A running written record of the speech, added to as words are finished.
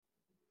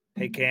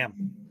Hey,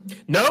 Cam.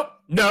 No.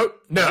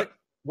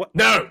 What?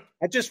 No.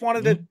 I just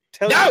wanted to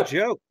tell you a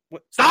joke.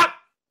 What? Stop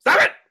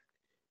it.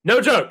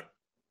 No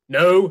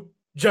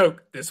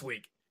joke this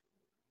week.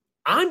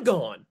 I'm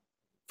gone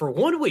for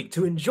 1 week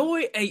to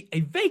enjoy a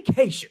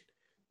vacation.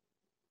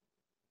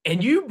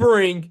 And you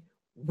bring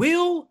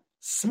Will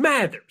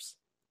Smathers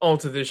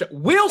onto this show.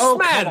 Will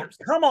Smathers.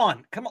 Come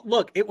on.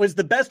 Look, it was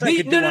the best I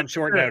could do on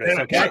short notice,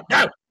 okay?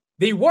 No.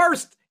 The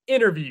worst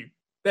interview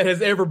that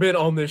has ever been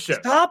on this show.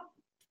 Stop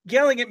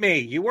yelling at me.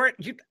 You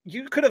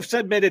could have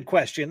submitted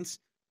questions.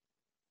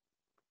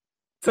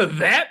 To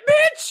that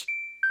bitch?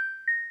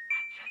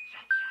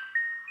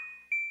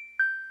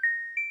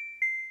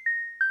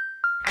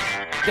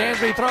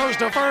 Dansby throws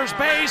to first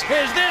base.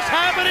 Is this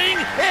happening?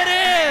 It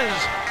is!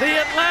 The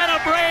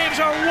Atlanta Braves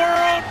are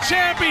world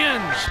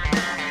champions!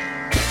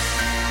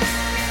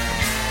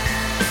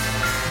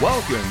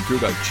 Welcome to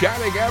the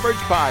Chatting Average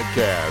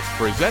Podcast,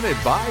 presented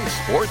by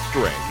Sports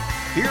Drink.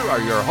 Here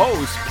are your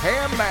hosts,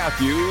 Cam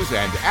Matthews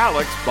and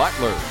Alex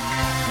Butler.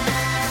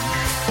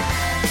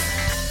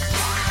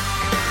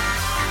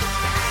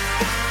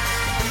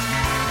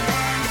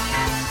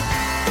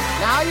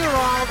 Now you're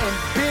all in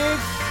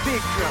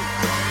big trouble.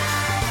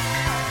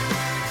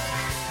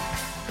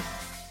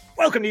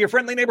 Welcome to your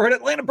friendly neighborhood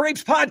Atlanta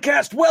Braves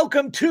podcast.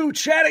 Welcome to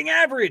Chatting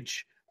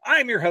Average.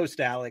 I'm your host,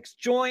 Alex,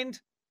 joined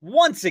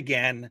once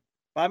again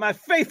by my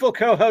faithful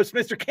co-host,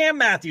 Mr. Cam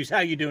Matthews.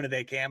 How you doing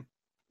today, Cam?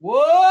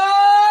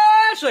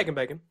 What? Shaking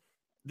bacon.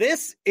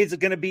 This is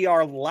going to be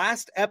our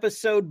last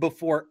episode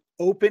before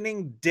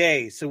opening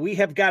day. So we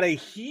have got a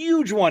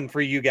huge one for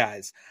you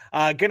guys.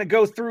 Going to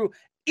go through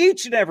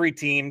each and every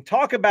team,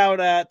 talk about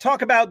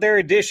their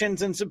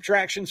additions and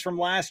subtractions from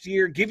last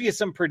year, give you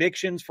some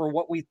predictions for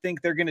what we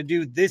think they're going to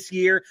do this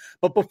year.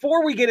 But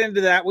before we get into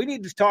that, we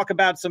need to talk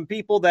about some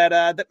people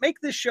that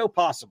make this show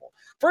possible.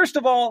 First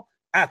of all,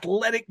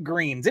 Athletic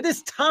Greens. It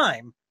is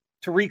time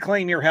to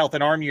reclaim your health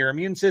and arm your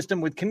immune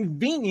system with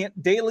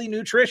convenient daily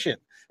nutrition,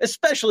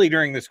 especially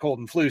during this cold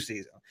and flu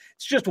season.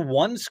 It's just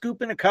one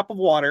scoop in a cup of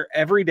water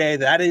every day.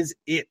 That is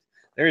it.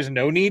 There is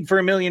no need for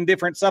a million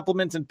different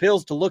supplements and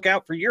pills to look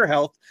out for your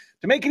health.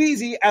 To make it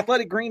easy,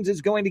 Athletic Greens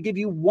is going to give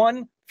you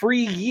 1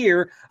 free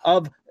year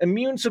of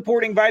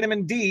immune-supporting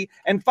vitamin D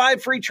and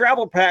 5 free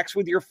travel packs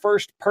with your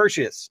first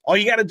purchase. All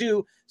you got to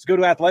do is go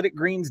to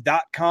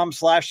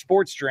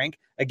athleticgreens.com/sportsdrink.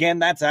 Again,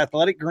 that's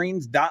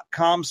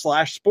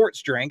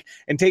athleticgreens.com/sportsdrink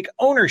and take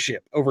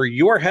ownership over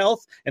your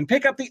health and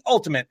pick up the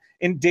ultimate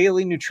in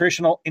daily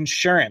nutritional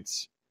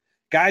insurance.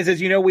 Guys,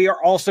 as you know, we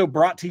are also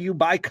brought to you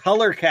by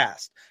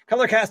Colorcast.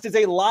 Colorcast is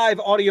a live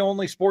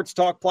audio-only sports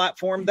talk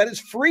platform that is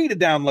free to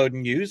download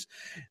and use.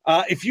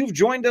 If you've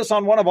joined us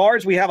on one of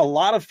ours, we have a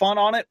lot of fun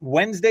on it.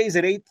 Wednesdays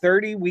at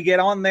 8:30, we get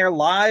on there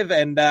live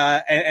and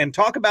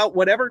talk about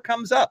whatever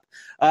comes up.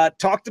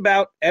 Talked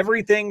about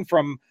everything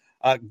from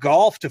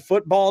golf to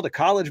football to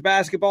college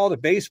basketball to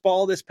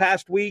baseball this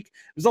past week.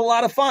 It was a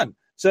lot of fun.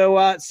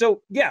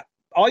 So yeah.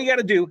 All you got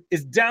to do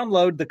is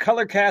download the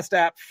Colorcast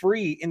app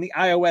free in the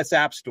iOS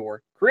App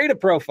Store, create a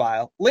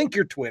profile, link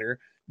your Twitter,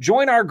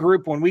 join our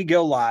group when we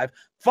go live,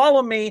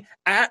 follow me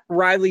at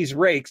Riley's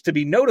Rakes to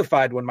be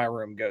notified when my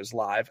room goes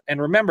live.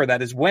 And remember,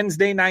 that is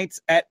Wednesday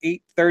nights at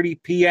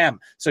 8:30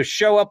 p.m. So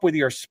show up with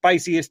your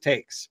spiciest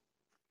takes.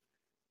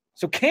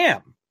 So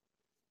Cam,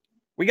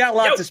 we got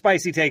lots of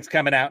spicy takes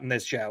coming out in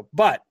this show.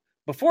 But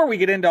before we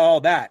get into all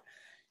that,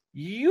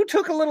 you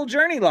took a little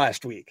journey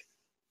last week.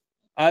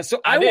 So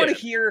I want to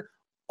hear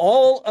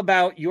all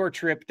about your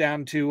trip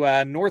down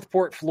to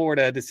Northport,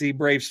 Florida to see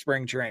Braves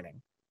spring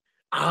training.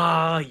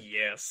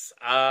 Yes.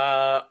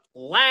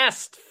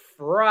 Last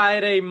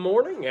Friday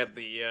morning at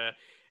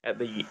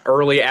the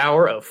early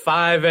hour of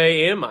 5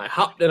 a.m., I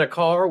hopped in a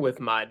car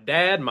with my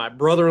dad, my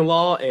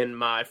brother-in-law, and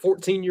my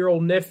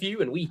 14-year-old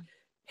nephew, and we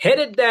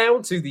headed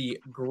down to the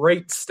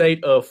great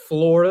state of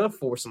Florida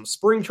for some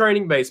spring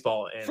training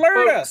baseball. And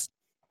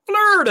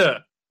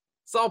Florida!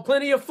 Saw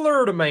plenty of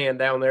Florida man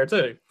down there,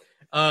 too.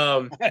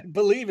 I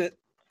believe it.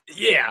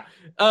 Yeah.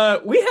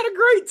 We had a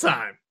great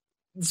time.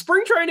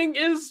 Spring training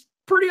is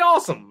pretty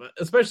awesome,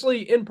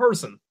 especially in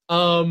person.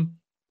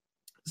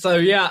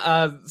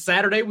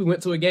 Saturday we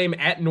went to a game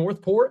at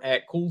Northport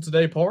at Cool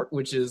Today Park,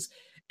 which is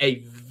a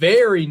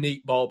very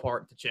neat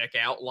ballpark to check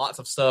out. Lots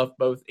of stuff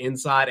both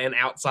inside and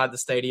outside the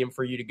stadium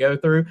for you to go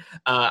through.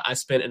 I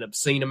spent an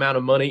obscene amount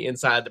of money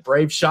inside the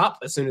Braves shop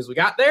as soon as we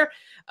got there.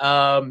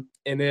 And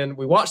then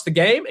we watched the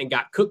game and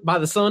got cooked by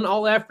the sun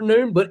all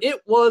afternoon, but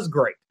it was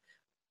great.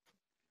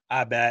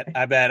 I bet.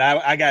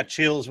 I got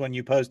chills when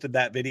you posted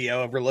that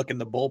video overlooking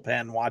the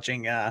bullpen,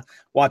 watching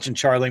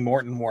Charlie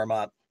Morton warm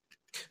up.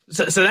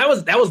 So that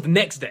was the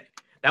next day.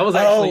 That was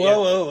actually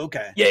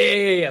okay.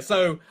 Yeah.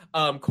 So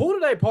Cool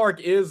Today Park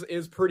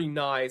is pretty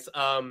nice.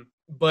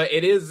 But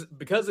it is,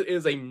 because it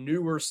is a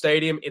newer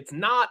stadium, it's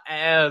not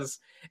as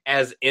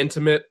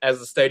intimate as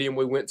the stadium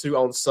we went to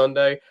on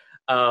Sunday.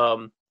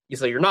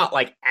 So you're not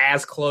like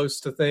as close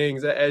to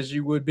things as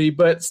you would be,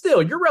 but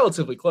still you're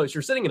relatively close.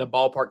 You're sitting in a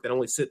ballpark that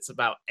only sits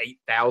about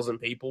 8,000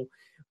 people.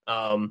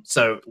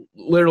 So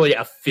literally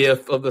a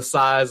fifth of the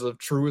size of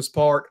Truist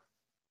Park.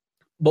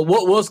 But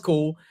what was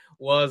cool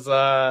was,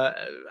 I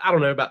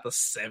don't know, about the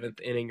 7th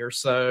inning or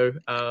so,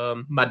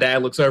 my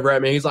dad looks over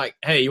at me. He's like,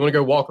 hey, you want to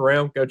go walk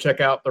around, go check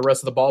out the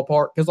rest of the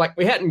ballpark? Because, like,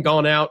 we hadn't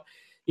gone out,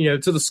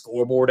 to the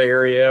scoreboard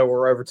area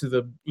or over to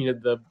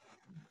the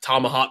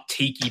Tomahawk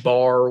Tiki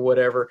Bar or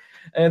whatever.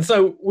 And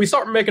so we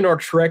start making our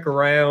trek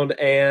around,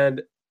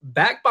 and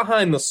back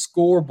behind the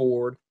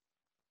scoreboard,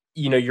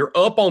 you're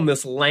up on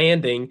this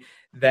landing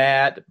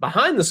that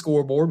behind the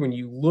scoreboard, when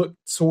you look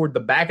toward the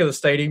back of the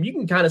stadium, you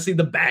can kind of see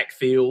the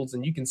backfields,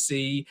 and you can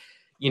see,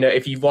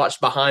 if you've watched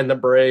Behind the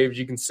Braves,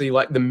 you can see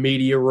like the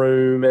media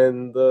room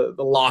and the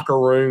locker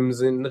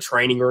rooms and the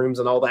training rooms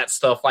and all that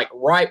stuff, like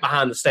right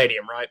behind the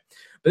stadium, right?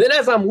 But then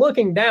as I'm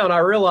looking down, I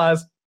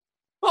realize,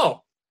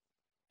 oh,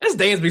 that's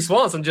Dansby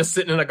Swanson just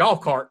sitting in a golf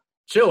cart,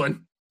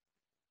 chilling.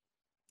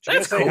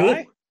 That's cool.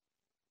 Hi?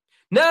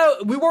 No,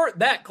 we weren't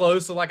that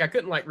close, so like I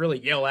couldn't like really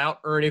yell out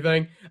or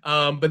anything.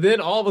 But then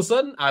all of a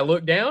sudden, I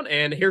look down,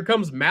 and here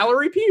comes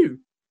Mallory Pugh.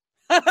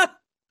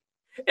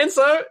 And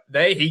so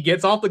he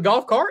gets off the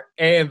golf cart,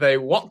 and they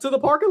walk to the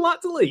parking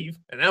lot to leave,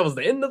 and that was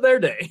the end of their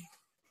day.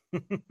 I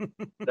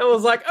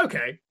was like,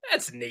 okay,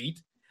 that's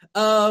neat.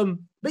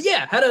 But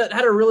yeah,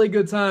 had a really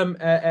good time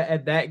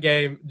at that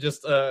game.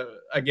 Just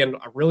again,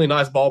 a really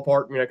nice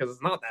ballpark, because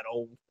it's not that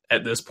old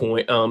at this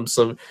point.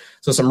 So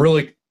some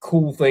really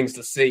cool things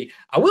to see.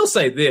 I will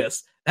say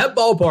this: that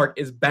ballpark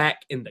is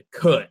back in the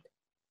cut.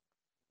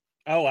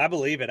 Oh, I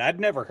believe it. I'd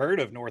never heard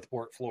of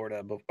Northport,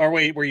 Florida. Or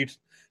wait, were you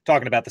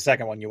talking about the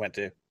second one you went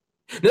to?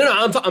 No,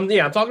 I'm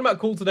talking about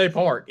Cool Today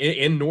Park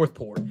in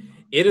Northport.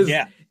 It is.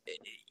 Yeah.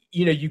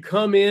 You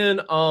come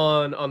in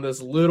on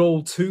this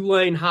little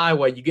 2-lane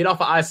highway. You get off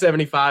of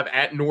I-75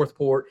 at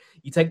Northport.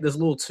 You take this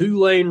little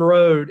 2-lane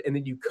road, and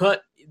then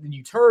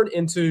you turn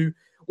into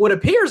what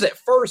appears at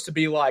first to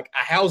be like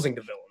a housing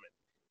development.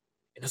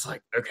 And it's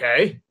like,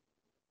 okay,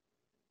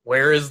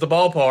 where is the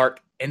ballpark?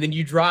 And then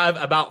you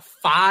drive about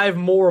 5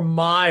 more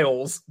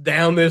miles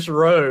down this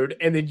road,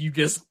 and then you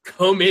just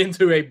come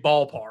into a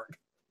ballpark.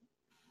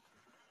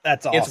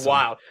 That's awesome. It's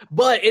wild.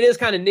 But it is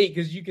kind of neat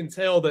because you can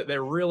tell that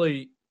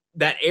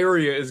that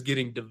area is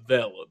getting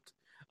developed.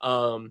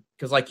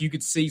 Because like you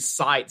could see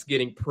sites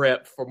getting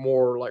prepped for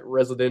more like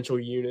residential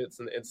units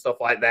and stuff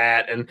like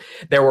that. And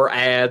there were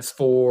ads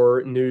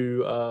for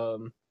new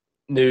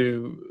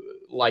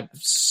like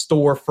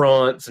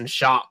storefronts and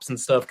shops and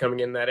stuff coming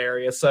in that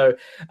area. So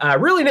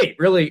really neat,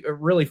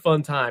 really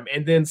fun time.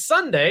 And then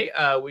Sunday,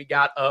 we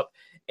got up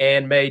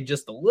and made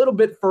just a little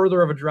bit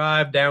further of a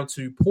drive down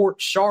to Port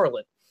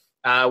Charlotte,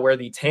 where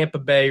the Tampa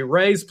Bay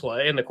Rays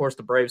play. And of course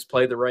the Braves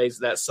played the Rays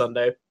that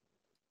Sunday.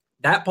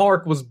 That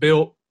park was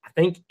built, I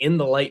think, in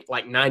the late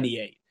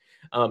 98.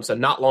 So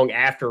not long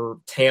after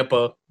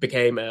Tampa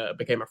became a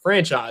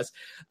franchise.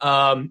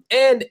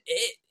 And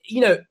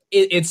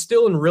it's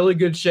still in really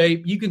good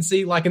shape. You can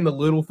see like in the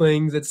little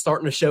things, it's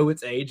starting to show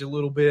its age a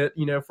little bit,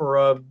 for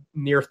a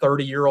near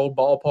 30-year-old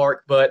ballpark.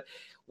 But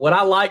what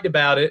I liked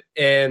about it,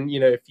 and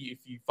if you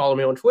follow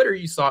me on Twitter,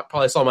 you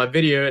probably saw my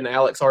video, and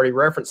Alex already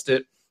referenced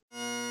it.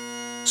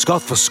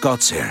 Scott for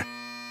Scott's here.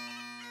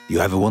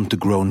 You ever want to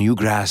grow new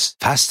grass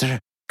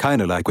faster?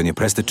 Kind of like when you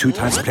press the 2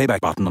 times playback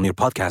button on your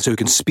podcast so you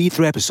can speed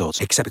through episodes.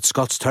 Except at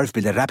Scott's Turf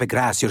Builder Rapid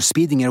Grass, you're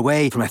speeding your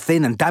way from a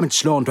thin and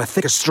damaged lawn to a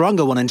thicker,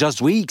 stronger one in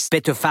just weeks.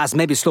 Bit too fast,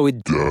 maybe slow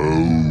it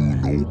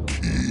down,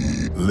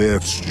 okay.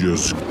 Let's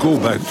just go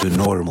back to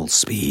normal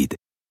speed.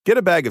 Get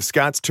a bag of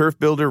Scott's Turf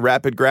Builder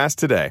Rapid Grass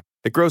today.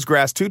 It grows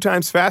grass 2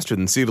 times faster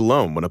than seed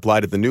alone when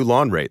applied at the new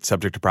lawn rate,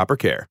 subject to proper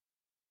care.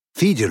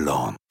 Feed your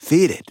lawn.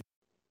 Feed it.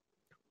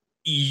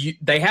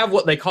 They have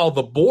what they call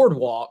the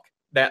boardwalk.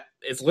 That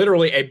is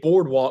literally a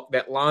boardwalk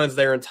that lines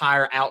their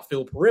entire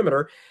outfield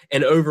perimeter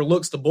and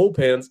overlooks the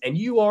bullpens, and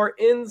you are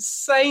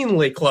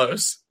insanely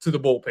close to the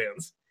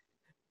bullpens.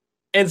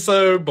 And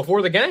so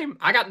before the game,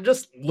 I got to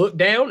just look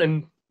down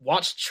and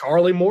watch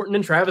Charlie Morton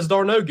and Travis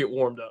d'Arnaud get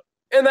warmed up,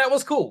 and that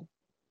was cool.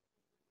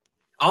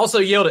 I also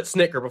yelled at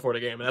Snicker before the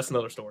game, and that's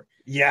another story.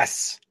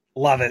 Yes,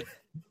 love it.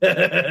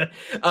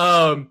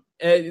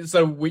 And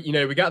so we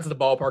got to the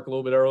ballpark a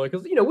little bit early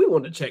because we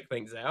wanted to check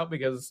things out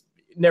because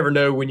never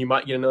know when you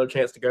might get another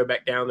chance to go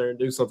back down there and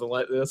do something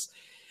like this.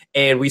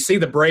 And we see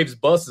the Braves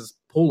buses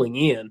pulling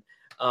in.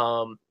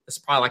 It's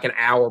probably like an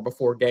hour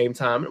before game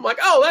time. And I'm like,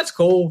 oh, that's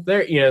cool.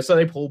 There, so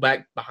they pull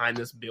back behind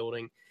this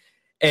building,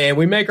 and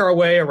we make our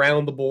way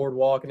around the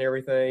boardwalk and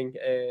everything.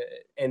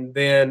 And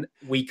then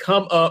we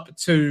come up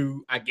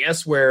to, I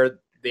guess, where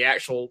the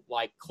actual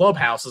like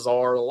clubhouses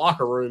are, the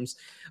locker rooms,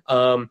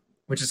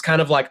 which is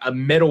kind of like a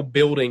metal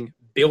building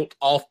built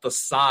off the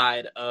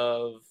side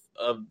of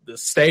the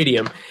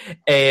stadium.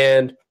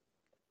 And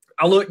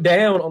I look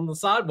down on the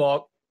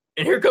sidewalk,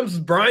 and here comes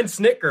Brian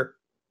Snitker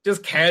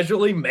just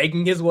casually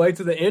making his way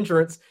to the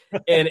entrance.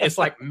 And it's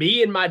like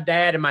me and my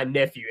dad and my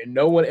nephew, and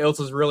no one else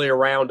is really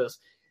around us.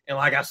 And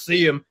like I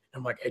see him, and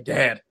I'm like, hey,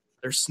 Dad,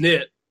 there's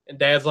Snit. And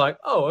Dad's like,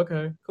 oh,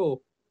 okay,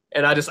 cool.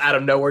 And I just out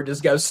of nowhere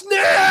just go,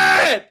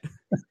 Snit!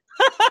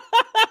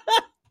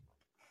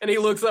 And he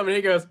looks up and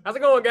he goes, how's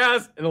it going,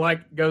 guys? And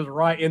like goes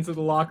right into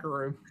the locker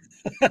room.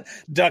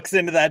 Ducks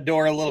into that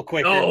door a little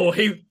quicker. Oh,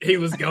 he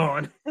was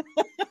gone.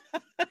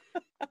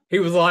 He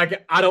was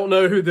like, I don't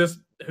know who this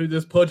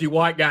pudgy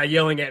white guy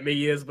yelling at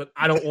me is, but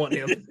I don't want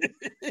him.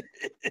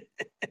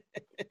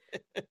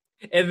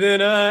 And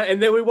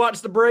then we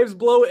watched the Braves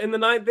blow it in the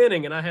 9th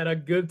inning, and I had a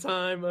good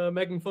time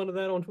making fun of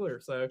that on Twitter.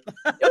 So it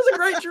was a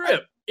great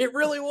trip. It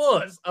really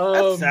was.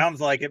 That sounds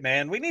like it,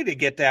 man. We need to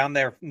get down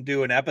there and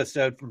do an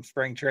episode from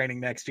spring training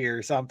next year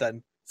or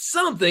something.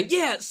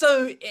 Yeah.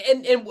 So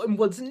and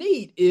what's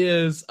neat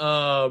is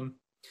so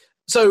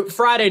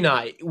Friday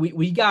night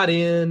we stayed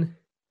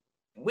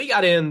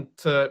in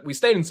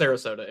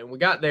Sarasota, and we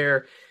got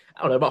there,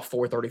 I don't know, about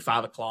 4:30,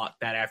 5 o'clock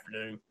that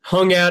afternoon.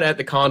 Hung out at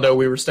the condo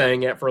we were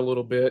staying at for a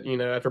little bit,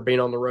 after being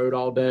on the road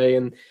all day,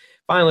 and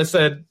finally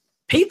said,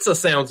 pizza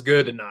sounds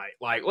good tonight.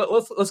 Like,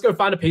 let's go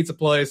find a pizza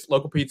place,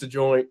 local pizza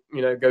joint,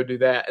 go do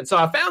that. And so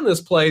I found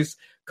this place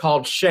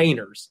called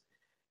Shaner's,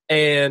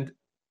 and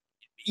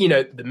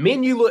the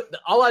menu,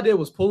 all I did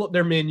was pull up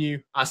their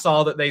menu. I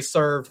saw that they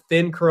served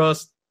thin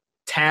crust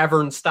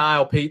tavern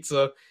style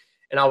pizza,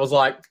 and I was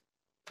like,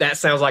 that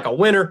sounds like a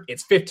winner.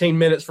 It's 15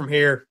 minutes from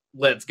here.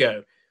 Let's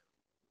go.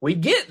 We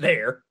get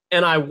there,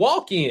 and I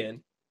walk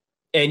in,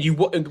 and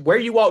where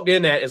you walked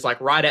in at is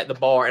like right at the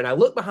bar. And I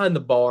look behind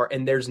the bar,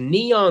 and there's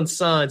neon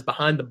signs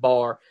behind the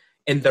bar,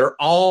 and they're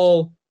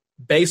all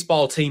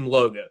baseball team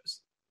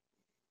logos.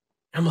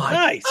 I'm like,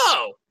 nice.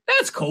 Oh,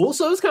 that's cool.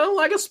 So it's kind of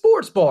like a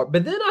sports bar.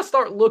 But then I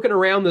start looking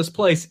around this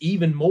place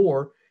even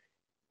more,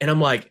 and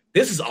I'm like,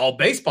 this is all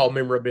baseball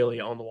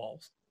memorabilia on the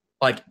walls,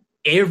 like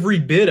every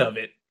bit of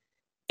it.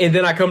 And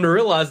then I come to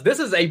realize this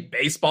is a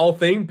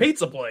baseball-themed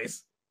pizza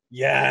place.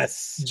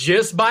 Yes.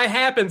 Just by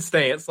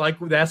happenstance, like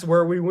that's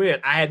where we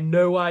went. I had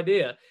no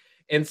idea.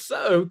 And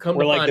so come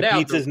to find out.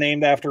 Were the pizzas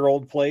named after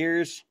old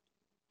players?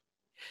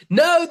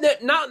 No,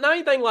 not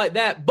anything like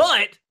that.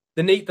 But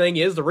the neat thing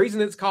is the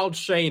reason it's called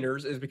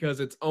Shaner's is because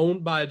it's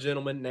owned by a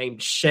gentleman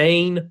named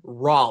Shane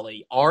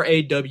Rawley,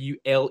 Rawley.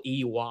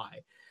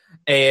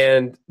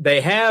 And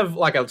they have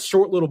like a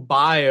short little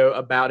bio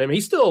about him.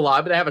 He's still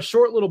alive, but they have a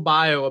short little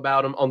bio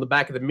about him on the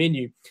back of the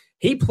menu.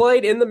 He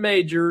played in the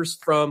majors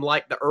from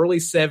like the early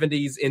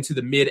 70s into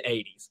the mid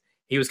 80s.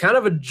 He was kind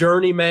of a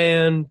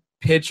journeyman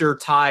pitcher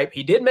type.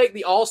 He did make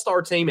the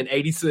All-Star team in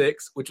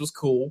 86, which was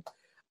cool.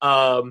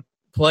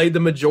 Played the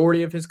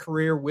majority of his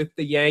career with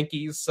the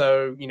Yankees.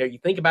 So, you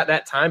think about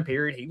that time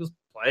period, he was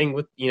playing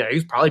with, he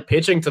was probably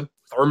pitching to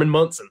Thurman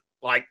Munson.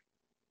 Like,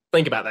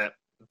 think about that.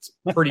 It's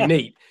pretty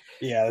neat.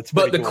 Yeah, that's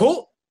pretty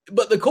cool.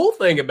 But the cool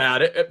thing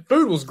about it,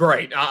 food was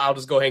great. I'll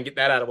just go ahead and get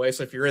that out of the way.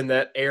 So if you're in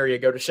that area,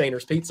 go to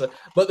Shaner's Pizza.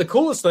 But the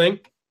coolest thing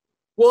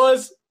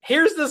was,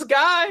 here's this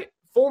guy,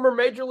 former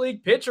major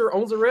league pitcher,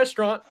 owns a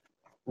restaurant,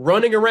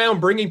 running around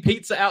bringing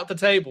pizza out to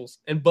tables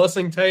and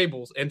bussing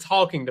tables and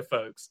talking to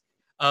folks.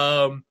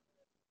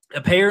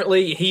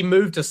 Apparently, he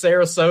moved to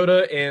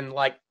Sarasota in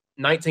like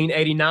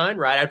 1989,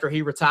 right after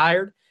he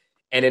retired.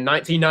 And in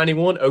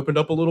 1991, opened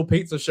up a little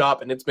pizza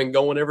shop, and it's been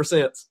going ever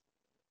since.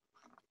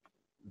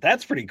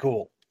 That's pretty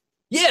cool.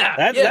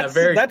 Yeah,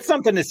 that's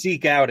something to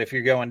seek out if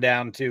you're going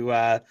down to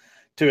a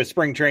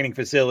spring training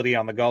facility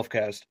on the Gulf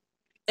Coast.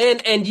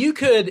 And you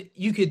could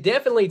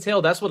definitely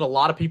tell that's what a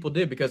lot of people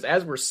did, because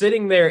as we're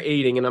sitting there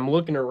eating and I'm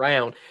looking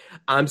around,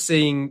 I'm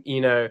seeing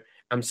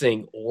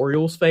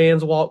Orioles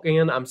fans walk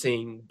in, I'm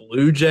seeing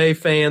Blue Jay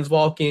fans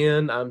walk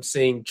in, I'm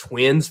seeing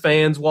Twins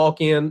fans walk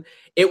in.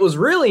 It was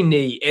really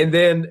neat. And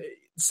then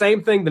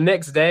same thing the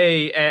next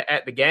day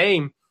at the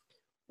game.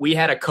 We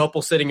had a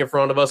couple sitting in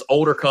front of us,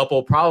 older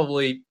couple,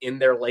 probably in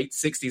their late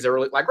 60s,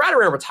 early, like right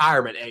around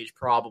retirement age,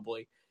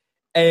 probably.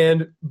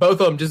 And both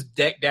of them just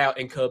decked out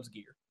in Cubs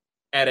gear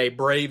at a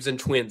Braves and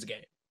Twins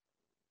game.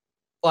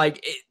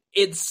 Like,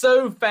 it's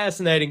so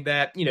fascinating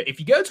that, if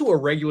you go to a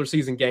regular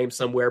season game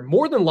somewhere,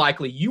 more than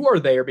likely you are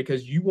there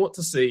because you want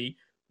to see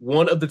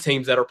one of the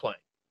teams that are playing.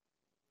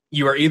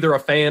 You are either a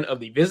fan of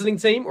the visiting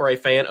team or a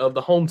fan of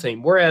the home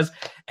team. Whereas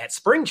at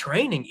spring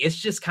training, it's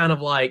just kind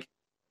of like,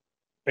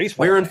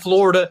 baseball we're fans. In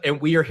Florida and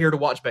we are here to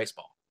watch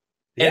baseball.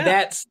 Yeah.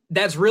 And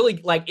that's really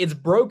like, it's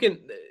broken.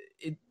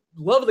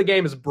 Love of the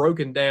game is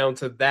broken down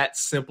to that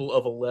simple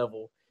of a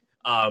level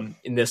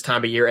in this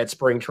time of year at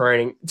spring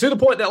training, to the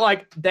point that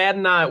like Dad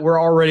and I were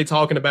already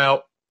talking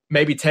about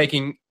maybe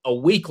taking a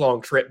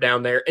week-long trip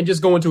down there and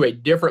just going to a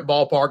different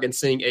ballpark and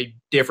seeing a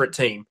different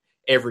team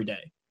every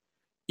day.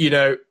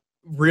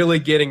 Really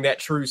getting that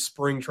true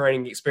spring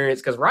training experience,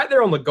 because right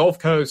there on the Gulf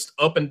Coast,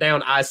 up and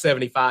down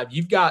I-75,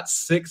 you've got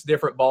 6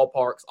 different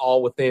ballparks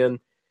all within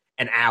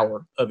an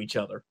hour of each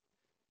other.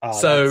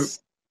 So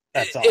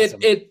that's awesome.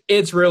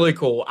 It's really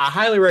cool. I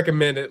highly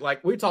recommend it.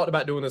 Like, we talked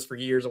about doing this for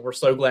years, and we're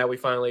so glad we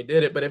finally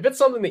did it. But if it's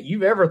something that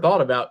you've ever thought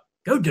about,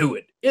 go do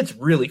it. It's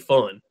really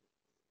fun.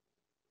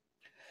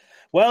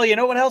 Well, you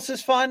know what else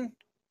is fun?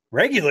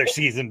 Regular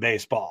season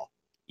baseball.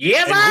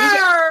 Yes,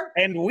 sir!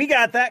 And we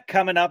got that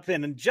coming up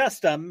in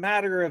just a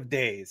matter of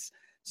days.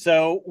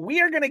 So we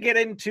are going to get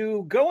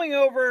into going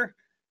over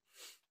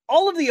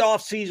all of the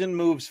offseason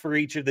moves for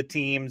each of the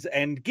teams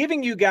and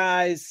giving you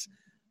guys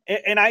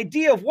an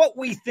idea of what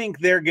we think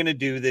they're going to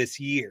do this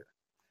year.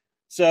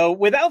 So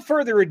without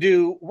further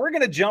ado, we're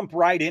going to jump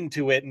right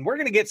into it, and we're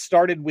going to get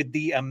started with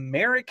the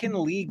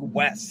American League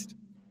West.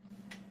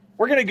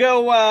 We're going to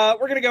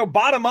go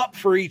bottom up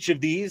for each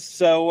of these.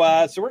 So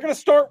we're going to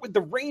start with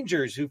the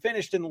Rangers, who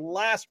finished in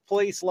last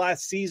place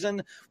last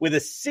season with a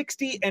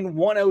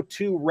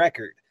 60-102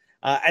 record.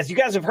 As you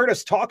guys have heard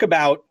us talk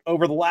about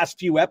over the last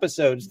few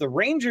episodes, the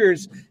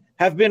Rangers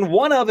have been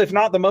one of, if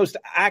not the most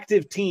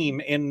active team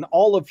in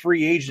all of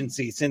free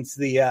agency since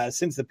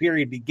the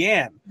period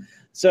began.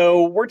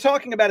 So we're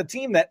talking about a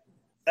team that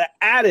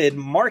added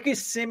Marcus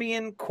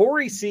Semien,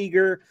 Corey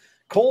Seager,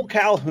 Cole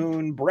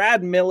Calhoun,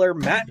 Brad Miller,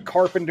 Matt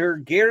Carpenter,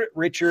 Garrett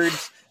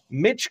Richards,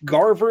 Mitch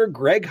Garver,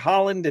 Greg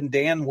Holland, and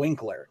Dan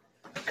Winkler.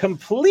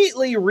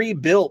 Completely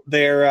rebuilt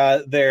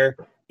their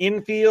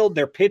infield,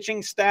 their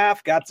pitching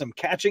staff, got some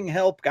catching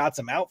help, got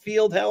some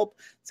outfield help.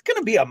 It's going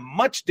to be a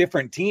much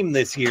different team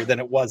this year than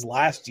it was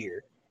last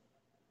year.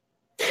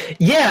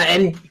 Yeah,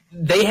 and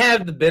they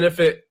have the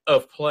benefit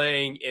of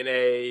playing in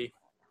a,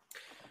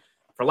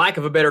 for lack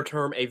of a better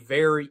term, a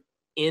very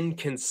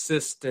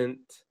inconsistent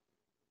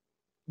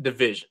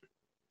division.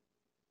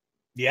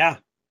 Yeah.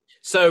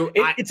 So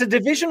it's a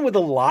division with a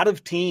lot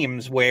of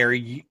teams where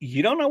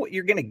you don't know what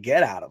you're going to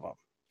get out of them.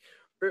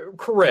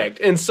 Correct.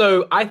 And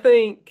so I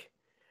think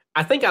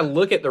I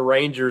look at the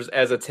Rangers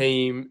as a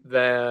team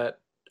that,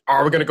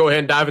 are we going to go ahead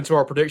and dive into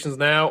our predictions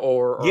now?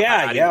 Or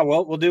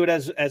we'll do it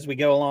as we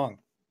go along.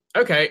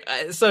 Okay.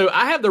 So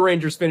I have the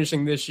Rangers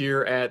finishing this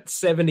year at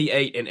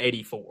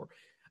 78-84.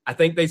 I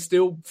think they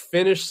still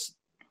finish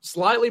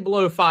slightly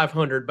below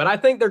 500, but I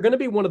think they're going to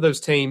be one of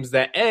those teams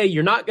that, A,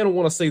 you're not going to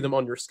want to see them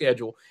on your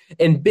schedule,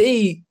 and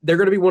B, they're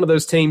going to be one of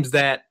those teams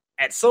that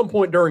at some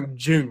point during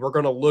June, we're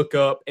going to look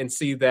up and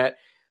see that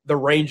the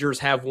Rangers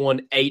have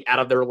won 8 out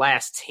of their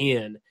last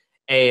 10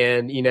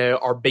 and,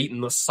 are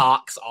beating the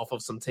socks off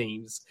of some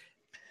teams.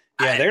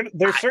 Yeah,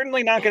 they're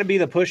certainly not going to be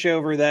the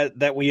pushover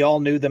that we all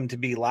knew them to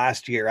be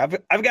last year.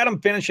 I've got them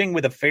finishing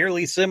with a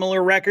fairly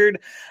similar record.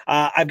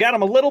 I've got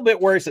them a little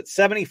bit worse at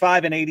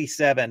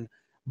 75-87,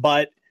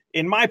 but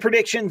in my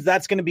predictions,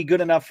 that's going to be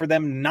good enough for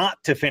them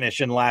not to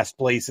finish in last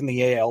place in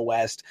the AL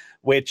West,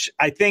 which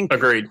I think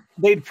Agreed.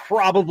 They'd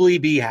probably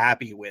be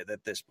happy with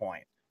at this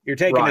point. You're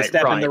taking a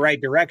step in the right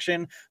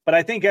direction, but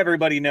I think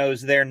everybody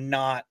knows they're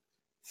not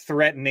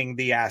threatening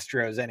the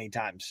Astros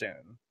anytime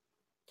soon.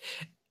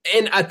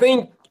 And I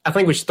think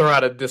we should throw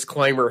out a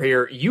disclaimer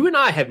here. You and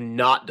I have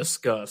not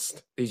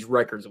discussed these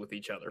records with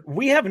each other.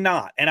 We have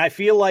not, and I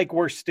feel like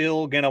we're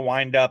still going to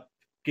wind up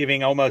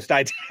giving almost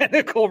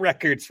identical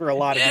records for a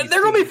lot of these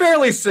They're going to teams. be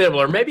fairly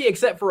similar, maybe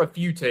except for a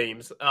few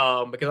teams,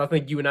 because I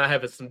think you and I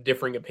have some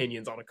differing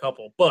opinions on a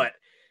couple. But,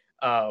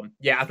 I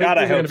think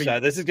I hope so.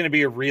 This is going to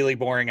be a really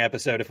boring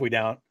episode if we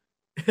don't.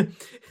 How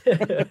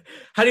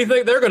do you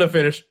think they're going to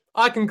finish?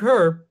 I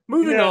concur.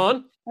 Moving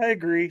on. I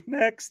agree.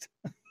 Next.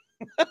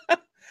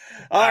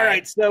 All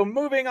right. So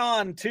moving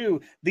on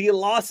to the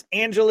Los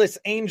Angeles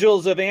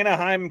Angels of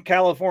Anaheim,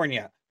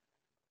 California.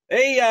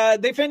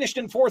 They finished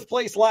in 4th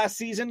place last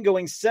season,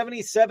 going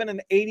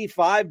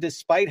 77-85,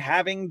 despite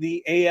having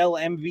the AL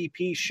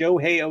MVP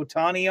Shohei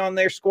Ohtani on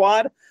their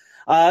squad.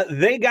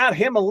 They got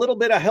him a little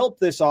bit of help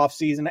this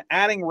offseason,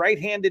 adding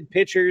right-handed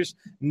pitchers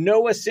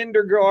Noah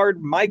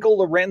Syndergaard, Michael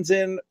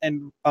Lorenzen,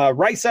 and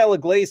Raisel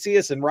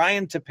Iglesias and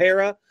Ryan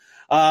Tepera.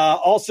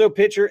 Also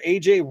pitcher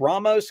AJ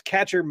Ramos,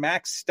 catcher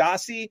Max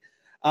Stassi,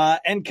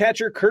 and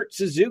catcher Kurt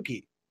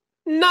Suzuki.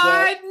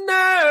 Night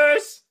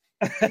nurse!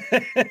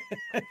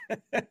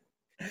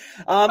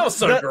 That was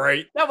so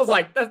great. That was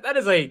like, that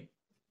is a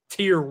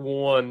tier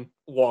 1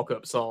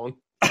 walk-up song.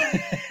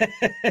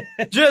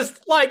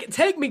 Just like,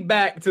 take me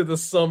back to the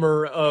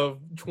summer of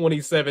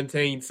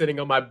 2017, sitting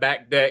on my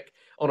back deck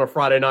on a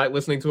Friday night,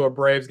 listening to a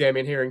Braves game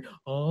and hearing,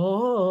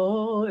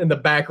 oh, in the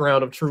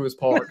background of Truist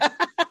Park.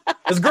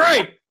 It's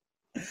great.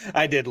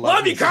 I did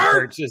love you,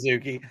 Kurt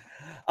Suzuki.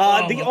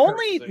 The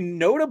only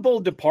notable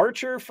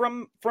departure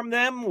from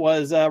them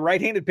was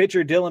right-handed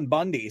pitcher Dylan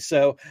Bundy.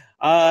 So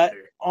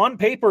on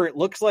paper, it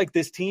looks like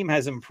this team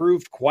has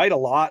improved quite a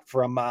lot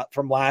from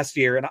last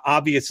year, and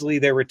obviously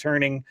they're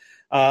returning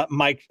a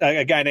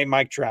guy named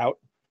Mike Trout.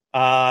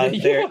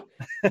 They're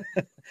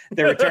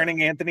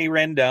returning Anthony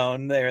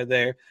Rendon.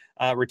 They're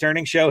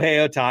returning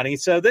Shohei Ohtani.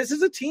 So this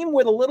is a team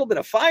with a little bit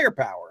of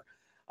firepower.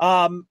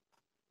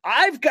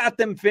 I've got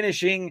them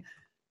finishing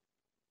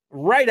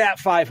right at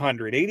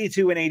 500,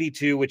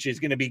 82-82, which is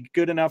going to be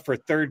good enough for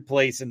 3rd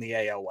place in the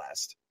AL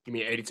West. You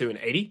mean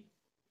 82-80?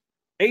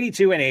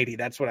 82-80.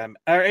 That's what or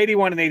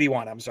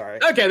 81-81. I'm sorry.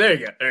 Okay, there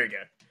you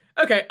go.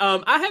 Okay,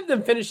 I have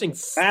them finishing.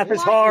 Math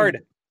is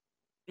hard.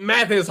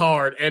 Math is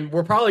hard, and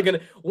we're probably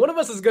one of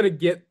us is gonna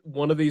get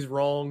one of these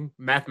wrong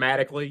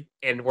mathematically,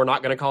 and we're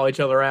not gonna call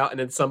each other out, and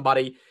then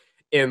somebody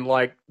in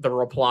like the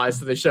replies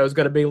to the show is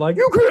gonna be like,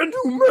 "You can't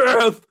do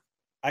math."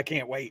 I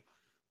can't wait.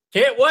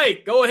 Can't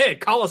wait. Go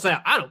ahead. Call us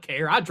out. I don't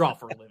care. I draw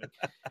for a living.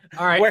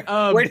 All right.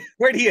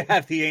 Where do you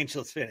have the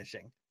Angels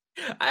finishing?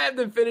 I have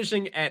them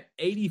finishing at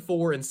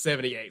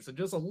 84-78, so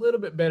just a little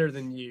bit better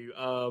than you.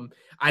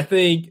 I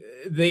think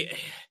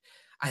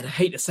I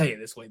hate to say it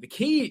this way, the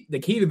key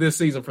to this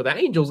season for the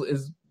Angels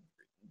is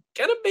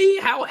going to be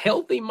how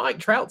healthy Mike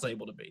Trout's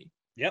able to be.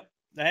 Yep.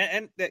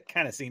 And that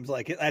kind of seems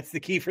like it. That's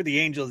the key for the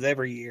Angels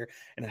every year,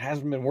 and it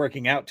hasn't been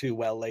working out too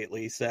well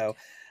lately. So,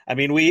 I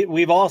mean,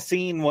 we've all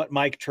seen what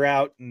Mike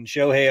Trout and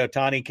Shohei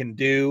Ohtani can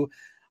do.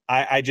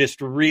 I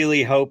just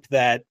really hope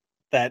that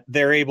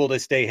they're able to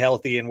stay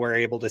healthy and we're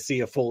able to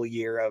see a full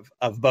year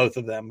of both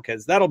of them,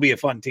 because that'll be a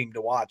fun team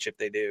to watch if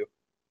they do.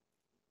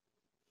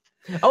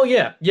 Oh,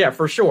 yeah,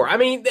 for sure. I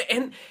mean,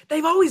 and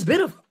they've always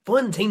been a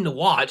fun team to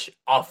watch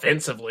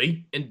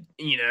offensively, and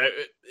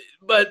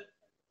but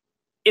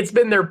it's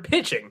been their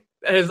pitching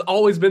that has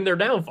always been their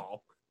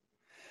downfall.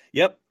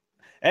 Yep.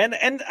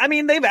 And I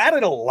mean, they've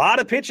added a lot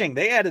of pitching.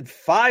 They added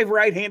 5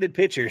 right-handed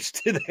pitchers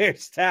to their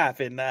staff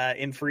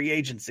in free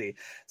agency.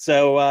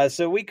 So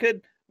we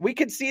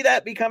could see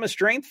that become a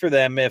strength for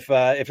them if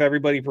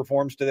everybody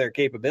performs to their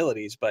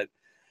capabilities. But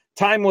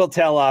time will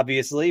tell.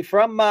 Obviously,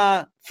 from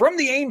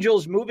the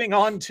Angels, moving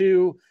on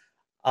to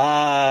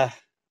I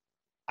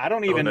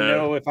don't even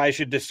know if I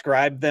should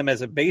describe them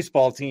as a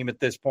baseball team at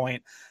this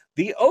point.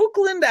 The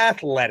Oakland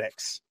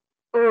Athletics.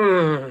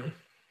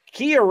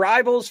 Key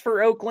arrivals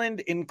for Oakland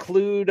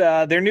include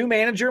their new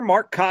manager,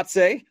 Mark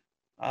Kotsay.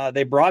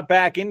 They brought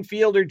back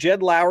infielder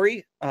Jed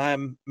Lowry.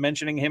 I'm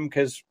mentioning him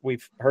because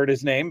we've heard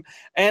his name.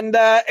 And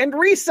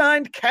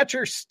re-signed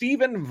catcher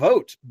Stephen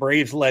Vogt,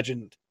 Braves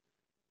legend.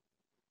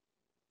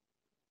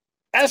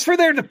 As for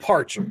their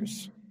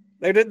departures,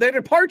 their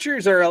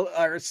departures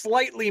are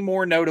slightly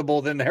more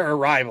notable than their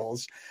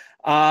arrivals.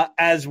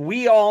 As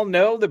we all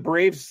know, the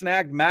Braves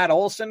snagged Matt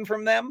Olson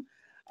from them.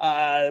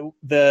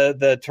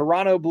 The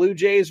Toronto Blue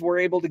Jays were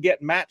able to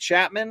get Matt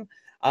Chapman.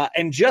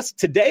 And just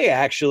today,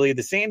 actually,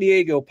 the San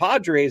Diego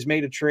Padres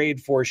made a trade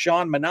for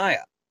Sean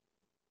Manaea.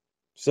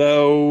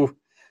 So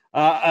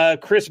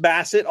Chris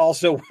Bassett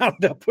also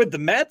wound up with the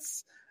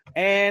Mets.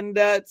 And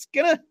it's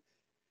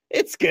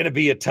gonna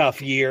be a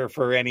tough year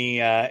for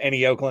any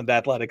Oakland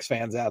Athletics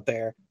fans out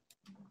there.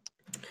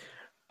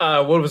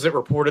 What was it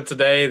reported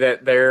today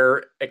that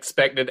their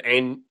expected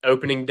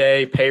opening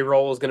day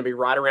payroll is going to be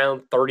right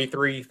around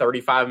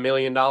 $35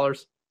 million?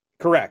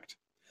 Correct.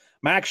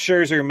 Max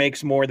Scherzer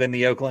makes more than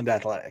the Oakland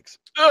Athletics.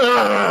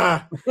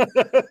 Oh,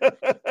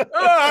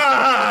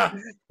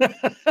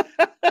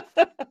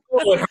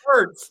 it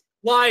hurts.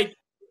 Like,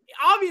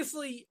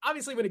 obviously,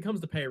 when it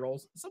comes to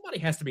payrolls, somebody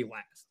has to be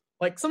last.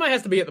 Like, somebody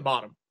has to be at the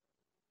bottom.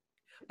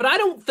 But I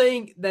don't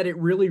think that it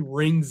really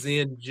rings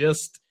in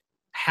just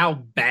how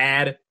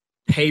bad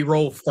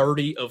payroll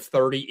 30 of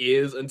 30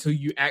 is until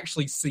you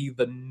actually see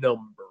the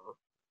number.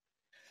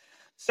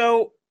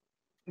 So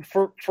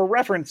for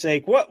reference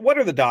sake, what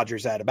are the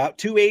Dodgers at? About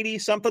 280,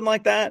 something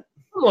like that?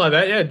 Something like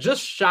that, yeah.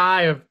 Just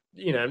shy of, a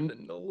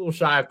little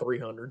shy of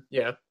 300.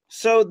 Yeah.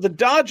 So the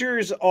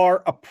Dodgers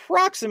are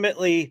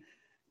approximately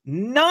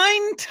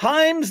 9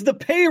 times the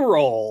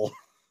payroll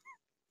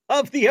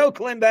of the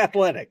Oakland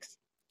Athletics.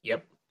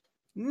 Yep.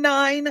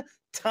 9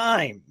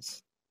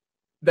 times.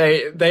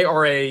 They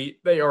are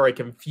a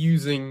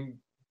confusing,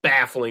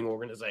 baffling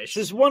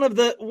organization. This is one of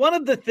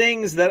the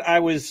things that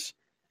I was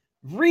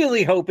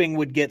really hoping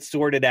would get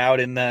sorted out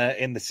in the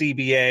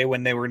CBA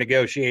when they were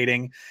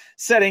negotiating,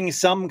 setting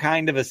some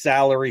kind of a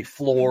salary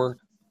floor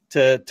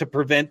to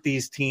prevent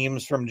these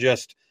teams from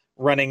just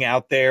running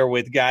out there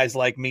with guys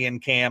like me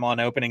and Cam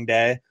on opening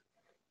day.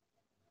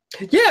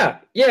 Yeah.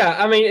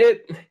 I mean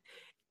it,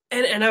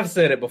 and I've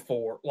said it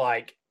before.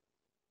 Like,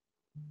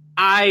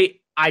 I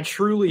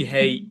truly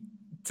hate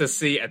to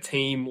see a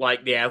team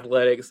like the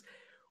Athletics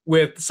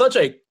with such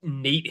a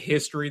neat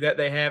history that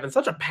they have and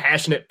such a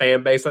passionate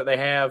fan base that they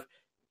have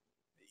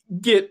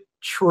get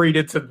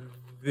treated to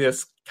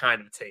this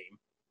kind of team.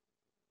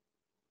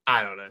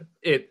 I don't know.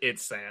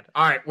 It's sad.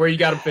 All right, where you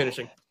got them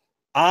finishing?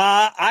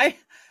 The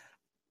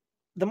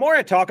more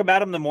I talk about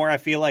them, the more I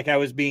feel like I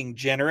was being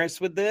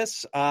generous with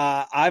this.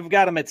 I've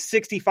got them at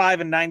 65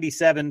 and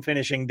 97,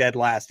 finishing dead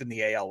last in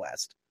the AL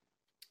West.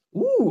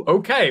 Ooh,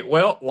 okay.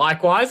 Well,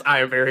 likewise, I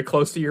am very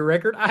close to your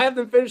record. I have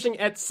them finishing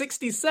at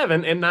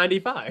 67 and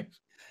 95.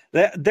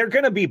 They're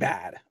going to be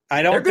bad.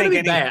 I don't think they're going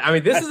to be bad. I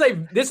mean,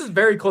 this is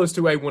very close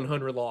to a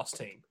 100 loss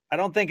team. I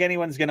don't think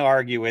anyone's going to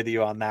argue with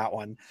you on that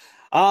one.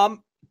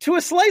 To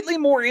a slightly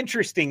more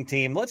interesting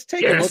team, let's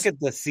take a look at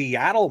the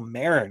Seattle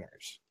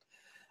Mariners.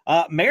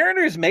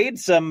 Mariners made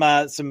some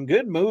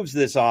good moves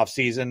this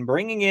offseason,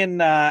 bringing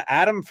in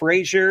Adam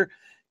Frazier,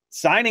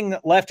 signing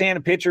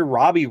left-handed pitcher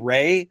Robbie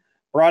Ray,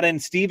 brought in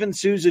Steven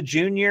Souza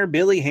Jr.,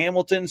 Billy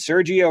Hamilton,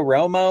 Sergio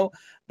Romo.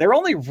 Their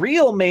only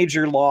real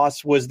major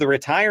loss was the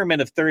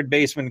retirement of third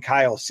baseman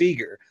Kyle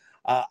Seager.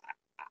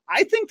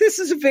 I think this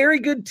is a very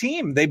good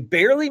team. They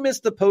barely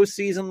missed the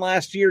postseason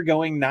last year,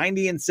 going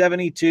 90 and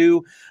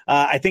 72.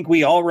 I think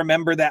we all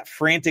remember that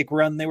frantic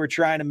run they were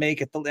trying to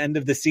make at the end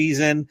of the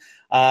season.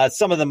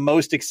 Some of the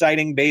most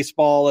exciting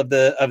baseball of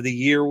the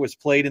year was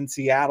played in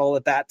Seattle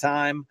at that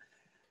time.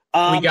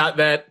 We got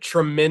that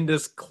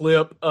tremendous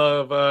clip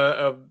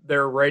of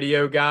their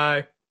radio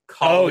guy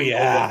calling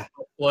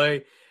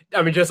play.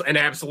 I mean, just an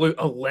absolute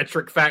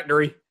electric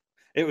factory.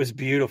 It was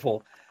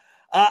beautiful.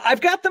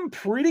 I've got them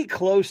pretty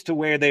close to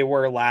where they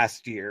were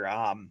last year.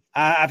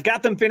 I've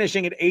got them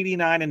finishing at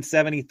 89 and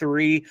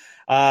 73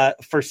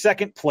 for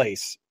second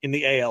place in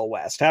the AL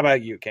West. How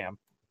about you, Cam?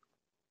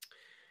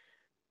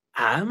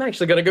 I'm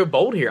actually going to go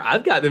bold here.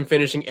 I've got them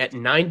finishing at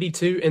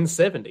 92 and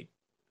 70.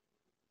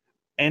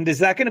 And is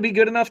that going to be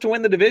good enough to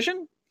win the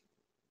division?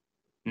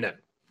 No.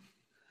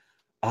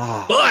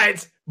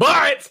 But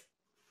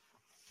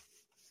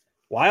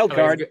wild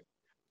card.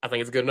 I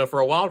think it's good enough for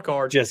a wild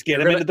card. Just get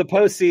them into the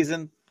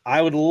postseason.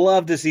 I would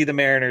love to see the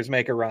Mariners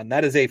make a run.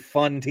 That is a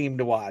fun team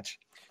to watch.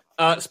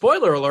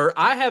 Spoiler alert,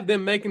 I have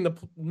them making the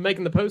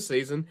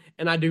postseason,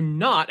 and I do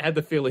not have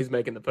the Phillies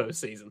making the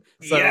postseason.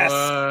 So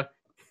yes.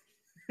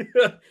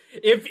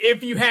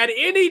 If you had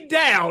any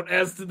doubt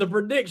as to the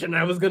prediction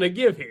I was going to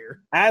give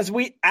here. As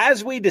we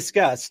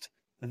discussed,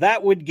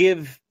 that would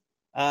give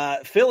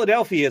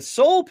Philadelphia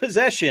sole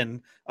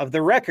possession of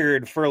the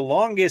record for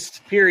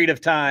longest period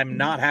of time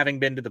not having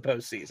been to the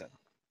postseason.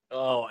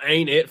 Oh,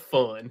 ain't it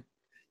fun?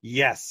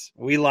 Yes,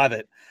 we love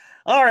it.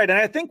 All right, and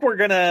I think we're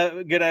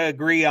gonna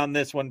agree on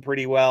this one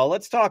pretty well.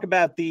 Let's talk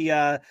about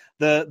the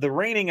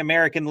reigning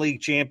American League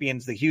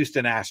champions, the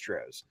Houston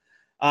Astros.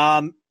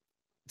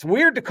 It's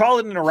weird to call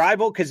it an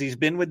arrival because he's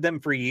been with them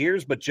for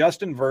years, but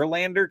Justin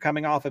Verlander,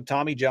 coming off of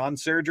Tommy John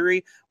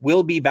surgery,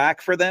 will be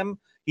back for them.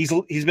 He's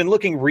been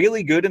looking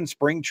really good in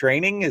spring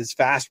training. His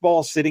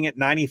fastball sitting at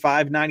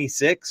 95,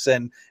 96,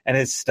 and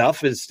his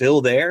stuff is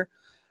still there.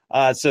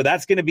 So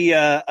that's going to be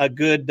a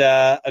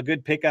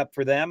good pickup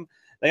for them.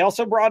 They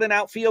also brought in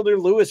outfielder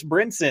Lewis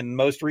Brinson,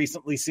 most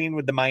recently seen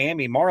with the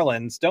Miami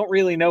Marlins. Don't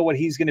really know what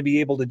he's going to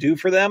be able to do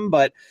for them,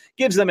 but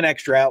gives them an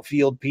extra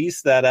outfield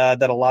piece that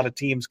a lot of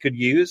teams could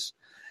use.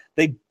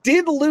 They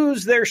did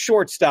lose their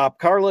shortstop,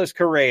 Carlos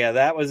Correa.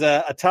 That was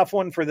a tough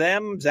one for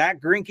them.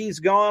 Zach Greinke's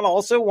gone.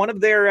 Also, one of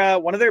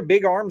their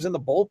big arms in the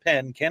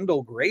bullpen,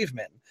 Kendall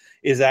Graveman,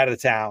 is out of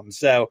town.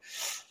 So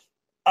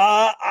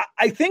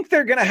I think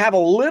they're going to have a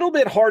little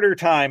bit harder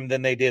time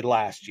than they did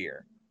last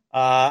year.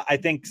 I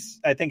think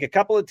a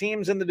couple of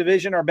teams in the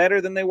division are better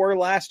than they were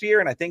last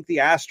year, and I think the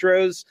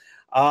Astros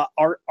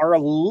are a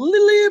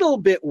little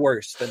bit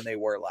worse than they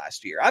were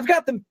last year. I've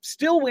got them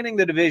still winning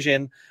the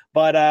division,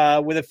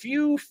 but with a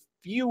few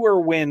fewer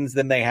wins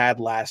than they had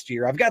last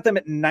year. I've got them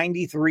at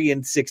 93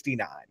 and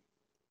 69.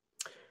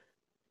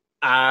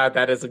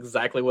 That is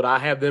exactly what I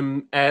have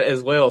them at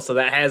as well. So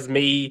that has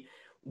me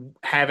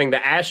having the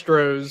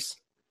Astros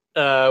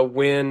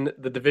win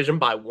the division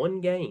by one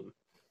game.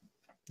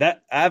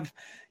 I've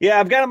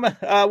got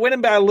them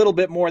winning by a little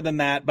bit more than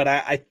that, but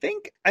I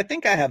think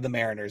I have the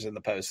Mariners in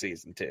the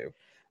postseason too.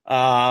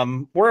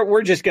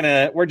 We're just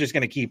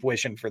gonna keep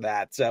wishing for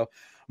that. So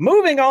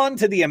moving on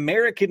to the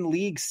American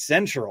League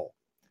Central.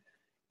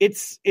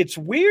 It's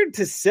weird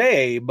to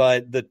say,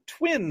 but the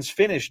Twins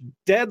finished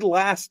dead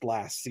last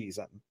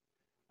season.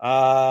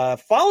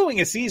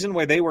 Following a season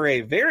where they were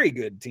a very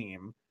good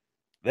team,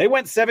 they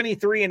went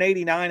 73 and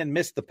 89 and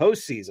missed the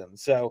postseason.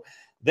 So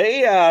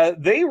they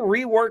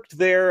reworked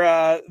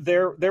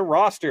their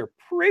roster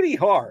pretty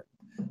hard.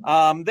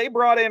 They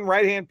brought in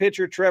right-hand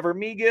pitcher Trevor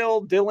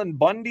Megill, Dylan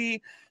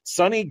Bundy,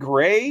 Sonny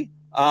Gray.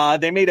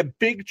 They made a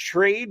big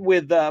trade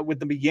with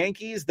the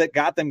Yankees that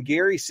got them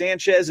Gary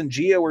Sanchez and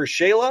Gio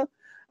Urshela.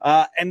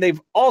 And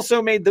they've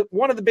also made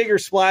one of the bigger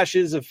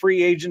splashes of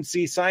free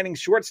agency, signing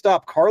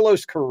shortstop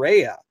Carlos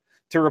Correa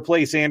to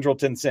replace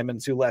Andrelton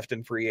Simmons, who left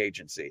in free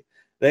agency.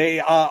 They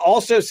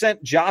also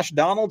sent Josh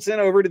Donaldson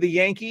over to the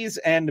Yankees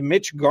and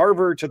Mitch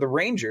Garver to the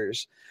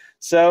Rangers.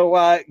 So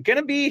going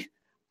to be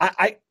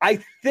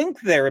I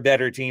think they're a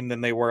better team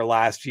than they were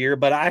last year,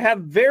 but I have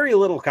very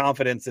little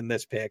confidence in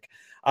this pick.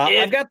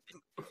 I've got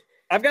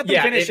them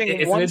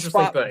finishing one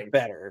spot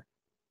better.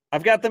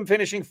 I've got them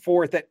finishing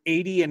fourth at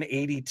 80 and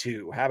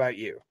 82. How about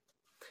you?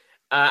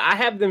 I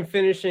have them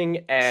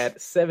finishing at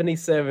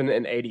 77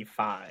 and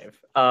 85.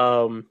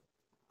 I'm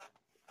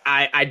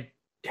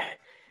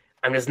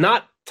just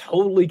not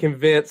totally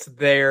convinced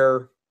they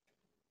are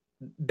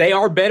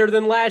better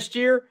than last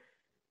year,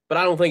 but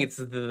I don't think it's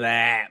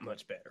that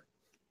much better.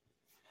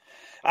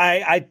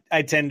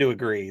 I tend to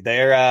agree.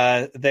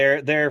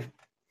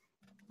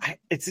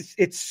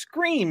 It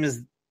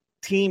screams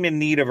team in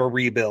need of a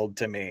rebuild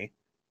to me.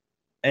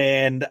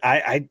 And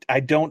I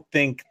don't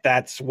think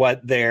that's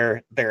what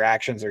their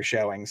actions are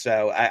showing.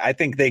 So I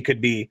think they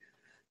could be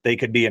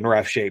in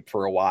rough shape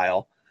for a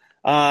while.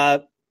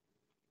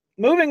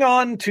 Moving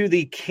on to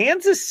the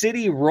Kansas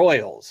City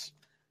Royals,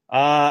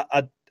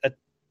 a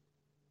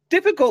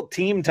difficult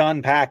team to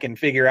unpack and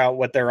figure out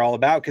what they're all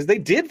about, because they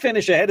did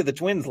finish ahead of the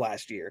Twins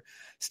last year.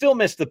 Still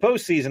missed the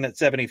postseason at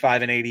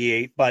 75 and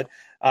 88, but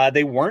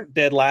they weren't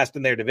dead last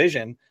in their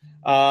division.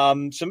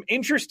 Some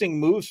interesting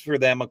moves for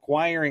them,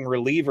 acquiring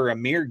reliever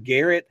Amir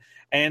Garrett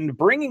and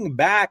bringing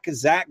back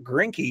Zach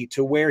Greinke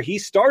to where he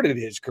started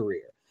his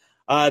career.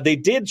 They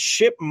did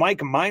ship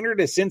Mike Minor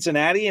to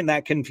Cincinnati in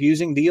that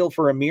confusing deal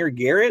for Amir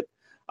Garrett.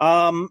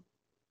 And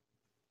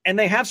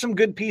they have some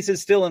good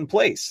pieces still in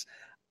place.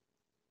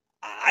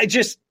 I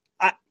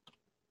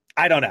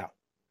don't know.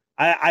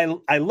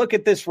 I look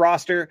at this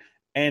roster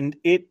and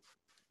it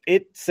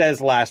it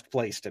says last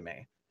place to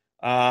me.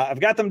 I've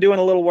got them doing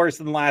a little worse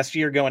than last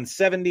year, going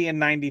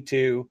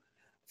 70-92,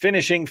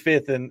 finishing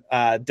 5th and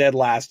dead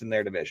last in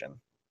their division.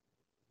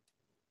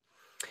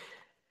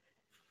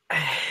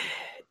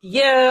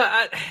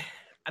 Yeah,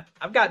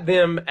 I've got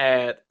them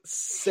at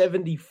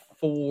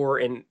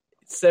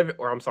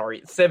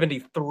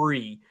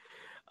 73,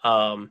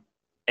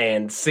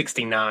 and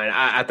 69.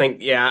 I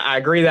think, I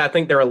agree that I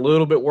think they're a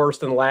little bit worse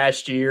than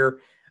last year.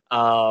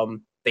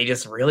 They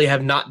just really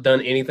have not done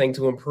anything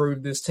to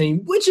improve this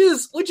team, which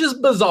is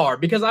bizarre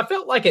because I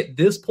felt like at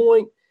this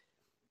point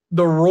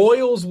the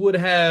Royals would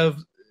have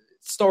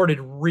started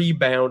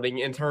rebounding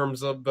in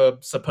terms of the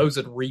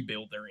supposed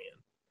rebuild they're in.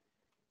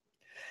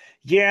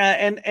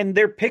 Yeah, and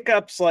their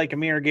pickups like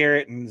Amir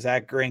Garrett and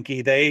Zach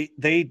Greinke,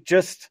 they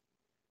just,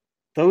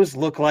 those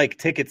look like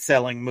ticket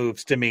selling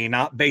moves to me,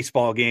 not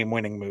baseball game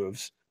winning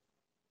moves.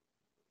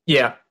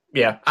 Yeah,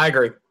 I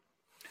agree.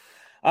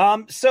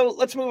 So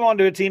let's move on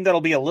to a team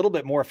that'll be a little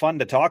bit more fun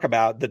to talk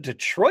about, the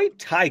Detroit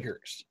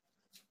Tigers.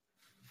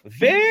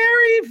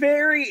 Very,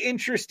 very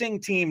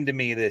interesting team to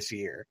me this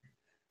year.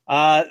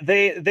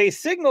 They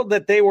signaled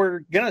that they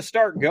were going to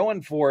start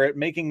going for it,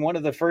 making one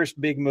of the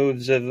first big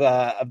moves of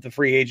the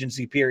free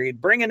agency period,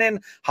 bringing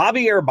in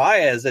Javier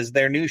Baez as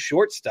their new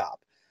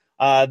shortstop.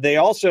 They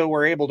also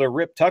were able to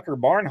rip Tucker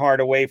Barnhart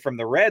away from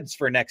the Reds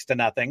for next to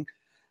nothing.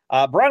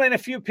 Brought in a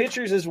few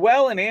pitchers as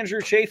well, and Andrew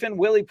Chafin,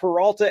 Willie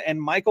Peralta,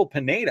 and Michael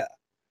Pineda.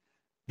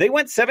 They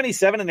went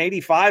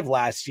 77-85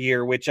 last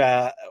year, which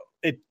they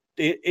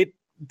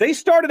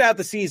started out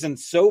the season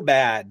so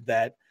bad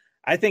that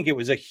I think it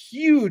was a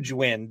huge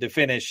win to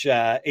finish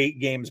 8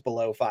 games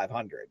below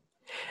 500.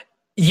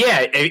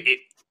 Yeah,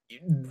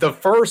 the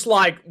first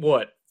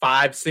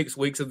 5-6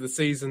 weeks of the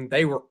season,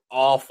 they were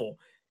awful,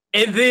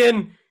 and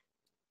then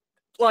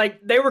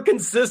they were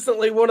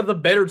consistently one of the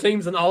better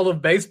teams in all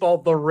of baseball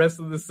the rest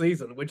of the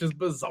season, which is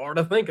bizarre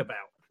to think about.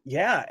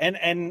 Yeah,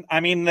 and I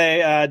mean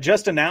they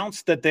just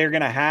announced that they're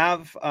going to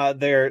have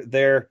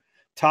their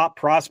top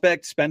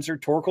prospect Spencer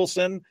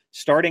Torkelson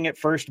starting at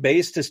first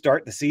base to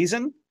start the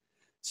season.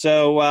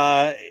 So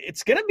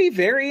it's going to be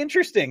very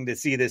interesting to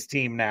see this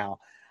team now.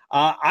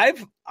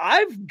 I've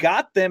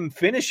got them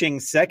finishing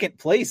second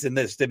place in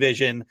this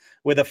division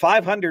with a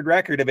 500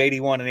 record of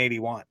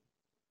 81-81.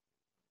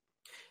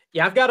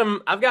 Yeah, I've got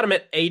them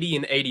at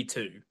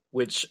 80-82,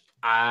 which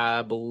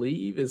I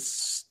believe is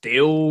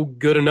still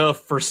good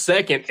enough for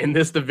second in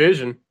this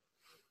division.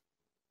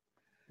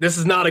 This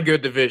is not a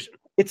good division.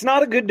 It's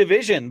not a good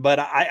division, but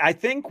I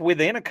think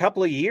within a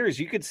couple of years,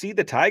 you could see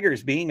the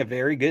Tigers being a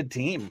very good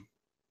team.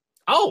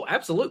 Oh,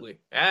 absolutely.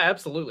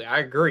 Absolutely. I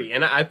agree.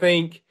 And I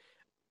think,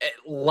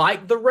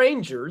 like the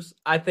Rangers,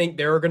 I think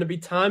there are going to be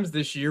times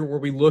this year where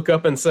we look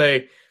up and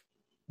say,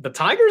 the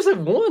Tigers have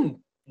won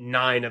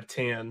 9 of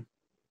 10.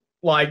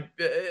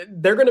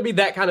 They're going to be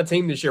that kind of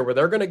team this year where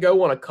they're going to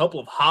go on a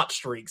couple of hot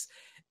streaks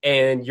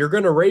and you're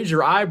going to raise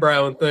your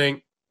eyebrow and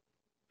think,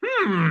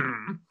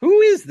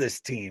 who is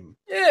this team?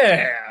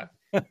 Yeah.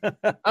 I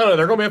don't know.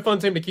 They're going to be a fun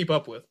team to keep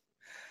up with.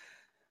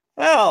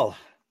 Well,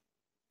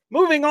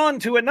 moving on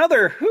to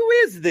another, who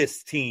is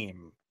this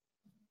team?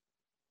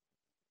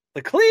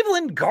 The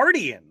Cleveland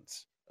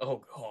Guardians.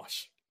 Oh,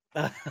 gosh.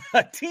 A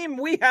team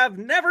we have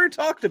never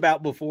talked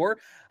about before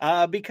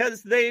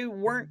because they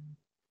weren't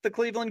the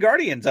Cleveland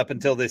Guardians up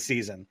until this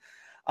season.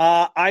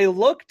 I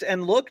looked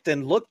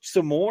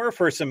some more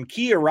for some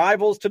key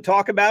arrivals to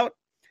talk about,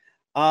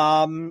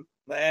 and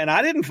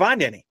I didn't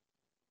find any.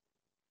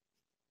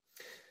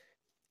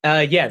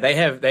 Yeah, they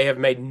have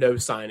made no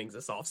signings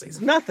this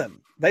offseason. Nothing.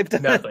 They've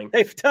done nothing.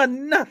 They've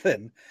done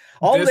nothing.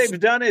 They've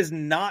done is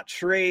not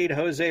trade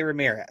Jose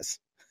Ramirez.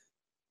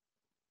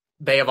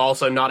 They have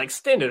also not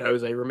extended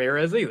Jose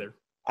Ramirez either.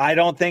 I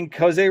don't think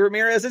Jose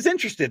Ramirez is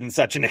interested in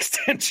such an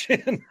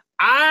extension.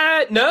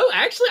 No,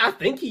 actually, I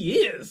think he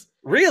is.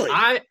 Really?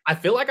 I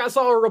feel like I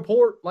saw a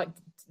report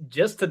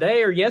just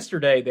today or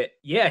yesterday that,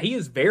 he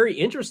is very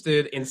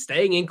interested in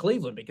staying in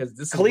Cleveland because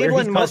this is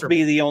Cleveland must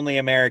be the only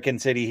American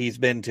city he's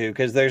been to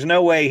because there's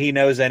no way he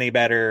knows any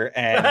better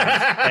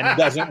and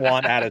doesn't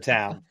want out of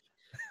town.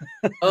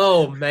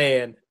 Oh,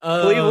 man.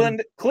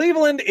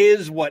 Cleveland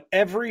is what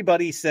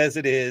everybody says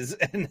it is,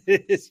 and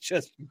it is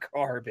just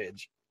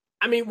garbage.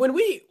 I mean, when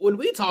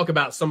we talk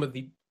about some of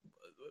the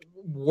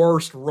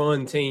worst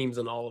run teams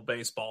in all of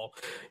baseball,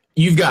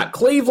 you've got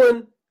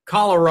Cleveland,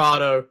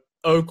 Colorado,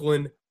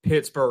 Oakland,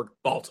 Pittsburgh,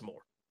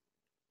 Baltimore.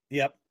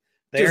 Yep.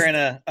 They're in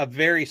a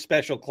very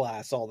special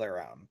class all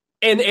their own.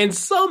 And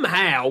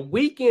somehow,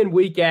 week in,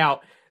 week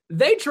out,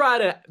 they try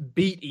to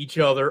beat each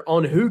other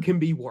on who can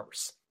be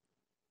worse.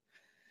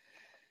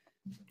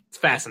 It's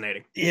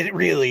fascinating. It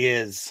really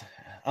is.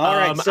 All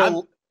right,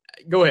 so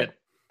go ahead.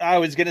 I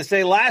was going to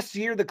say last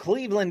year the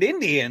Cleveland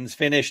Indians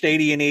finished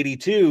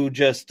 80-82,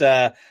 just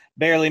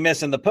barely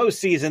missing the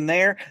postseason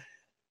there.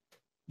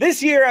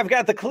 This year I've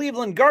got the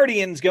Cleveland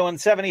Guardians going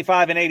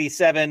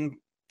 75-87,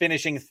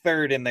 finishing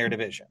third in their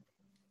division.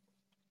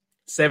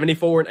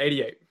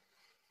 74-88.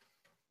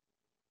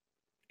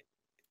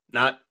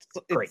 Not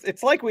great.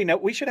 It's like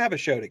we should have a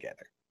show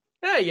together.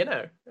 Hey.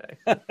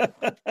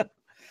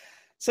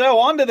 So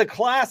on to the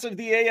class of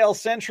the AL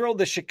Central,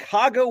 the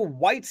Chicago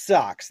White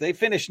Sox. They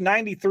finished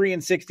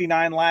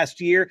 93-69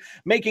 last year,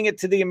 making it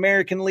to the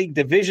American League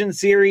Division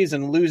Series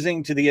and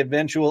losing to the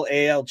eventual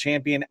AL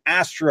champion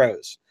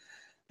Astros.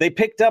 They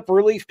picked up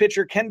relief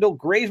pitcher Kendall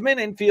Graveman,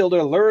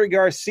 infielder Leury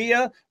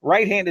Garcia,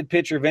 right-handed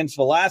pitcher Vince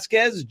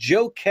Velasquez,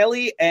 Joe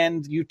Kelly,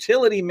 and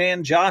utility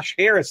man Josh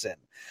Harrison.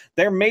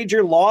 Their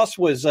major loss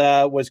was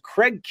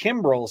Craig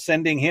Kimbrell,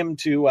 sending him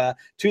to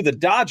the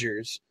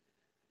Dodgers.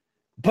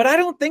 But I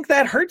don't think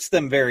that hurts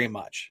them very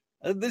much.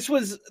 This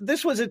was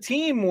a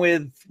team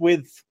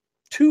with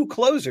two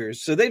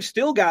closers, so they've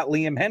still got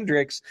Liam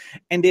Hendriks,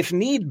 and if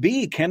need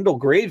be, Kendall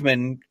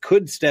Graveman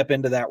could step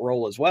into that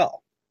role as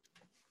well.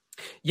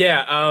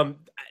 Yeah,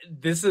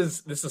 this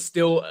is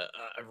still a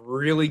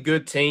really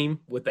good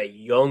team with a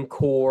young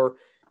core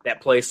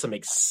that plays some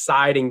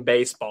exciting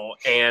baseball,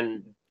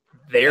 and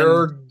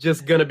they're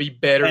just going to be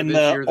better this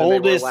year than they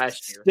were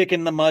last year. Stick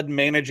in the mud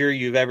manager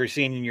you've ever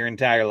seen in your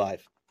entire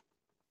life.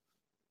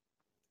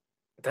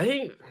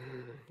 I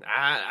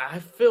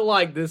feel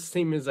like this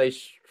team is a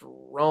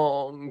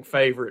strong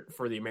favorite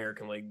for the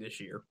American League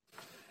this year.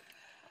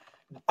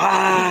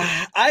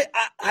 I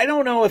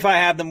don't know if I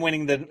have them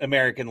winning the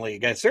American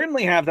League. I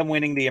certainly have them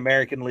winning the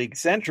American League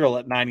Central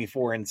at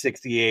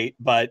 94-68,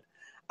 but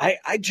I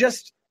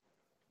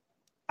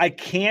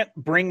can't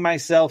bring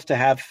myself to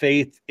have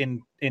faith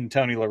in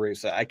Tony La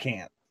Russa. I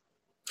can't.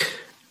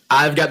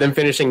 I've got them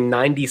finishing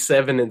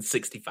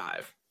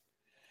 97-65.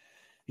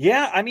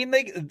 Yeah, I mean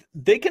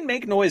they can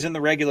make noise in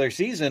the regular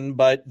season,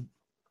 but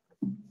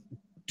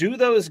do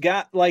those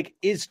guys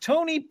is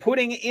Tony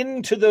putting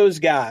into those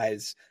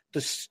guys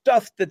the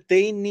stuff that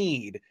they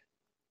need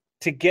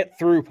to get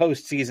through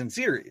postseason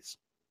series?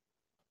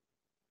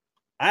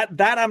 I'm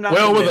not.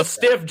 Well, with a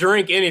stiff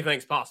drink,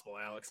 anything's possible,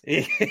 Alex.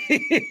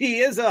 He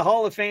is a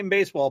Hall of Fame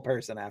baseball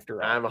person,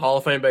 after all. I'm a Hall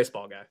of Fame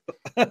baseball guy.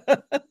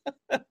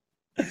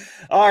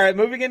 All right,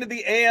 moving into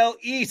the AL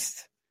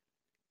East.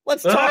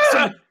 Let's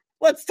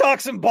talk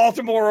some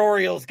Baltimore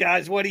Orioles,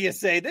 guys. What do you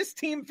say? This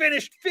team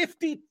finished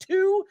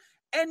 52-110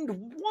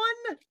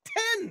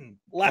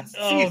 last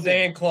season. Oh,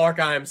 Dan Clark,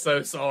 I am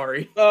so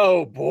sorry.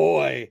 Oh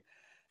boy,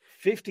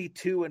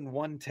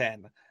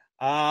 52-110.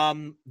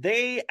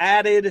 They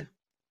added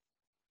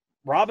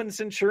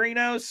Robinson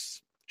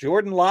Chirinos,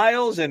 Jordan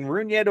Lyles, and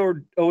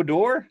Rougned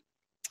Odor.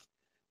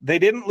 They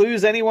didn't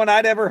lose anyone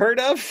I'd ever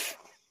heard of.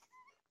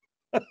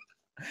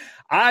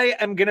 I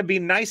am going to be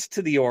nice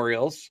to the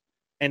Orioles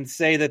and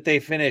say that they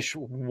finish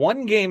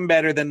one game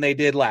better than they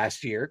did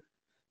last year.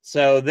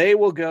 So they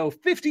will go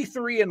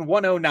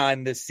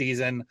 53-109 this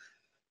season.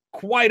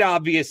 Quite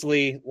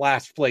obviously,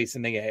 last place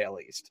in the AL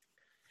East.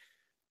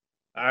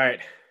 All right.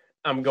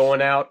 I'm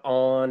going out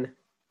on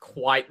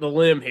quite the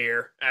limb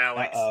here,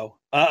 Alex.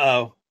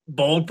 Uh-oh.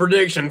 Bold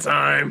prediction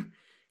time.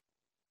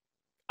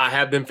 I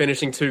have them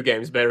finishing 2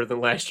 games better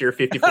than last year,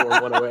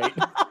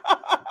 54-108.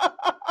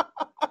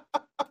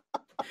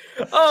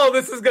 Oh,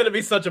 this is going to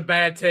be such a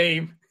bad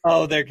team.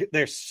 Oh,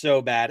 they're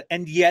so bad,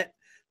 and yet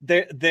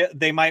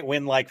they might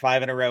win like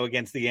 5 in a row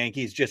against the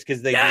Yankees just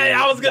because they.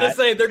 Yeah, I was going to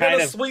say they're going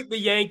to sweep the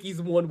Yankees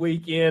one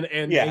weekend,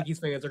 and Yankees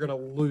fans are going to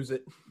lose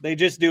it. They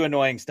just do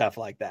annoying stuff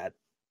like that.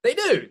 They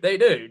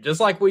do. Just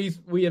like we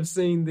have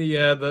seen the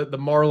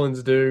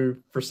Marlins do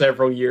for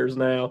several years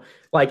now.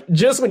 Like,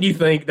 just when you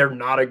think they're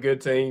not a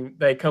good team,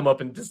 they come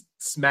up and just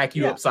smack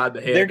you upside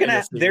the head.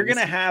 They're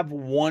gonna have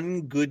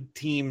one good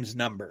team's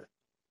number.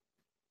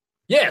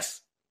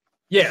 Yes,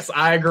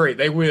 I agree.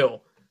 They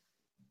will.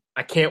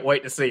 I can't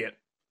wait to see it.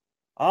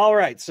 All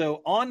right,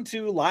 so on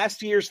to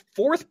last year's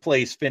 4th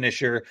place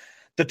finisher,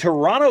 the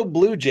Toronto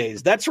Blue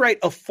Jays. That's right,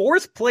 a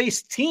 4th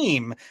place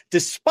team,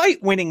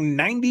 despite winning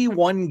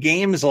 91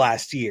 games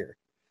last year.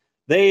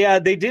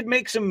 They did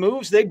make some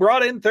moves. They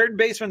brought in third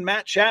baseman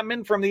Matt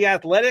Chapman from the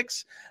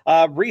Athletics,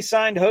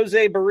 re-signed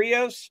Jose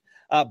Barrios,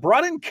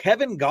 brought in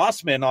Kevin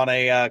Gausman on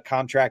a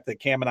contract that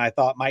Cam and I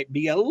thought might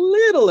be a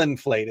little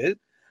inflated.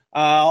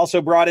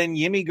 Also brought in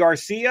Yimi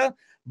Garcia,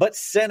 but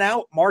sent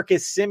out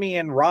Marcus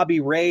Semien, Robbie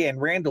Ray,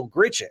 and Randall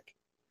Grichuk.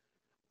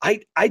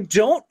 I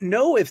don't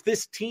know if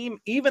this team,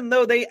 even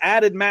though they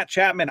added Matt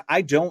Chapman,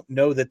 I don't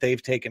know that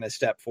they've taken a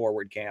step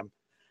forward, Cam.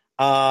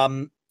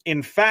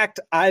 In fact,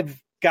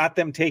 I've got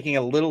them taking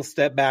a little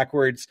step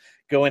backwards,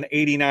 going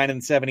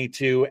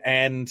 89-72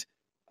 and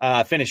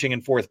finishing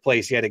in 4th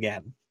place yet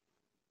again.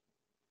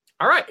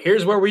 All right,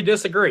 here's where we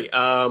disagree.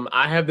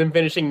 I have them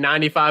finishing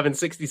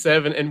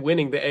 95-67 and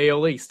winning the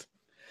AL East.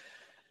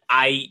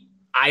 I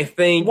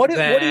think what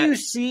do you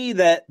see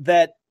that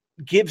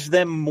gives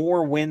them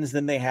more wins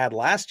than they had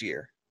last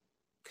year?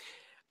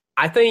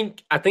 I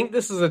think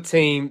this is a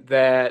team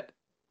that,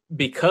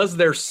 because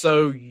they're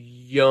so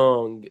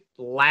young,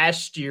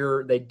 last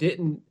year they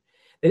didn't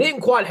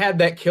quite have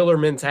that killer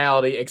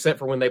mentality, except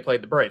for when they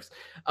played the Braves.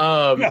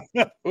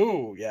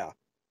 Ooh, yeah.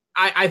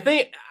 I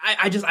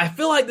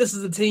feel like this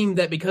is a team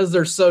that, because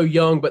they're so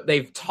young, but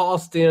they've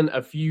tossed in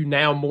a few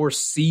now more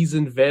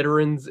seasoned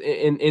veterans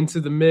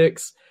into the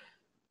mix.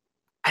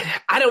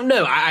 I don't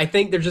know. I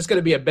think there's just going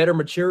to be a better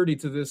maturity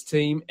to this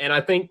team, and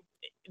I think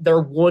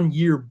they're 1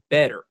 year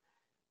better.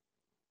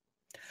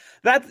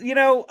 That's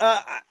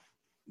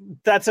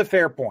a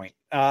fair point.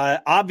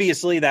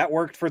 Obviously, that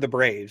worked for the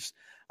Braves,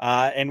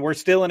 and we're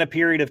still in a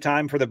period of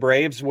time for the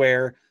Braves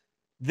where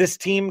this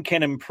team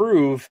can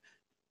improve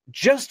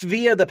just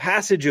via the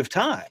passage of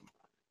time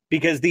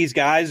because these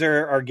guys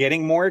are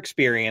getting more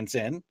experience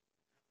in.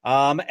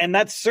 And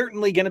that's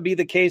certainly going to be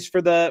the case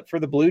for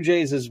the Blue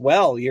Jays as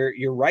well.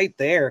 You're right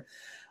there,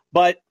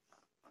 but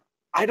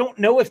I don't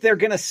know if they're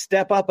going to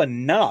step up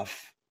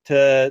enough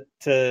to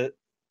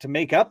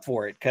make up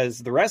for it because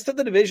the rest of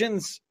the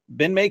division's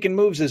been making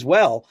moves as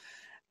well.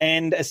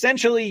 And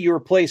essentially you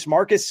replace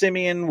Marcus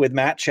Semien with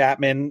Matt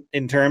Chapman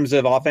in terms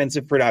of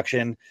offensive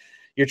production.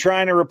 You're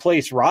trying to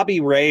replace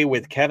Robbie Ray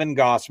with Kevin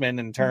Gossman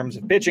in terms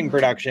of pitching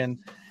production.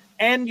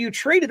 And you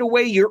traded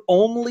away your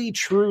only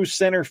true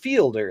center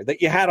fielder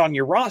that you had on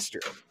your roster.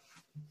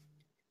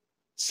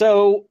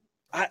 So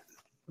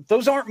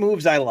those aren't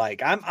moves I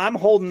like. I'm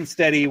holding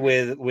steady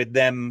with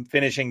them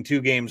finishing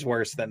 2 games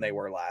worse than they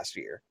were last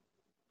year.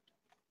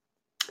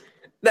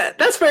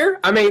 That's fair.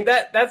 I mean,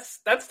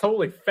 that's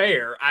totally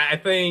fair. I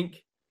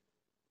think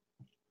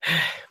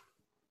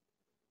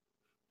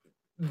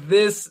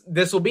this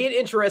will be an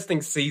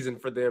interesting season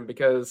for them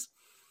because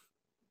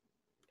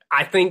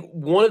I think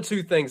one of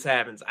 2 things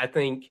happens. I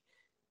think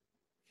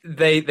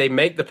they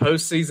make the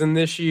postseason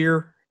this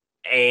year,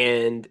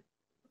 and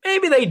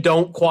maybe they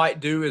don't quite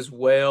do as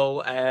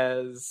well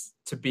as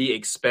to be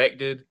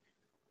expected.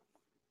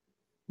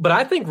 But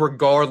I think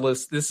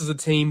regardless, this is a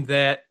team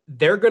that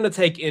they're going to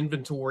take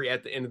inventory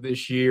at the end of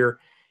this year,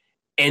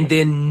 and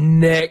then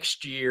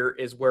next year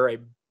is where a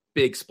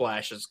big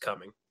splash is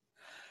coming.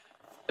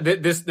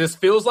 This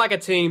feels like a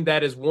team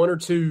that is 1 or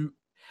 2.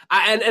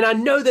 And I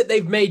know that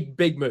they've made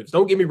big moves.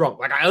 Don't get me wrong.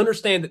 Like, I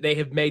understand that they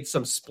have made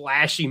some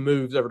splashy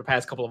moves over the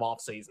past couple of off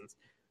seasons.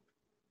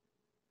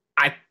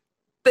 I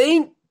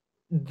think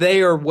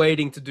they are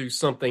waiting to do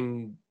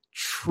something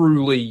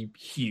truly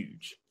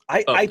huge.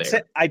 I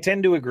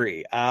tend to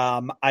agree.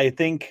 I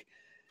think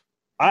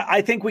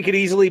we could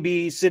easily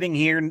be sitting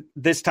here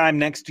this time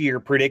next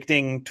year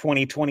predicting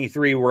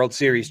 2023 World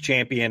Series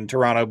champion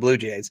Toronto Blue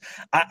Jays.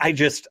 I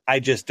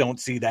just don't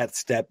see that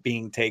step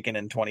being taken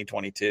in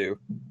 2022.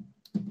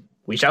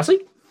 We shall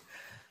see.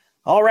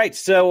 All right,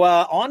 so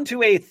on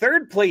to a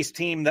third place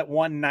team that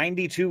won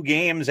 92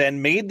 games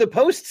and made the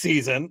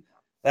postseason.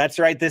 That's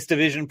right, this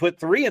division put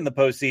 3 in the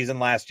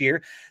postseason last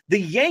year. The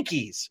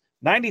Yankees,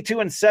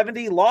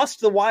 92-70,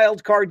 lost the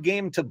wild card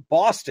game to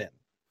Boston.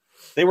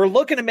 They were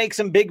looking to make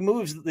some big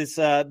moves this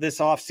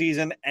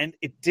offseason, and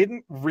it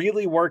didn't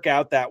really work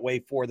out that way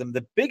for them.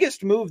 The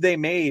biggest move they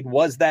made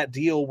was that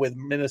deal with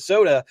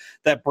Minnesota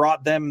that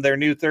brought them their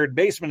new third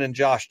baseman in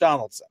Josh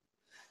Donaldson.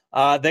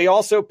 They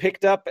also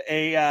picked up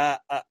a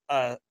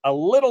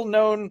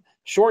little-known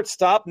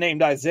shortstop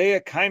named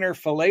Isaiah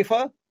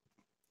Kiner-Falefa.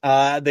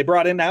 They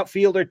brought in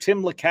outfielder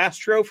Tim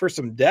LeCastro for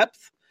some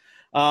depth.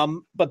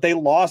 But they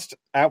lost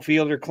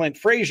outfielder Clint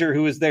Frazier,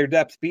 who is their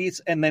depth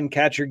piece, and then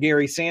catcher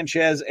Gary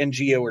Sanchez and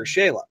Gio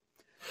Urshela.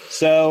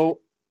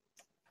 So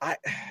I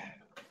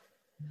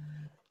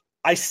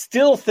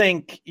still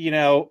think,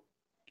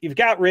 you've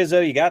got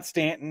Rizzo, you got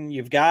Stanton,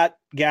 you've got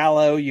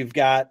Gallo, you've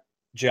got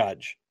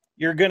Judge.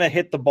 You're going to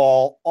hit the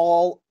ball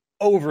all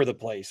over the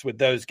place with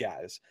those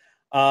guys.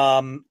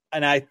 And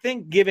I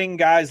think giving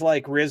guys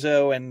like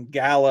Rizzo and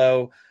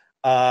Gallo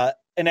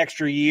an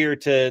extra year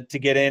to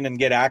get in and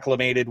get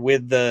acclimated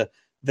with the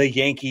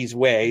Yankees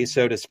way,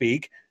 so to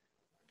speak,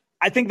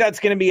 I think that's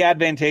going to be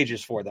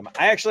advantageous for them.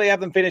 I actually have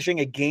them finishing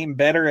a game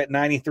better at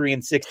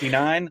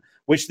 93-69,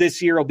 which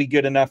this year will be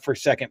good enough for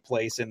second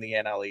place in the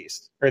NL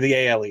East, or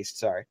the AL East,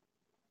 sorry.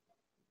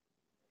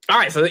 All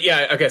right, so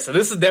yeah, okay, so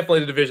this is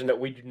definitely the division that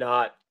we do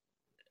not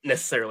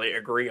necessarily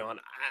agree on.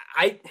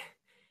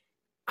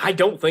 I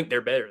don't think they're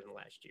better than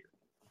last year.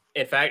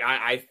 In fact,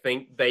 I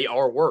think they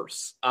are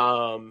worse.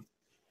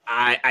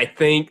 I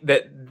think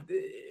that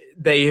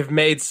they have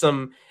made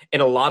some,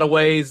 in a lot of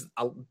ways,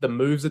 the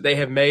moves that they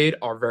have made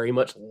are very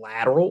much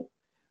lateral.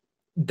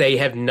 They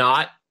have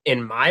not,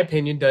 in my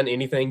opinion, done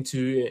anything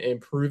to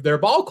improve their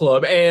ball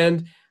club.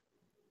 And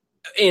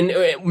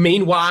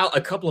meanwhile,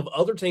 a couple of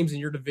other teams in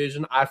your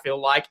division, I feel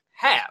like,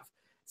 have.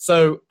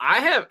 So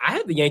I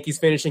have the Yankees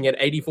finishing at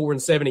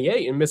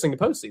 84-78 and missing the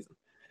postseason.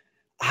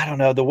 I don't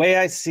know. The way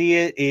I see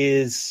it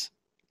is,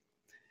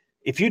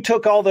 if you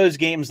took all those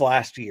games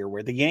last year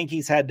where the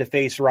Yankees had to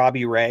face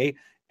Robbie Ray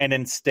and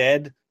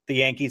instead the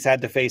Yankees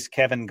had to face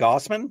Kevin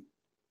Gossman,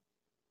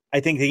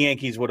 I think the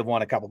Yankees would have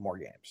won a couple more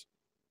games.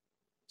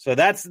 So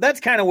that's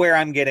kind of where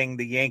I'm getting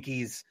the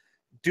Yankees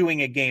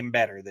doing a game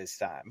better this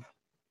time.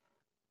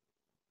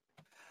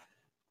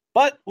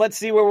 But let's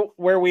see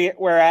where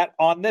we're at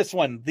on this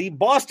one. The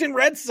Boston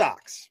Red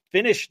Sox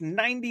finished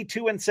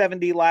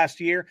 92-70 last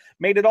year,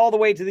 made it all the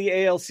way to the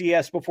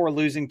ALCS before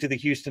losing to the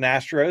Houston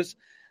Astros.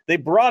 They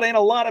brought in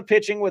a lot of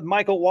pitching with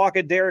Michael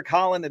Wacha, Derek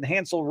Holland, and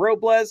Hansel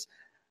Robles,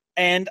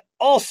 and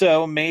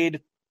also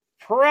made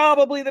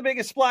probably the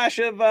biggest splash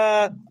of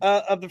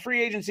the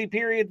free agency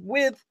period,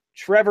 with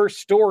Trevor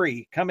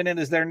Story coming in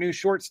as their new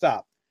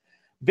shortstop.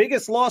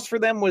 Biggest loss for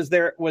them was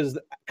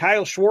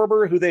Kyle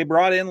Schwarber, who they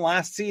brought in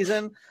last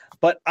season,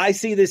 but I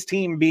see this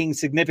team being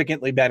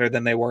significantly better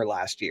than they were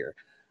last year.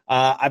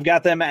 I've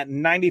got them at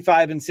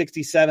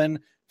 95-67,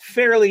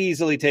 fairly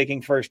easily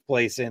taking first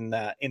place in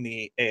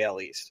the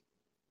AL East.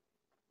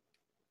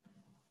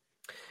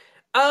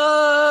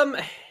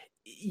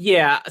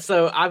 Yeah,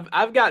 so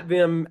I've got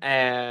them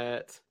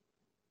at.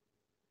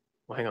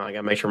 Well, hang on, I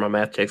gotta make sure my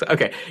math checks.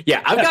 Okay,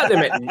 yeah, I've got them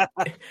at.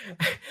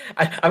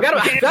 I've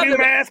got them. Can't do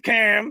math,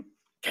 Cam.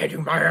 Can't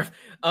do math.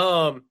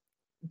 2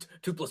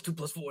 + 2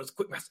 + 4 is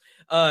quick math.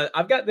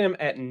 I've got them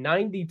at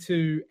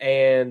 92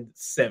 and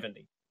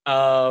 70.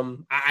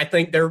 I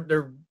think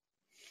they're,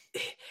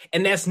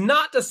 and that's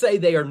not to say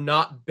they are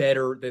not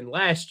better than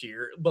last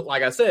year, but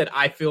like I said,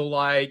 I feel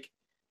like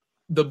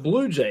the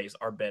Blue Jays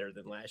are better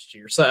than last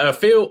year. So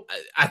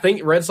I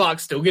think Red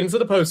Sox still get into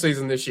the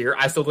postseason this year.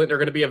 I still think they're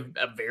going to be a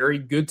very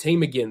good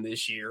team again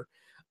this year.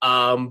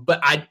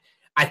 But I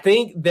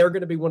think they're going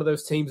to be one of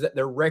those teams that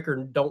their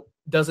record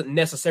doesn't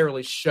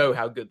necessarily show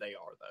how good they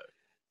are,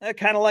 though.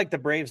 Kind of like the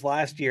Braves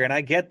last year, and I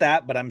get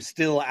that, but I'm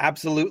still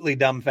absolutely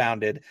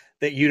dumbfounded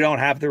that you don't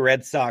have the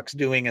Red Sox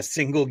doing a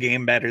single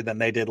game better than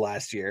they did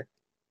last year.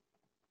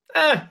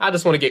 I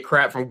just want to get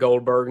crap from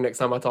Goldberg next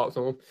time I talk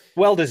to him.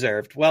 Well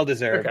deserved.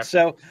 Okay.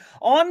 So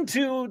on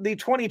to the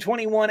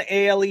 2021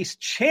 AL East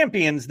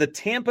champions, the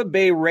Tampa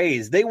Bay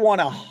Rays. They won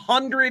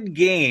 100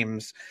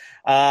 games,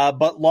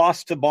 but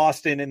lost to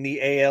Boston in the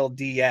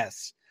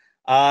ALDS.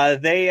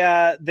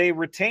 They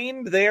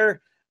retained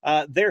their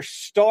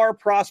star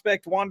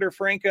prospect, Wander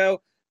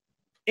Franco,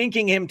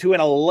 inking him to an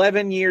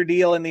 11-year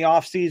deal in the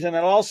offseason, and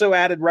also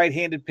added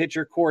right-handed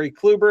pitcher Corey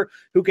Kluber,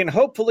 who can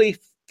hopefully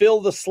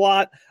fill the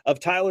slot of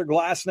Tyler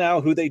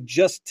Glasnow, who they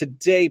just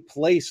today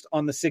placed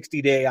on the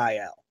 60-day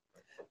IL.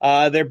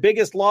 Their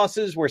biggest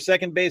losses were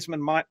second baseman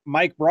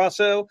Mike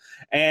Brasso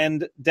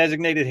and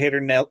designated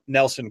hitter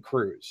Nelson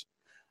Cruz.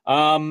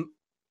 I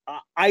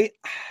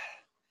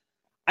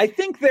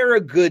think they're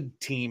a good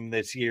team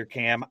this year,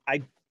 Cam.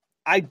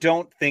 I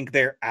don't think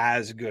they're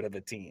as good of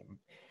a team.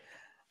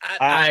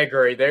 I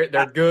agree. They're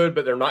good,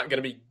 but they're not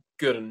going to be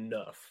good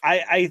enough.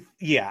 I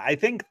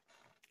think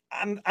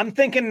I'm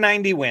thinking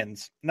 90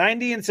 wins,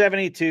 90 and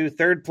 72,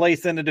 third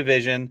place in the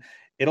division.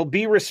 It'll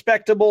be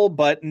respectable,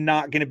 but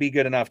not going to be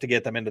good enough to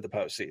get them into the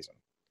postseason.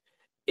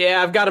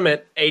 Yeah, I've got them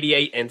at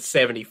 88 and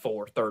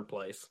 74, third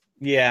place.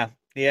 Yeah.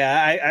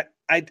 I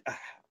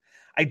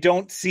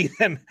don't see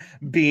them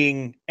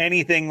being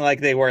anything like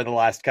they were the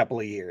last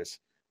couple of years.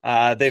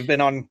 They've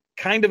been on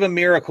kind of a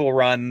miracle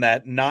run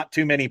that not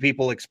too many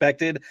people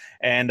expected,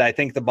 and I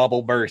think the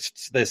bubble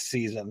bursts this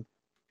season.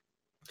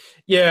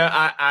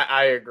 Yeah,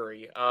 I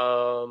agree.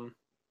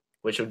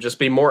 Which would just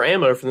be more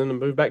ammo for them to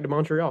move back to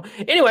Montreal.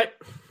 Anyway.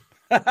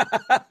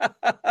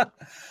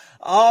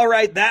 All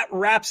right, that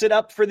wraps it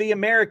up for the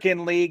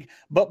American League.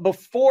 But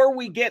before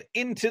we get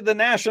into the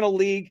National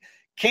League,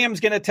 Cam's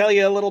going to tell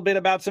you a little bit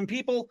about some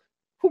people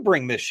who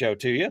bring this show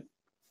to you.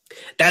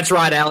 That's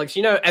right, Alex.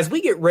 You know, as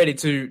we get ready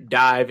to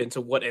dive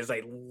into what is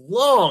a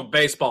long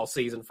baseball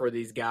season for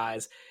these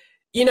guys,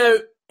 you know,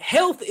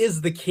 health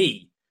is the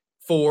key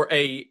for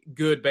a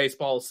good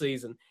baseball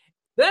season.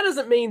 That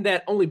doesn't mean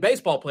that only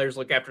baseball players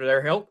look after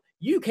their health.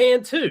 You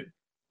can too.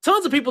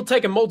 Tons of people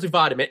take a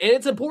multivitamin, and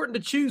it's important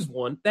to choose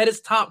one that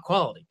is top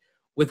quality.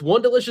 With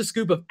one delicious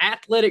scoop of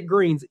Athletic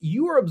Greens,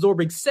 you are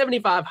absorbing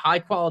 75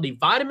 high-quality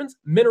vitamins,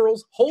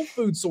 minerals, whole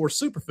food source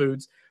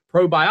superfoods,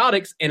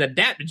 probiotics, and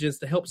adaptogens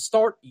to help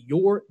start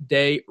your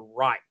day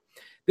right.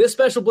 This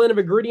special blend of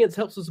ingredients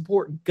helps to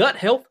support gut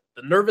health,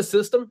 the nervous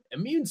system,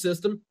 immune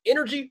system,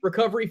 energy,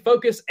 recovery,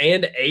 focus,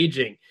 and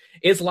aging.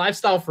 It's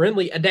lifestyle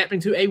friendly,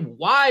 adapting to a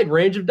wide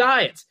range of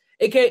diets.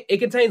 It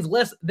contains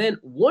less than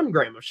 1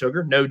 gram of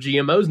sugar, no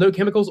GMOs, no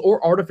chemicals,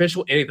 or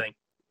artificial anything.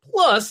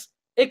 Plus,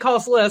 it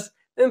costs less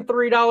than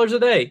 $3 a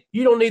day.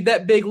 You don't need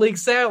that big league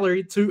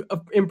salary to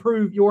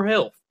improve your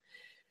health.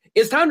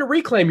 It's time to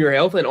reclaim your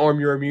health and arm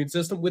your immune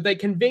system with a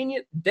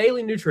convenient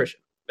daily nutrition,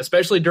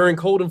 especially during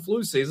cold and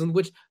flu season,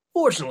 which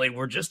fortunately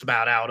we're just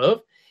about out of.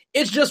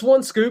 It's just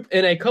 1 scoop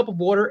in a cup of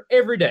water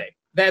every day.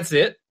 That's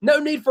it. No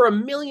need for a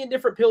million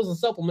different pills and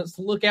supplements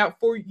to look out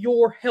for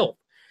your health.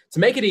 To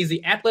make it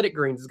easy, Athletic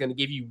Greens is going to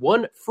give you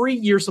 1 free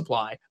year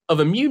supply of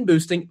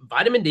immune-boosting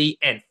vitamin D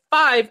and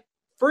 5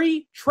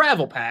 free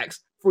travel packs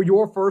for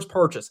your first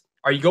purchase.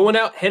 Are you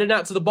heading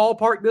out to the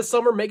ballpark this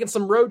summer, making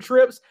some road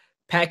trips?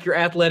 Pack your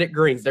Athletic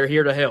Greens. They're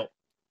here to help.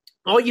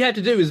 All you have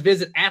to do is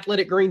visit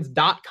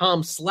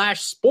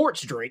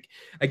athleticgreens.com/sportsdrink.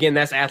 Again,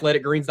 that's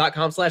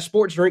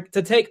athleticgreens.com/sportsdrink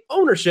to take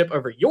ownership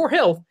over your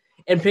health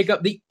and pick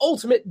up the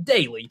ultimate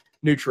daily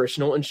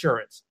nutritional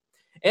insurance.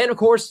 And of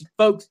course,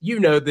 folks, you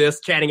know this,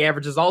 Chatting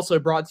Average is also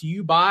brought to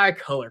you by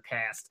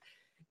ColorCast.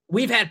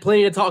 We've had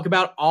plenty to talk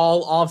about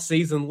all off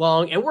season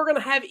long, and we're going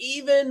to have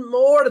even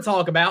more to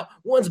talk about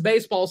once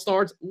baseball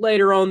starts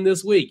later on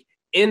this week.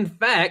 In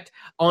fact,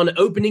 on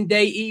opening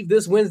day eve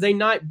this Wednesday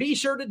night, be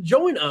sure to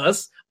join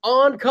us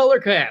on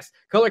Colorcast.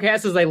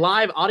 Colorcast is a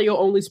live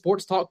audio-only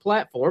sports talk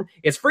platform.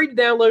 It's free to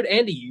download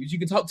and to use. You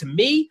can talk to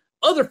me,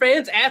 other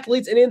fans,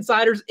 athletes, and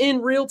insiders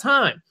in real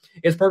time.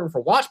 It's perfect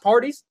for watch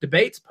parties,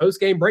 debates,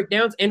 post-game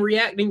breakdowns, and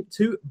reacting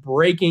to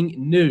breaking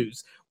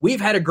news.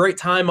 We've had a great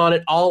time on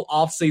it all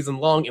off-season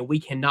long, and we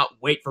cannot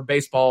wait for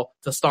baseball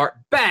to start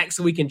back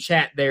so we can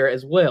chat there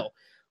as well.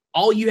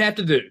 All you have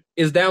to do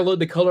is download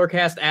the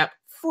Colorcast app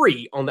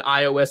free on the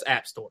iOS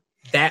App Store.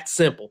 That's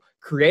simple.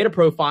 Create a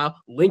profile,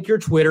 link your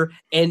Twitter,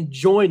 and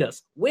join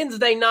us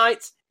Wednesday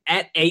nights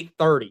at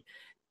 8:30.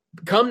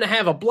 Come to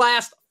have a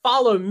blast.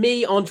 Follow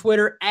me on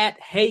Twitter at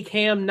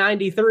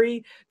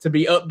HeyCam93 to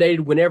be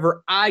updated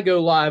whenever I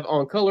go live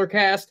on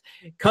Colorcast.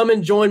 Come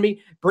and join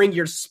me. Bring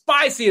your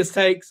spiciest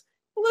takes.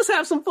 Let's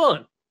have some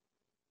fun.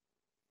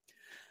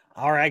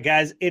 All right,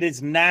 guys, it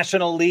is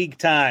National League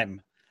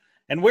time.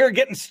 And we're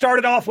getting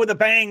started off with a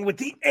bang with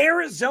the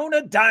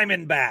Arizona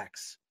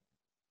Diamondbacks.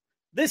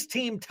 This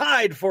team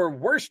tied for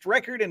worst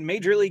record in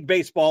Major League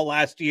Baseball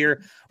last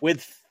year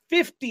with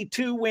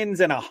 52 wins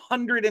and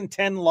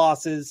 110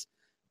 losses,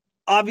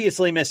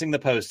 obviously missing the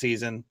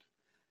postseason.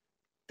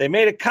 They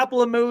made a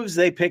couple of moves.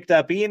 They picked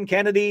up Ian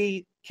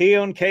Kennedy,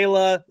 Keon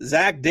Kayla,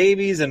 Zach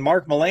Davies, and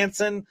Mark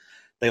Melancon.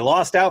 They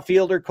lost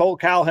outfielder Cole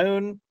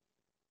Calhoun.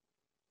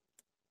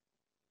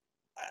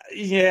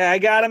 Yeah, I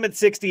got him at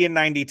 60 and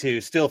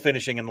 92, still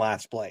finishing in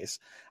last place.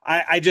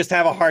 I just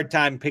have a hard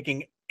time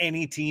picking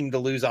any team to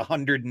lose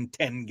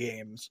 110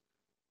 games.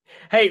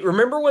 Hey,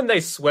 remember when they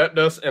swept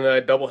us in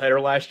a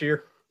doubleheader last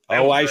year?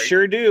 I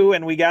sure do.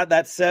 And we got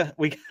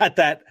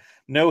that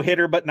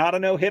no-hitter, but not a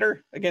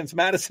no-hitter against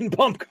Madison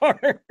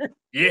Bumgarner.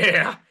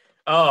 Yeah.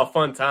 Oh,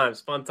 fun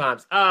times.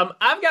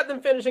 I've got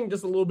them finishing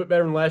just a little bit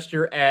better than last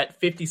year at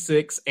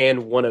 56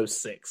 and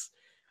 106.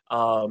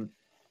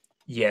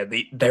 Yeah,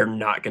 they're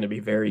not going to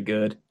be very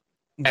good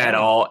at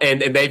all, and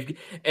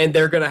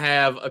they're going to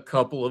have a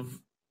couple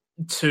of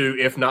 2,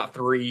 if not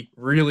 3,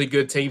 really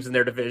good teams in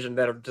their division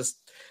that are just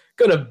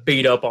going to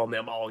beat up on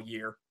them all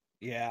year.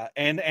 Yeah,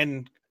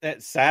 and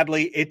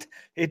sadly,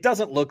 it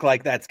doesn't look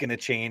like that's going to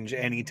change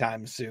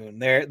anytime soon.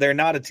 They're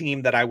not a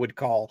team that I would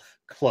call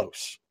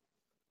close.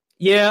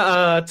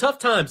 Yeah, tough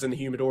times in the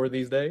humidor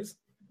these days.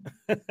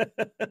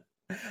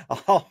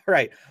 All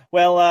right.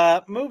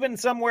 Well, moving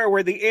somewhere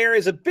where the air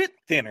is a bit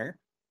thinner,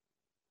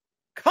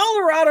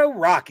 Colorado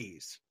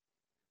Rockies.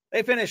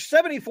 They finished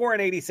 74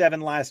 and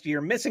 87 last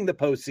year, missing the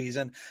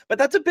postseason, but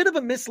that's a bit of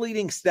a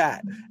misleading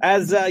stat.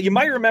 As you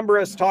might remember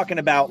us talking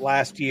about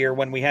last year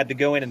when we had to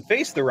go in and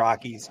face the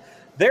Rockies,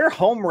 their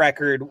home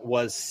record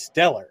was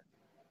stellar.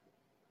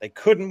 They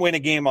couldn't win a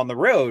game on the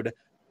road,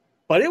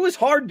 but it was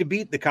hard to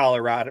beat the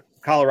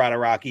Colorado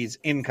Rockies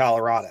in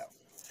Colorado.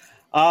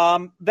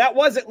 That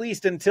was at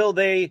least until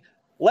they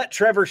let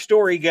Trevor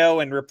Story go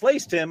and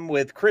replaced him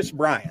with Chris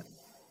Bryant.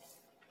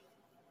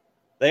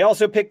 They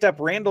also picked up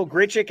Randall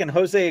Grichuk and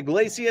Jose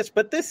Iglesias,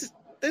 but this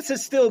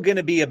is still going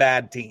to be a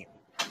bad team.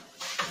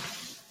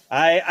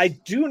 I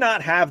do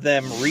not have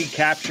them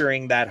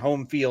recapturing that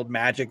home field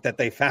magic that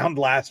they found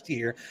last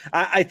year.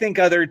 I think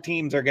other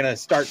teams are going to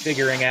start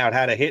figuring out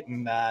how to hit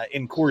in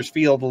Coors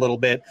Field a little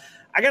bit.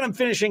 I got them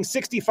finishing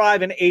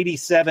 65 and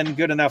 87,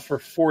 good enough for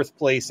 4th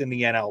place in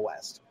the NL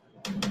West.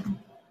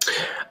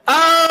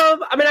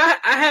 I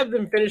have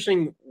them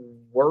finishing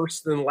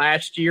worse than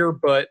last year,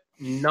 but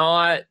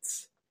not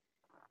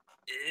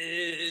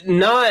as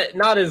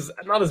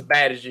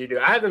bad as you do.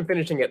 I have them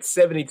finishing at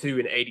 72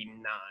 and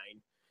 89.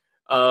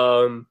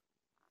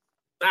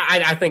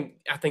 I think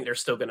they're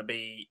still going to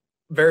be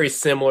very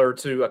similar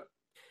to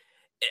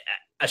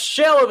a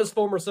shell of his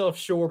former self,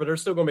 sure, but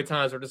there's still going to be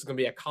times where this is going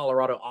to be a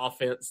Colorado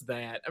offense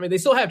that, they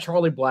still have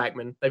Charlie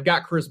Blackmon. They've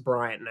got Chris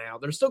Bryant now.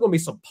 There's still going to be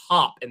some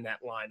pop in that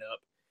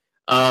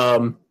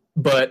lineup.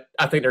 But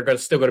I think they're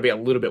still going to be a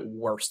little bit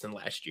worse than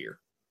last year.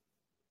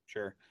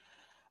 Sure.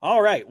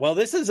 All right. Well,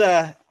 this is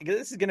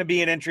going to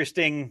be an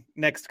interesting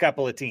next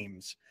couple of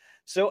teams.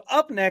 So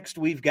up next,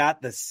 we've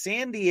got the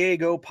San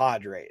Diego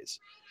Padres.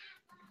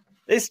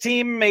 This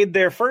team made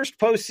their first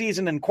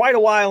postseason in quite a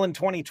while in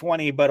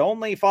 2020, but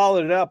only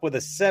followed it up with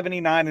a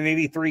 79 and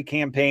 83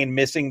 campaign,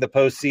 missing the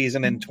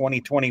postseason in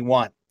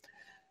 2021.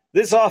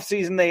 This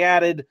offseason, they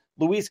added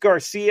Luis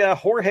Garcia,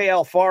 Jorge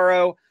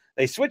Alfaro.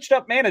 They switched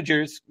up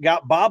managers,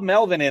 got Bob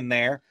Melvin in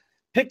there,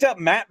 picked up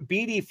Matt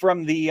Beattie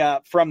from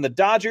the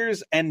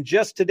Dodgers, and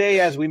just today,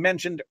 as we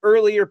mentioned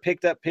earlier,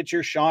 picked up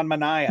pitcher Sean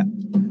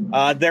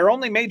Manaea. Their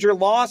only major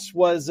loss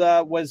was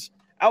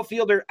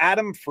outfielder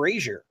Adam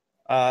Frazier,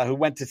 who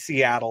went to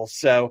Seattle.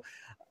 So,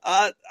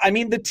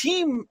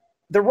 the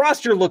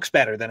roster looks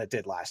better than it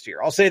did last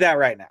year. I'll say that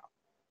right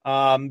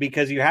now,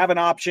 because you have an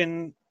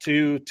option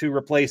to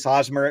replace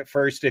Hosmer at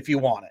first if you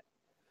want it.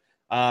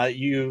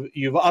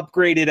 You've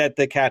upgraded at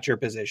the catcher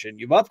position.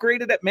 You've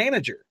upgraded at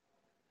manager.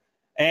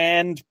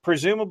 And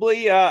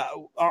presumably,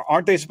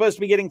 aren't they supposed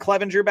to be getting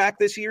Clevenger back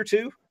this year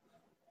too?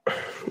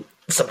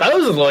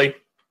 Supposedly.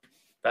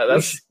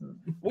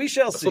 We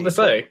shall see. What they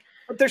say.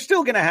 But they're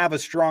still going to have a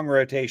strong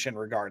rotation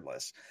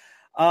regardless.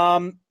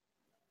 I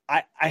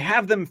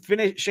have them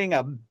finishing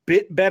a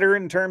bit better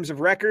in terms of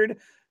record,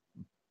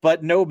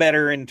 but no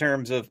better in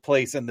terms of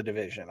place in the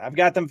division. I've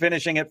got them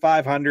finishing at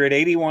 500,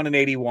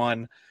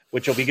 81-81,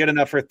 which will be good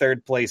enough for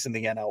third place in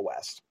the NL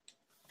West.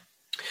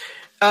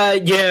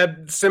 Yeah,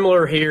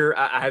 similar here.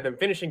 I have them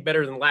finishing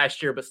better than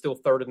last year, but still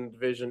third in the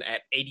division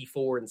at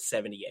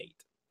 84-78.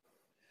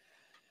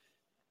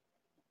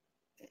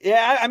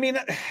 Yeah, I mean,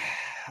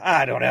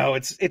 I don't know.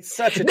 It's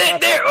such a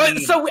tough team.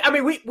 So I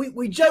mean,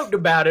 we joked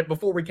about it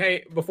before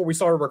we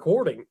started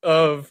recording.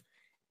 Of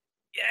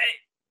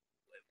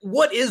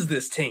what is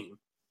this team?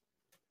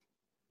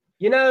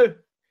 You know,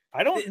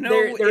 I don't know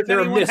if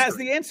anyone has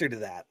the answer to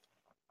that.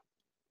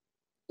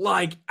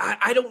 Like,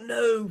 I don't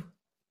know.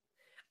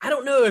 I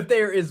don't know if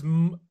there is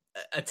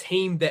a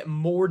team that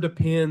more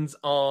depends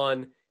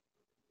on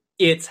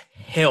its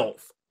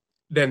health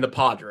than the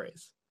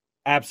Padres.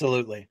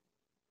 Absolutely.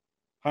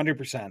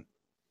 100%.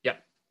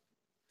 Yep.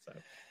 So,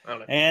 I don't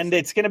know. And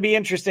it's going to be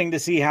interesting to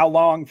see how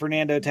long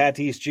Fernando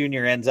Tatis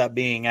Jr. ends up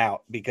being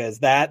out, because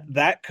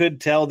that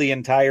could tell the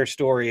entire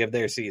story of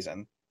their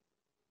season.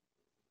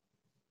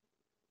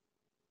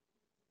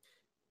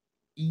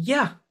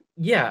 Yeah.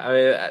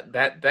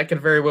 That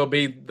could very well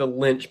be the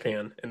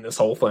linchpin in this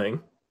whole thing.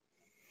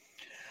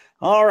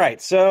 All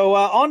right, so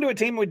on to a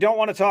team we don't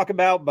want to talk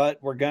about, but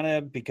we're going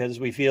to because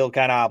we feel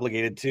kind of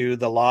obligated to.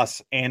 The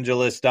Los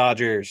Angeles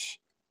Dodgers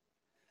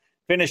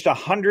finished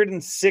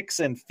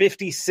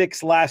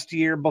 106-56 last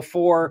year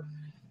before.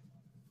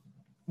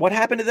 What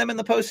happened to them in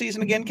the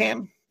postseason again,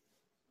 Cam?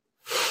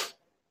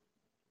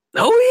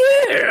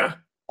 Oh,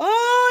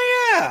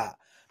 yeah.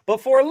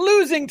 Before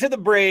losing to the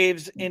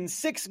Braves in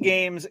 6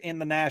 games in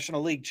the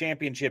National League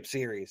Championship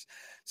Series.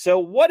 So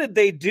what did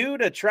they do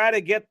to try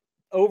to get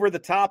over the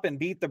top and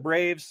beat the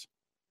Braves?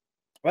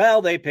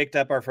 Well, they picked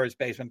up our first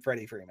baseman,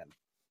 Freddie Freeman.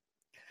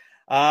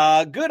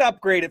 Good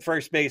upgrade at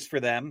first base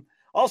for them.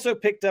 Also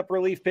picked up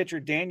relief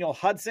pitcher Daniel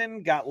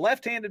Hudson, got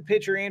left-handed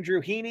pitcher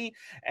Andrew Heaney,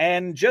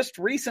 and just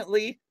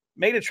recently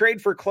made a trade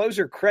for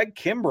closer Craig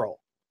Kimbrell.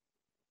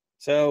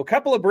 So a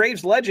couple of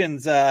Braves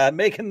legends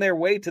making their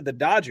way to the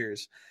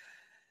Dodgers.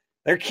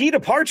 Their key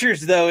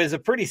departures, though, is a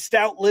pretty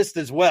stout list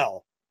as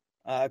well.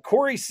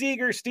 Corey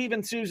Seager,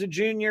 Steven Souza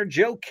Jr.,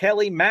 Joe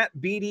Kelly, Matt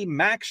Beattie,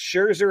 Max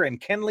Scherzer, and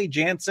Kenley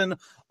Jansen,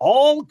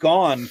 all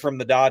gone from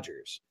the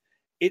Dodgers.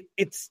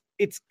 It's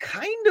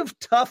kind of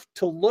tough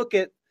to look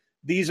at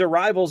these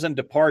arrivals and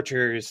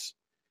departures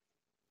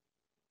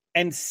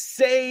and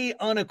say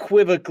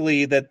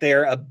unequivocally that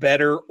they're a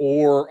better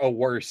or a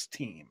worse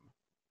team.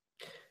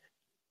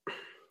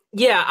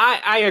 Yeah,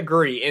 I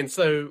agree. And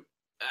so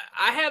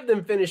I have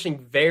them finishing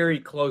very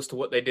close to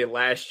what they did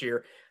last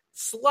year.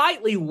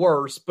 Slightly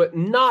worse, but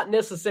not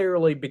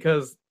necessarily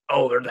because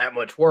they're that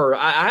much worse.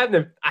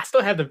 I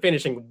still have them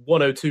finishing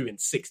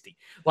 102-60.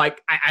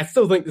 Like I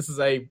still think this is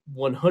a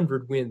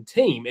 100-win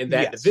team in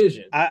that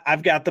division.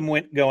 I've got them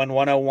going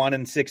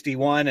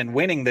 101-61 and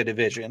winning the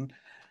division.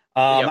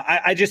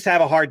 I just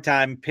have a hard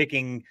time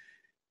picking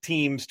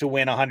teams to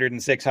win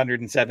 106,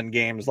 107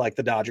 games like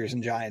the Dodgers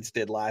and Giants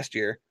did last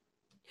year.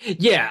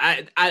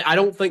 Yeah, I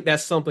don't think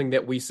that's something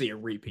that we see a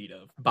repeat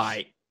of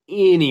by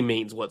any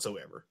means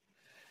whatsoever.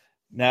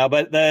 No,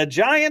 but the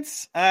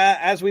Giants,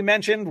 as we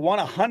mentioned, won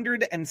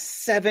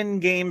 107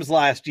 games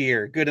last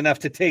year. Good enough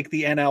to take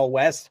the NL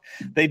West.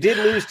 They did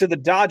lose to the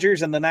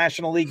Dodgers in the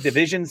National League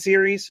Division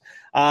Series.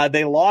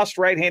 They lost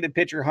right-handed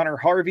pitcher Hunter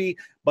Harvey,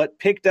 but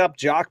picked up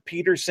Jock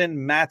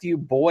Peterson, Matthew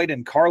Boyd,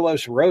 and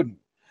Carlos Rodon,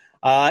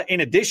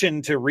 in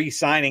addition to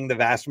re-signing the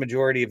vast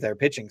majority of their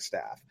pitching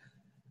staff.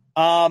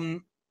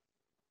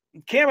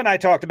 Cam and I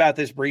talked about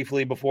this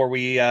briefly before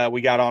we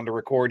got on to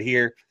record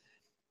here.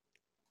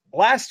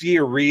 Last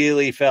year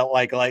really felt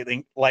like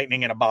lightning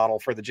in a bottle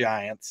for the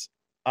Giants.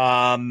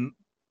 I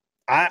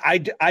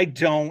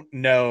don't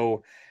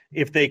know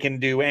if they can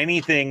do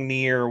anything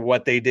near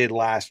what they did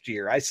last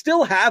year. I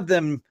still have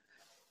them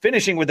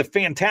finishing with a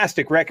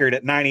fantastic record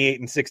at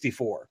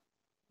 98-64,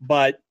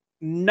 but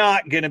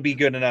not going to be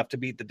good enough to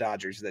beat the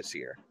Dodgers this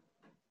year.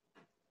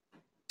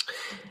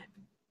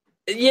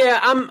 Yeah,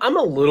 I'm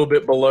a little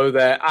bit below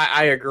that.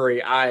 I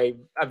agree. I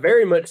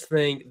very much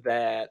think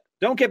that.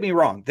 Don't get me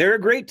wrong. They're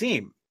a great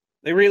team.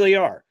 They really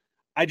are.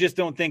 I just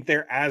don't think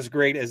they're as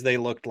great as they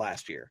looked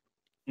last year.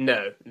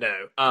 No.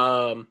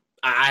 I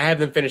have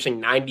them finishing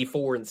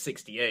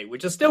 94-68,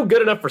 which is still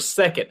good enough for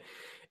second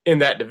in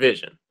that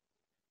division.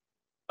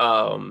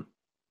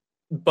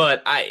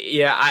 But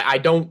I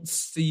don't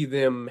see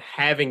them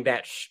having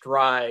that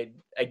stride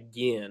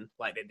again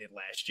like they did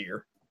last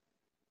year.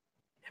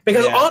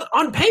 Because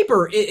on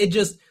paper, it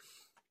just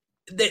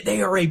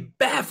they are a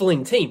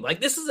baffling team.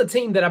 Like, this is a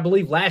team that I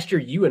believe last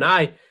year you and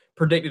I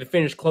predicted to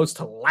finish close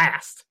to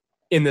last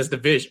in this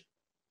division.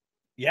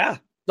 Yeah.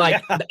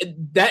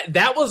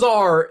 That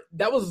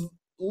was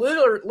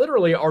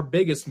literally our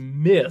biggest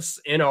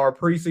miss in our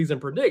preseason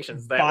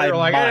predictions. That by we were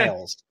like,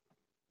 miles.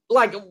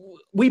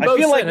 We both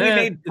feel like we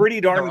made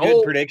pretty darn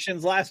good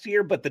predictions last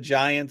year, but the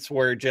Giants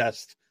were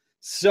just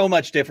so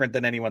much different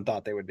than anyone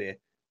thought they would be.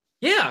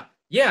 Yeah.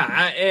 Yeah,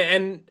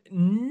 and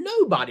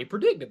nobody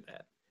predicted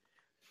that.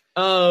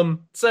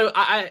 So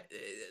I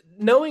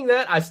knowing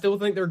that, I still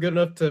think they're good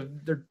enough to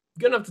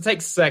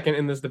take second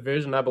in this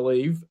division, I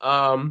believe.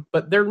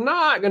 But they're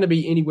not going to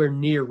be anywhere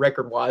near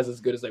record-wise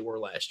as good as they were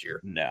last year.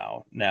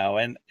 No.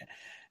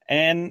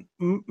 And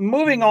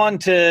moving on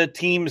to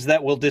teams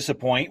that will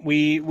disappoint,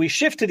 we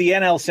shift to the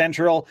NL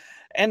Central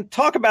and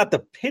talk about the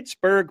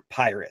Pittsburgh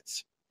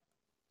Pirates.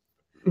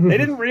 They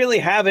didn't really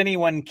have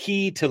anyone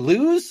key to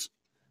lose,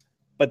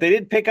 but they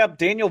did pick up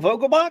Daniel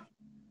Vogelbach.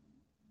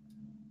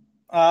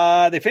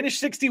 They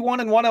finished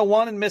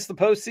 61-101 and missed the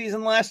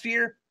postseason last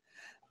year.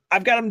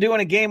 I've got them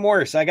doing a game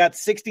worse. I got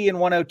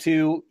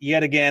 60-102,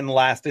 yet again,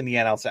 last in the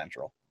NL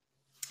Central.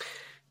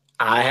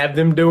 I have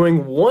them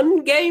doing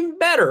one game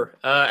better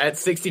at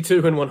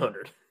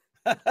 62-100.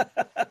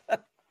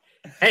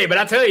 Hey, but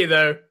I tell you,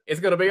 though, it's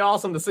going to be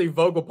awesome to see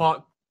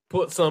Vogelbach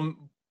put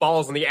some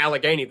balls in the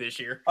Allegheny this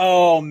year.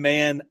 Oh,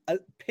 man.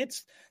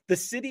 The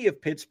city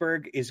of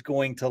Pittsburgh is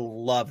going to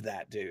love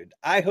that dude.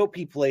 I hope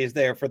he plays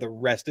there for the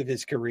rest of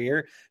his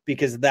career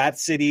because that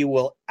city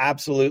will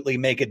absolutely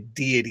make a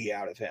deity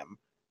out of him.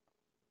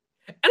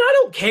 And I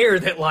don't care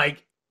that,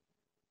 like,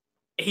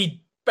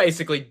 he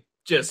basically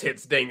just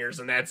hits dingers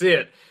and that's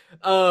it.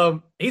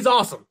 He's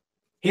awesome.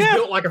 He's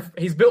built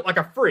like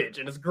a fridge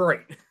and it's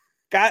great.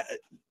 Got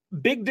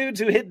big dudes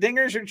who hit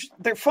dingers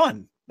they're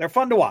fun. They're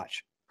fun to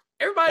watch.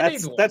 Everybody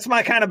needs one. That's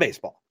my kind of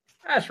baseball.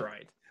 That's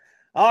right.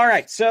 All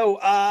right. So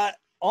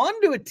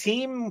on to a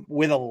team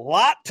with a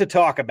lot to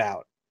talk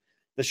about.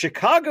 The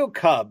Chicago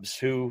Cubs,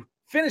 who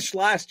finished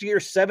last year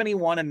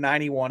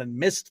 71-91 and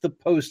missed the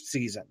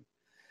postseason.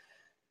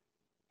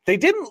 They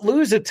didn't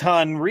lose a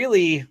ton,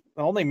 really.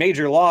 The only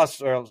major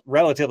loss, or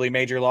relatively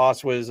major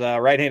loss, was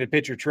right-handed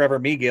pitcher Trevor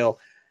Megill.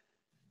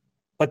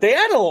 But they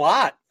had a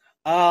lot.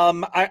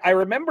 I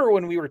remember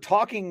when we were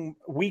talking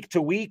week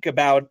to week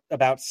about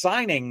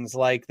signings,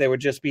 like there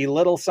would just be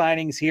little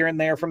signings here and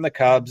there from the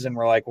Cubs, and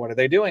we're like, what are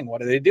they doing?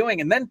 What are they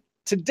doing? And then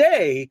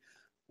today,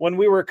 when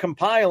we were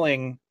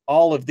compiling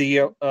all of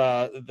the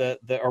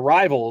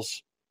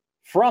arrivals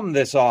from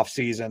this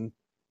offseason,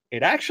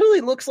 it actually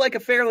looks like a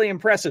fairly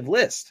impressive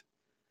list.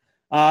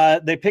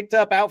 They picked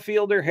up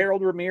outfielder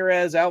Harold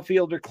Ramirez,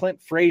 outfielder Clint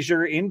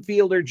Frazier,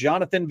 infielder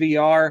Jonathan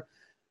Villar,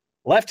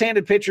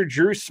 left-handed pitcher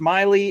Drew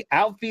Smiley,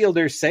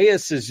 outfielder Seiya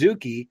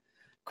Suzuki,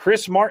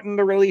 Chris Martin,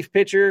 the relief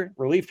pitcher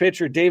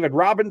David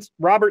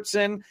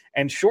Robertson,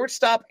 and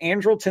shortstop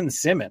Andrelton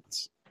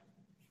Simmons.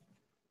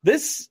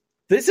 This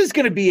is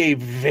going to be a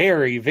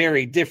very,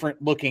 very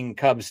different-looking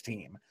Cubs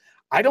team.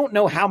 I don't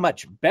know how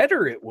much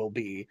better it will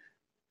be,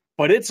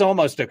 but it's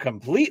almost a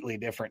completely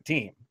different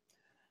team.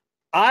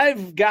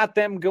 I've got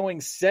them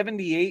going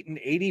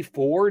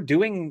 78-84,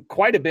 doing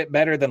quite a bit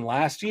better than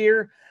last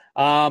year,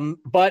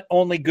 but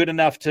only good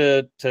enough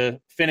to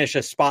finish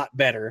a spot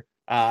better.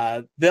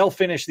 They'll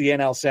finish the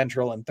NL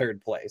Central in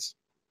third place.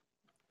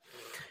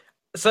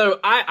 So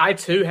I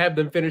too have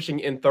them finishing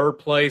in third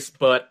place,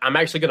 but I'm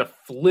actually going to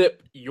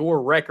flip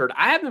your record.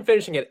 I have them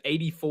finishing at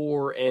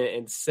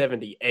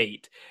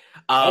 84-78.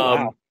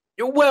 Wow.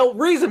 Well,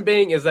 reason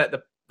being is that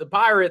the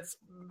Pirates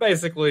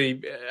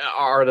basically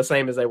are the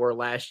same as they were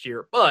last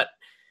year, but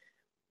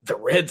the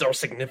Reds are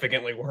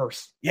significantly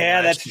worse.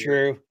 Yeah, that's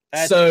true.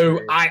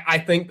 True. I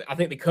think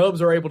the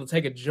Cubs are able to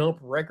take a jump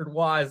record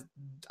wise.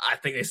 I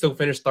think they still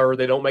finish third.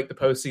 They don't make the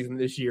postseason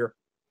this year,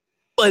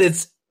 but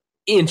it's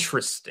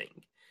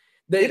interesting.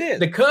 It is.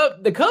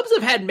 The Cubs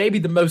have had maybe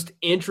the most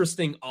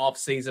interesting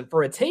offseason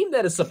for a team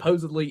that is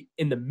supposedly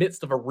in the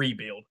midst of a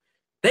rebuild.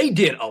 They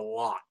did a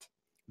lot.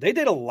 They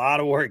did a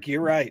lot of work.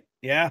 You're right.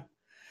 Yeah.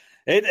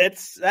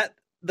 It's that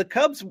the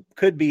Cubs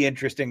could be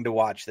interesting to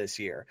watch this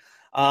year.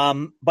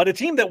 But a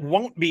team that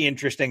won't be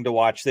interesting to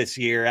watch this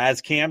year,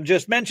 as Cam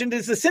just mentioned,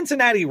 is the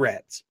Cincinnati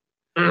Reds.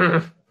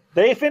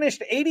 They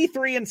finished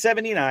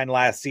 83-79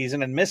 last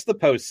season and missed the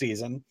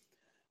postseason.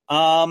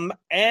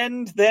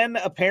 And then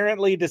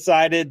apparently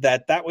decided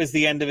that was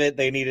the end of it.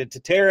 They needed to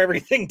tear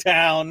everything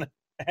down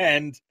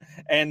and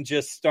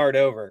just start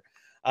over.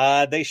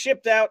 They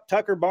shipped out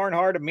Tucker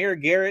Barnhart, Amir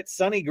Garrett,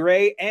 Sonny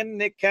Gray, and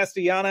Nick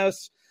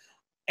Castellanos,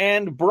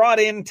 and brought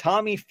in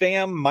Tommy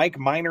Pham, Mike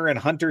Minor, and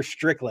Hunter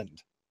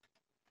Strickland.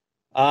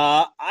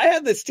 I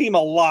have this team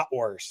a lot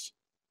worse.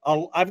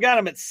 I've got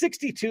them at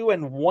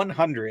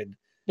 62-100,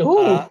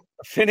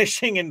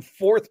 finishing in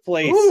fourth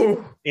place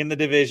in the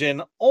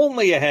division,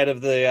 only ahead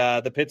of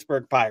the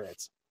Pittsburgh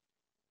Pirates.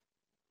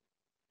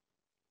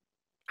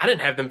 I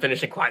didn't have them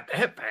finishing quite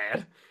that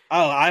bad.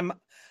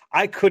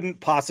 I couldn't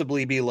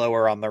possibly be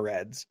lower on the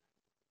Reds.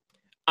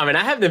 I mean,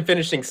 I have them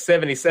finishing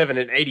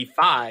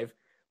 77-85,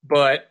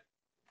 but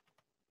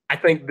I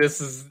think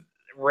this is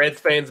Reds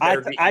fans.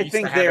 I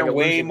think they're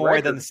way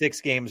more than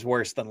 6 games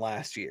worse than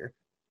last year.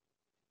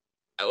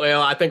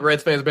 Well, I think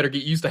Reds fans better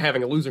get used to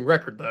having a losing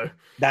record, though.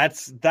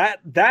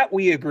 That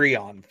we agree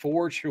on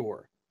for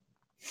sure.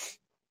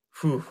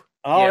 Whew.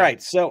 All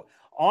right, so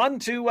on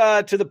to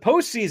the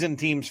postseason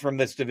teams from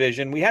this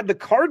division. We had the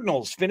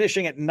Cardinals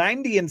finishing at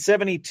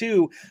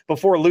 90-72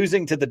 before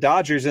losing to the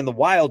Dodgers in the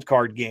wild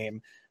card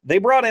game. They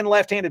brought in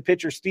left-handed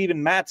pitcher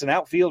Steven Matz and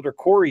outfielder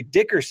Corey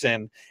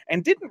Dickerson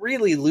and didn't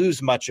really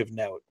lose much of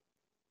note.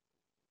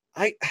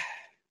 I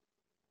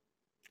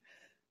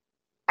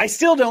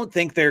still don't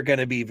think they're going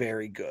to be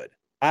very good.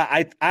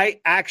 I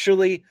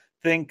actually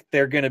think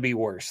they're going to be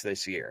worse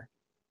this year.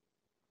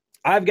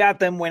 I've got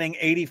them winning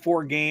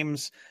 84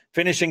 games,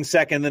 finishing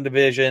second in the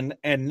division,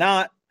 and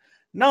not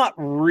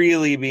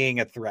really being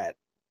a threat.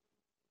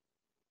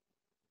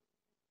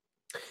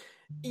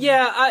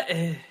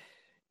 Yeah,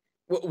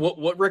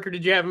 what record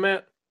did you have them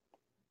at?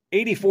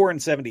 84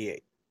 and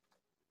 78.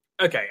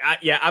 Okay,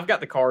 I've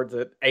got the Cards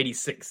at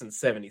 86 and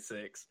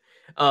 76.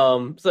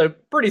 So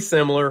pretty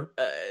similar.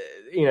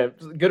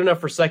 Good enough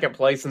for second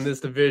place in this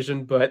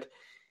division, but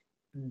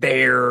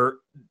they're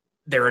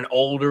an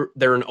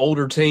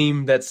older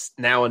team that's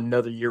now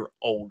another year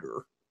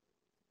older.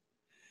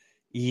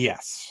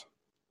 Yes.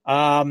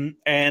 And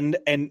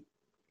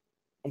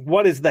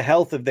what is the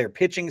health of their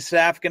pitching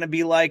staff going to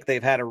be like?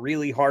 They've had a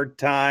really hard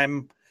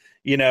time,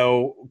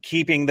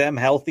 keeping them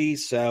healthy.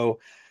 So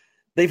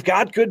they've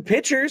got good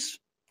pitchers.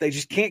 They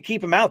just can't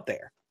keep them out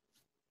there.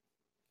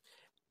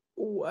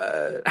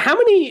 How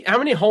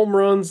many home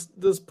runs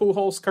does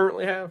Pujols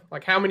currently have?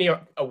 Like, how many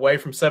away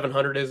from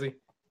 700 is he?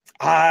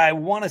 I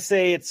want to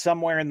say it's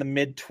somewhere in the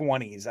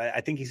mid-20s.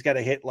 I think he's got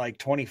to hit like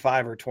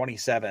 25 or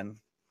 27.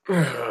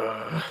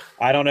 I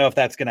don't know if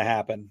that's going to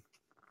happen.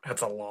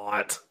 That's a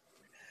lot.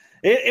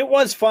 It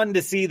was fun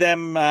to see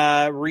them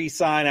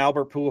re-sign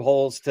Albert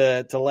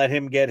Pujols to let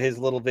him get his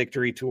little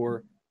victory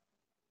tour.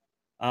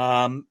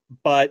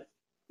 But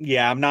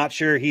yeah, I'm not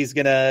sure he's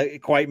going to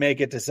quite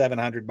make it to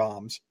 700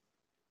 bombs.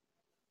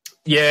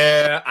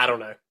 Yeah, I don't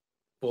know.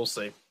 We'll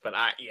see. But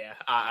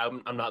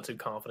I'm not too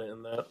confident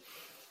in that.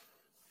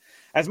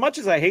 As much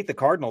as I hate the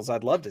Cardinals,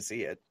 I'd love to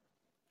see it.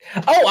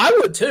 Oh, I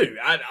would too.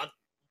 I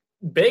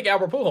big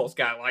Albert Pujols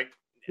guy. Like,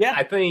 yeah,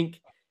 I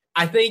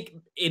think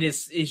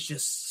it's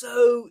just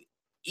so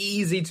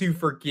easy to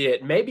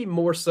forget. Maybe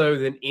more so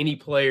than any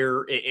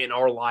player in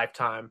our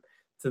lifetime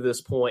to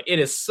this point. It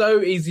is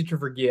so easy to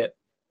forget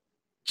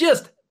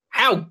just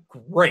how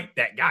great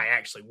that guy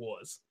actually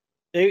was.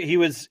 He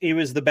was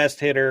the best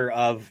hitter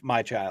of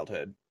my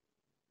childhood,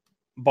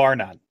 bar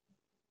none.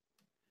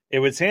 It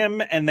was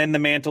him, and then the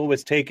mantle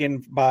was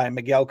taken by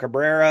Miguel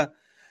Cabrera,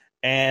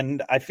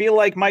 and I feel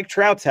like Mike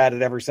Trout's had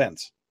it ever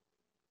since.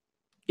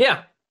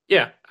 Yeah,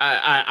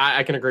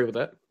 I can agree with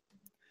that.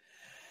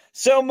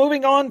 So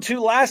moving on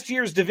to last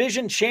year's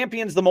division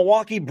champions, the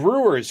Milwaukee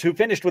Brewers, who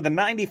finished with a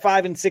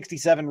 95 and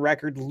 67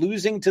 record,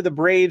 losing to the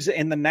Braves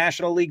in the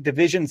National League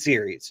Division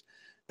Series.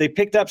 They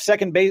picked up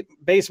second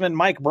baseman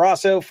Mike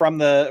Brasso from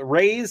the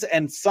Rays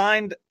and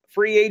signed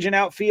free agent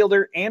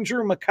outfielder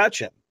Andrew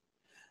McCutchen.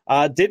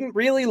 Didn't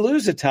really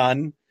lose a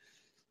ton,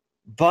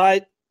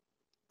 but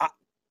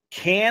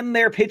can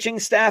their pitching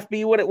staff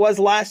be what it was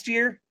last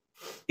year?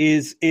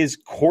 Is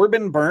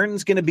Corbin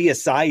Burns going to be a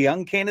Cy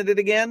Young candidate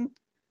again?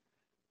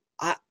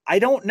 I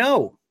don't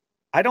know.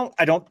 I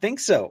don't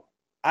think so.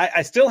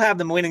 I still have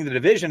them winning the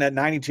division at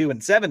 92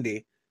 and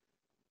 70,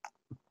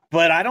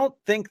 but I don't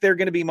think they're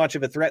going to be much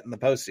of a threat in the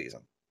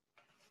postseason.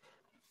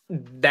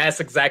 That's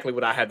exactly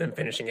what I had them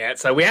finishing at.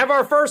 So we have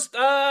our first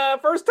tie.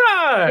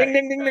 Ding,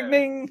 ding, ding, ding,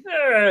 ding.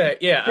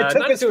 Yeah. It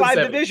took us 5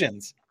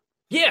 divisions.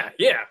 Yeah.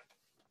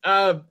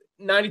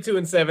 92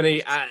 and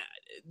 70. I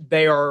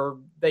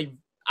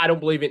don't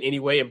believe in any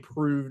way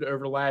improved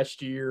over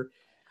last year.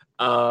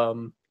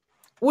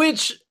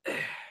 Which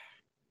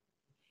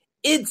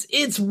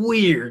it's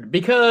weird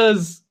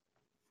because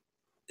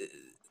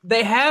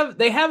they have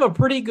a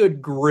pretty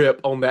good grip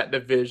on that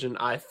division,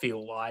 I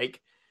feel like.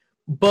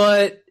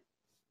 But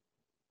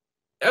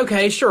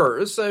okay,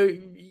 sure. So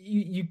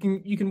you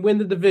can win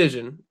the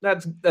division.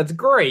 That's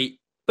great.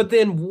 But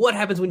then what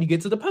happens when you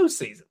get to the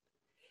postseason?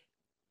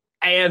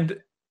 And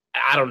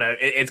I don't know.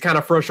 It's kind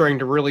of frustrating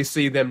to really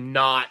see them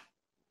not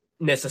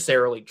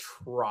necessarily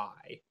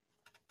try.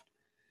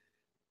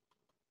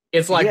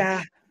 It's like,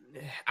 yeah.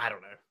 I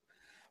don't know.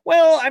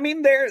 Well, I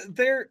mean,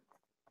 they're.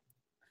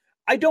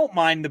 I don't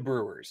mind the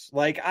Brewers.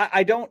 Like,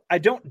 I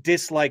don't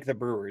dislike the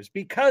Brewers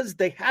because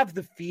they have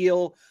the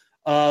feel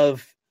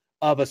of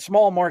a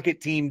small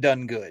market team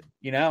done good,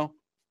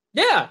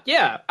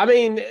 Yeah. I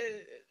mean,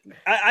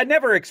 I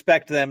never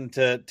expect them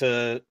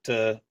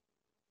to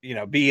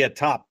be a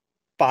top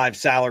 5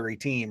 salary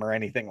team or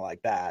anything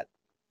like that.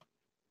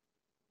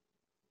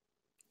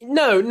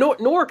 No,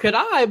 nor could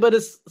I. But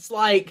it's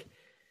like,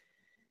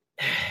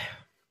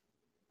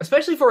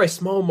 especially for a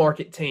small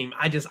market team,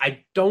 I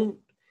don't.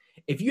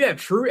 If you have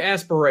true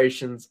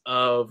aspirations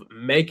of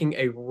making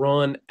a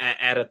run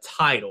at a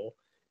title,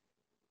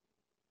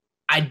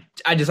 I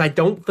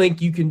don't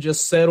think you can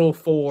just settle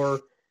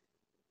for,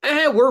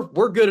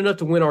 we're good enough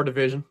to win our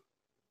division,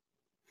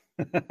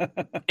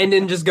 and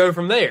then just go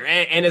from there.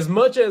 And as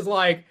much as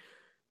like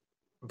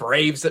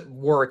Braves that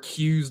were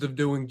accused of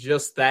doing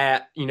just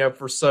that,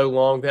 for so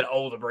long, that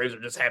the Braves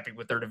are just happy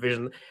with their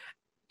division.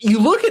 You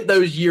look at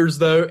those years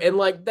though, and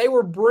like they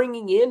were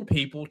bringing in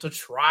people to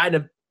try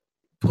to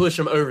push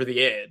them over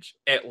the edge,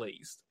 at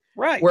least.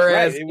 Right.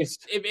 Whereas right.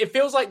 it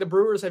feels like the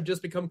Brewers have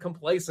just become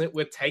complacent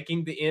with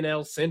taking the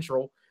NL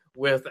Central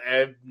with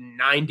a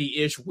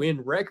 90-ish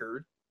win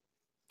record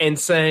and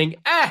saying,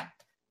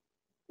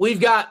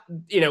 we've got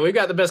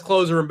the best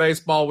closer in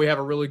baseball. We have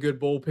a really good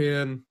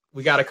bullpen.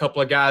 We got a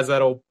couple of guys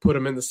that'll put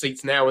them in the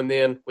seats now and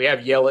then. We have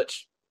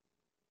Yelich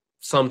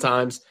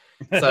sometimes.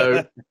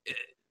 So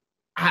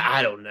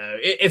I don't know.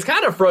 It's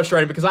kind of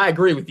frustrating because I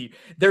agree with you.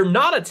 They're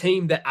not a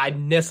team that I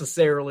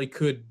necessarily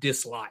could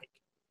dislike.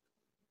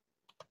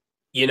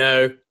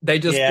 They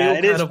just feel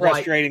it is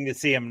frustrating to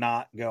see them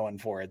not going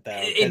for it,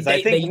 though. Because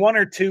I think one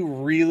or two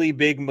really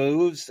big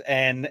moves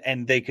and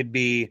they could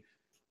be,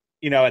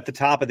 at the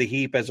top of the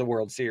heap as a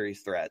World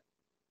Series threat.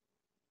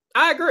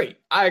 I agree.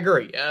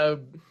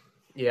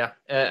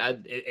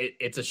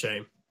 It's a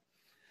shame.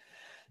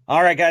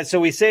 All right, guys. So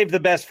we saved the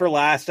best for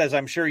last, as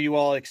I'm sure you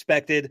all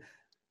expected.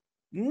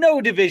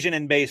 No division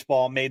in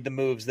baseball made the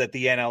moves that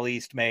the NL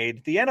East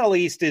made. The NL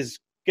East is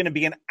going to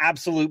be an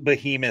absolute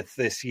behemoth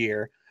this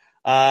year.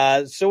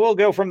 So we'll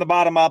go from the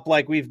bottom up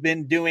like we've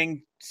been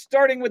doing,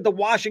 starting with the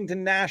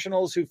Washington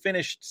Nationals, who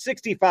finished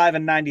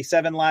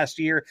 65-97 last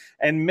year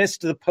and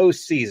missed the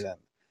postseason.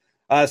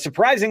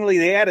 Surprisingly,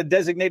 they had a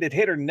designated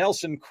hitter,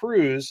 Nelson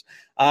Cruz.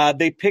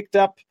 They picked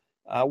up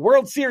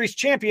World Series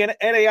champion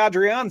Eddie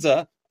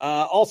Adrianza,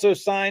 also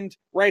signed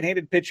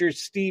right-handed pitchers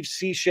Steve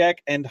Cishek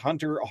and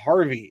Hunter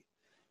Harvey.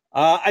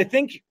 I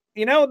think,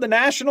 the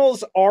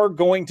Nationals are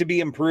going to be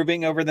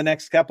improving over the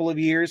next couple of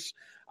years.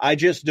 I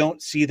just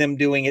don't see them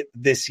doing it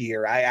this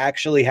year. I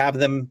actually have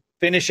them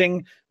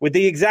finishing with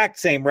the exact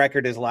same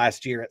record as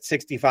last year at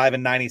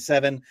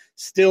 65-97,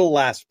 still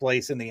last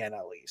place in the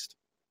NL East.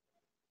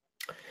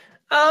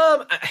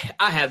 I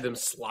have them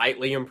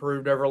slightly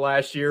improved over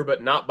last year,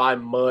 but not by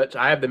much.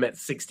 I have them at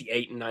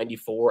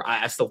 68-94.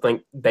 I still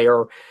think they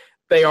are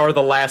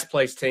the last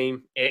place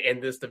team in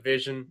this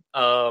division.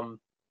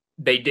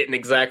 They didn't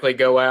exactly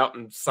go out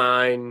and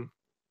sign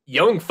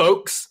young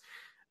folks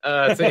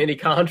to any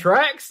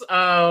contracts.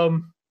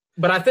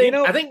 But I think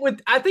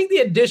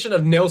the addition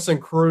of Nelson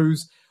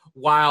Cruz,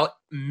 while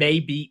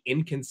maybe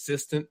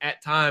inconsistent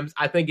at times,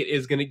 I think it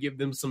is going to give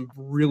them some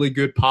really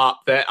good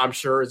pop that I'm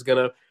sure is going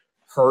to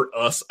hurt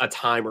us a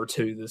time or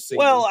two this season.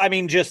 Well, I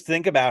mean, just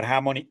think about how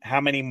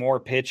many more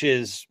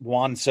pitches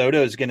Juan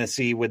Soto is going to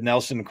see with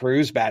Nelson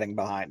Cruz batting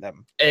behind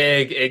him.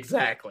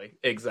 Exactly.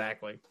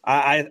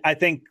 I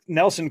think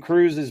Nelson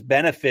Cruz's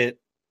benefit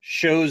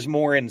shows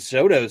more in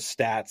Soto's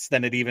stats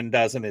than it even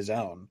does in his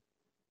own.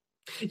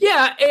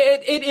 Yeah,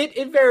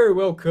 it very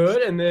well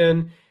could. And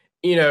then,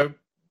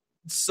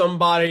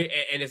 somebody,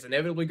 and it's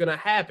inevitably going to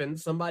happen,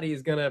 somebody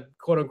is going to,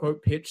 quote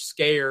unquote, pitch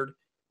scared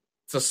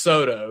to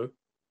Soto.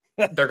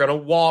 They're going to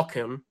walk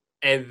him,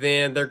 and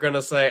then they're going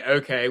to say,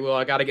 okay, well,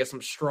 I got to get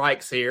some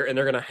strikes here, and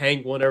they're going to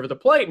hang one over the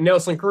plate.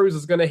 Nelson Cruz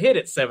is going to hit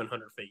it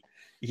 700 feet.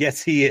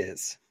 Yes, he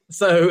is.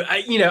 So,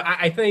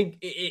 I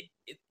think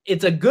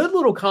it's a good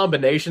little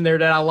combination there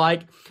that I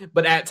like,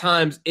 but at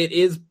times it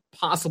is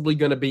possibly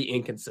going to be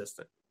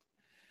inconsistent.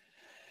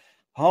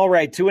 All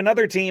right, to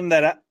another team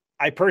that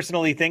I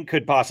personally think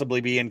could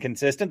possibly be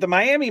inconsistent, the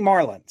Miami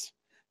Marlins.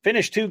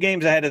 Finished 2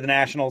 games ahead of the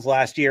Nationals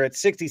last year at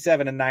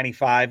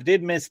 67-95,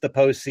 did miss the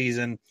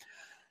postseason.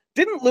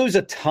 Didn't lose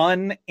a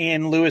ton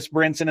in Lewis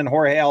Brinson and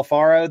Jorge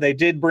Alfaro. They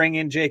did bring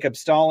in Jacob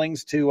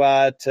Stallings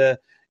to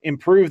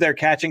improve their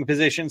catching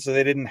position, so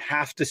they didn't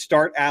have to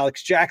start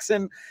Alex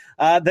Jackson.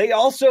 They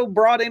also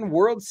brought in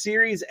World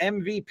Series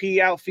MVP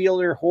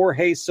outfielder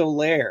Jorge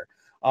Soler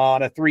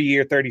on a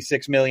 3-year,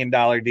 $36 million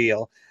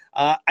deal.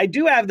 I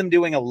do have them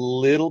doing a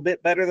little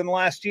bit better than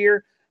last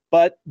year,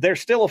 but they're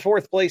still a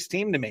 4th-place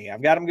team to me.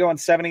 I've got them going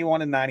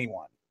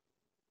 71-91.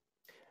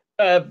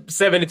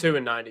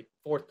 72-90,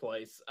 4th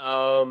place.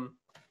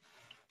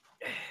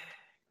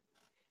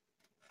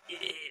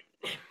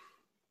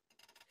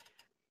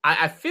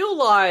 I feel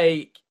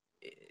like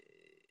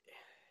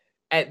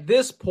at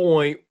this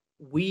point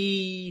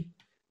and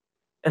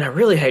I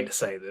really hate to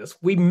say this,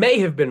 we may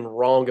have been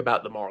wrong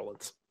about the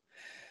Marlins.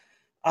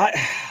 I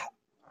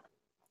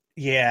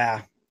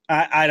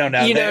don't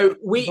know.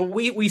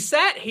 We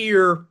sat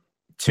here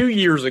 2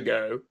 years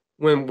ago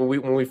when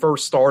we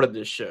first started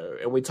this show,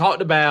 and we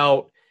talked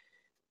about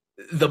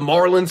the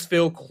Marlins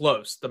feel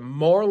close. The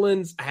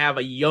Marlins have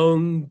a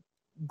young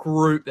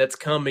group that's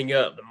coming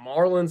up. The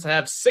Marlins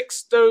have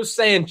Sixto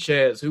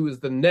Sanchez, who is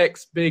the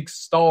next big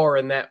star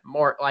in that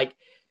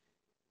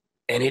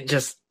and it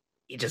just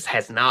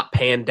has not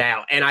panned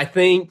out. And I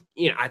think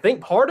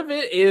part of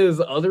it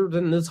is, other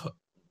than this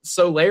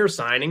Soler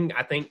signing,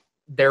 I think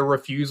their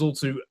refusal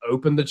to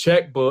open the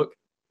checkbook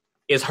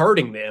is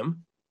hurting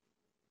them.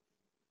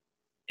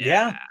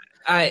 Yeah.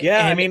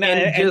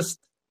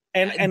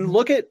 And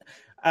look at,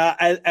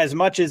 as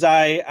much as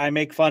I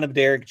make fun of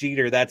Derek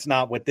Jeter, that's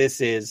not what this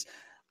is.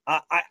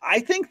 I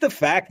think the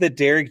fact that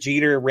Derek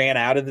Jeter ran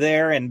out of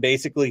there and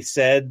basically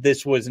said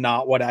this was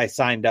not what I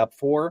signed up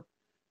for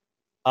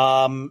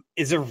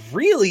is a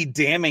really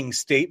damning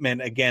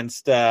statement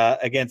against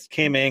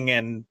Kim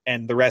Ng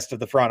and the rest of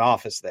the front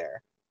office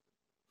there.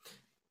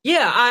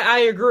 Yeah, I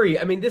agree.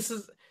 I mean,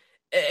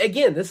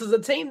 again, this is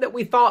a team that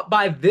we thought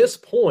by this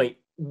point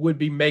would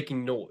be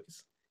making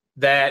noise.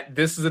 That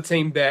this is a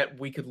team that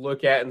we could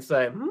look at and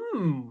say,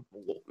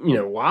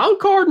 wild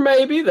card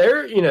maybe.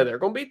 They're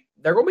going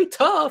to be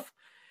tough,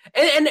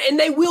 and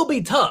they will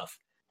be tough.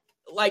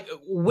 Like,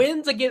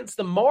 wins against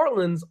the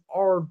Marlins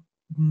are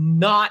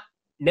not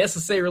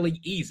necessarily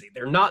easy.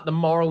 They're not the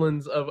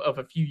Marlins of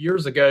a few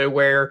years ago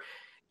where,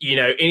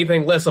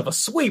 anything less of a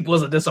sweep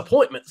was a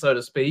disappointment, so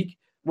to speak.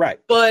 Right.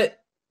 But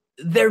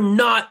they're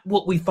not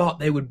what we thought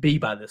they would be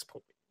by this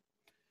point.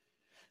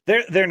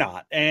 They're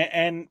not.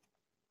 And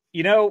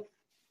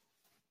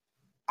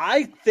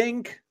I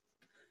think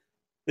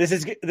this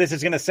is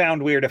going to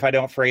sound weird if I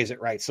don't phrase it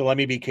right. So let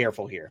me be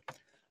careful here.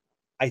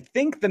 I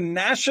think the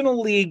National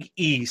League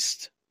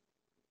East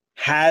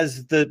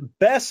has the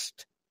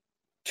best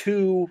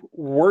two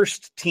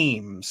worst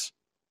teams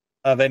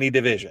of any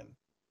division.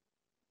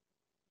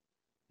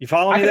 You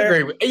follow me there?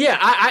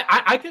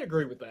 I can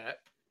agree with that.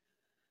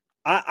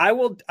 I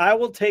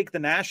will take the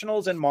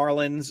Nationals and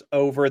Marlins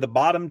over the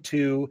bottom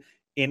two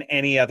in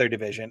any other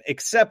division,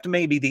 except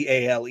maybe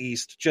the AL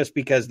East, just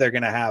because they're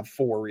going to have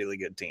four really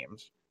good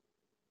teams.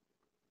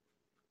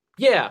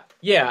 Yeah.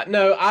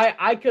 No,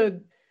 I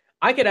could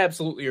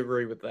absolutely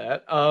agree with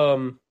that.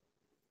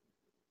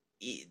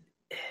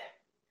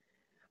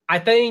 I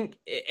think,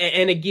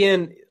 and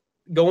again,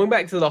 going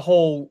back to the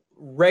whole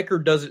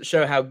record doesn't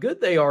show how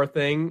good they are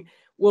thing.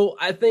 Well,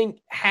 I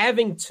think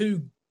having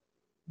two,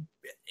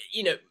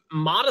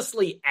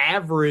 modestly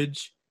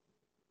average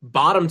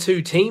bottom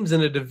two teams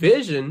in a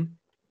division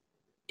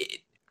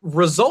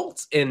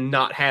results in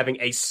not having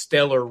a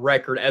stellar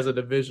record as a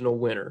divisional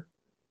winner,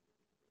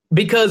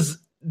 because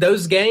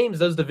those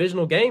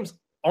divisional games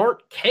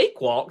aren't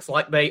cakewalks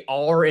like they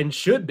are and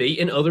should be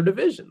in other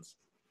divisions.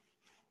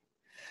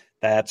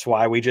 That's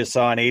why we just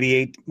saw an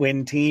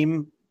 88-win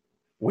team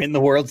win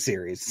the World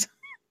Series.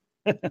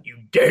 You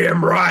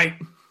damn right.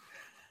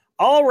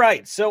 All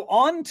right, so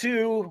on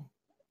to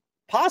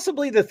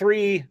possibly the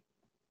three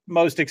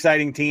most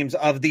exciting teams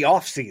of the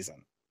offseason.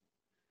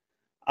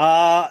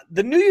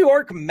 The New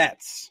York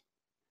Mets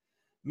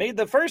made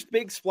the first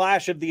big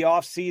splash of the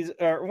offseason,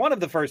 or one of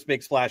the first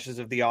big splashes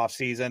of the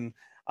offseason,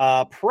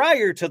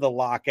 prior to the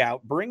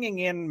lockout, bringing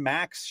in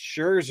Max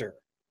Scherzer.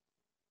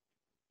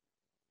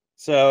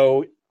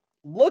 So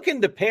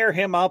looking to pair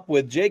him up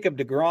with Jacob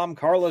deGrom,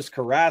 Carlos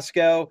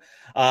Carrasco.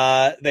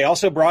 They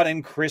also brought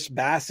in Chris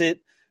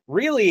Bassett.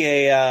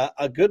 Really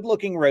a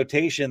good-looking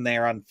rotation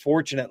there.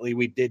 Unfortunately,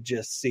 we did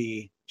just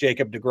see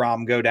Jacob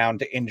deGrom go down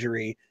to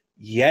injury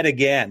yet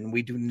again.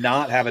 We do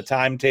not have a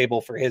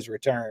timetable for his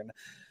return.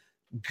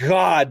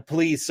 God,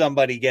 please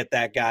somebody get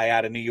that guy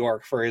out of New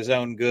York for his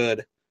own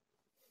good.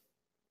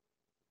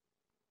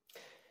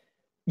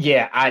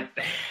 Yeah,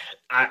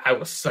 I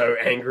was so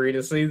angry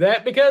to see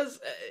that, because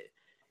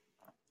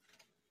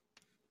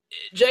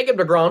Jacob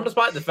deGrom,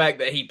 despite the fact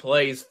that he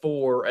plays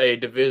for a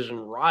division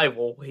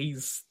rival,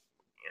 he's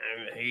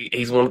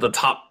one of the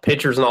top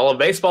pitchers in all of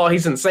baseball.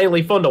 He's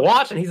insanely fun to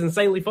watch, and he's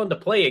insanely fun to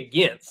play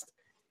against.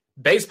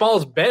 Baseball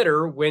is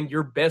better when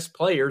your best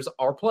players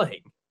are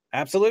playing.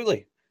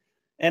 Absolutely.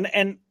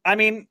 And I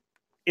mean,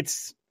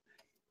 it's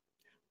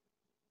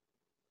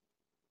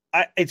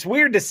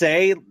weird to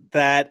say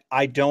that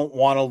I don't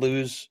want to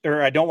lose,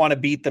 or I don't want to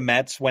beat the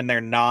Mets when they're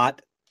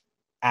not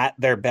at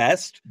their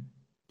best,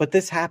 but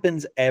this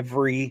happens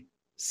every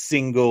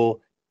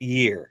single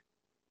year.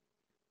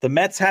 The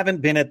Mets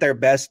haven't been at their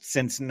best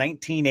since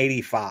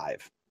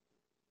 1985.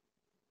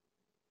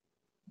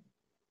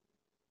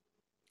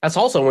 That's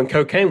also when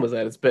cocaine was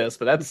at its best,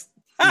 but that's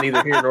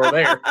neither here nor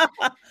there.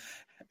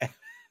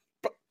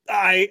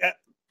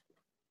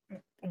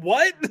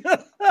 What?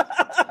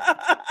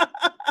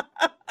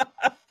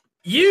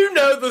 You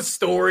know the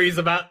stories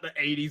about the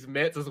 80s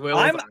Mets as well.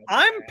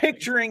 I'm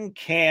picturing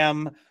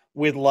Cam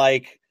with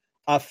like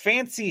a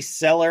fancy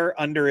cellar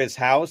under his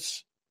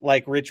house,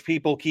 like rich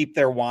people keep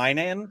their wine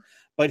in,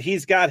 but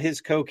he's got his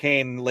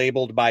cocaine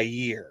labeled by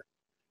year.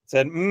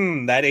 Said,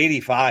 that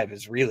 85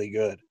 is really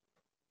good.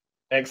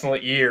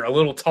 Excellent year. A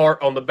little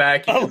tart on the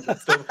back end,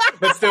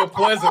 but still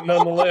pleasant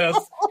nonetheless.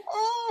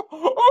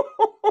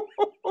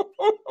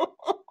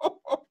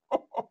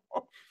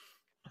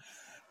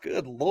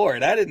 Good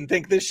Lord. I didn't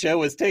think this show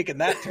was taking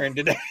that turn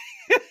today.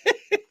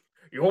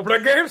 You want to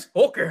play games?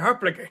 Okay, I'll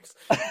play games.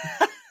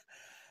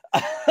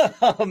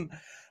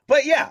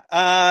 But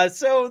yeah,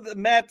 so the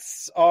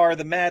Mets are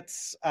the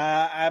Mets.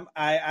 I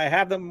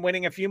have them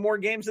winning a few more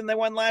games than they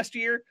won last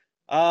year.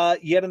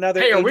 Yet another.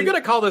 Hey, are we going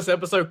to call this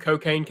episode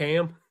Cocaine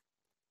Cam?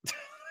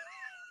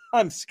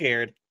 I'm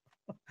scared.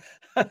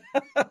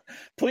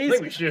 Please, I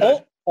think we should.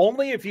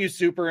 Only if you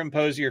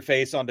superimpose your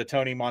face onto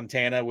Tony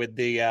Montana with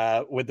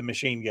the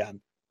machine gun.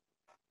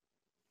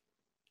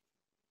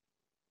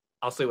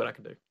 I'll see what I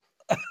can do.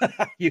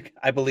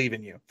 I believe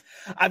in you.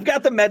 I've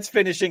got the Mets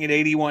finishing at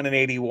 81 and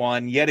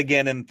 81, yet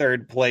again in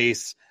third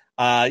place,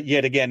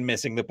 yet again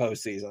missing the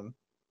postseason.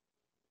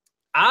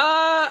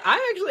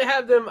 I actually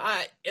have them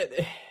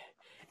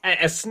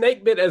as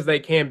snake bit as they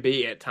can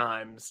be at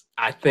times.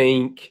 I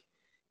think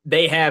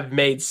they have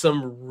made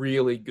some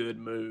really good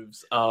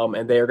moves,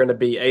 and they are going to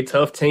be a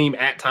tough team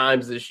at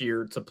times this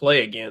year to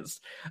play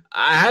against.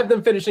 I have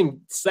them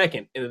finishing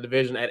second in the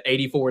division at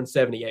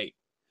 84-78.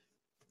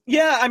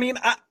 Yeah, I mean,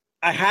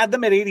 I had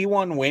them at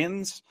 81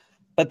 wins,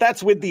 but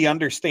that's with the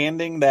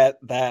understanding that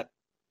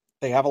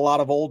they have a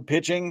lot of old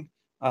pitching.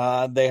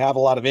 They have a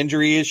lot of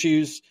injury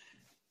issues.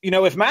 You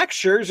know, if Max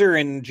Scherzer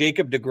and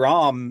Jacob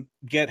deGrom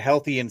get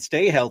healthy and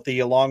stay healthy,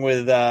 along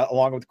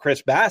with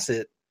Chris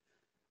Bassett,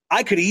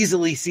 I could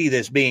easily see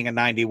this being a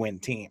 90-win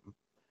team.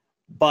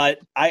 But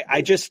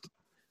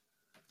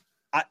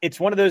it's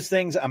one of those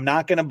things. I'm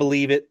not going to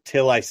believe it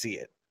till I see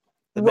it.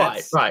 The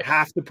Mets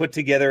have to put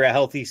together a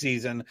healthy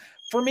season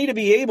for me to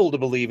be able to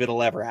believe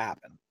it'll ever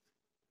happen.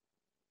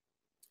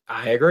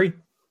 I agree.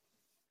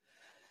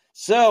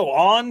 So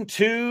on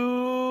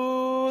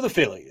to the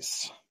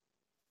Phillies.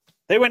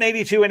 They went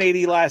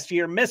 82-80 last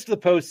year, missed the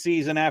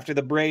postseason after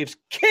the Braves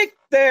kicked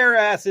their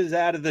asses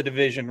out of the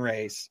division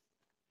race.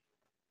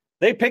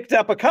 They picked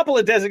up a couple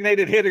of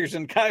designated hitters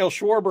in Kyle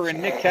Schwarber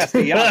and Nick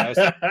Castellanos.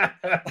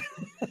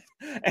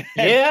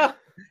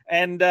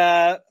 And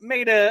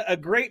made a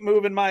great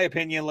move, in my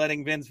opinion,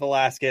 letting Vince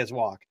Velasquez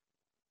walk.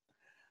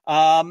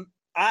 I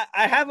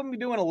have them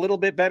doing a little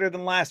bit better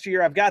than last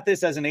year. I've got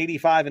this as an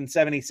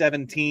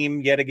 85-77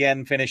 team, yet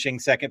again finishing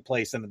second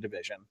place in the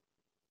division.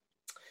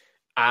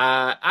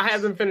 I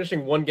have them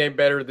finishing one game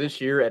better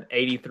this year at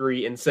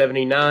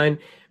 83-79.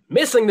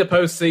 Missing the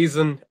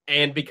postseason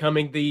and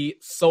becoming the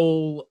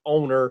sole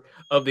owner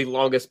of the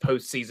longest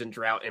postseason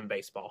drought in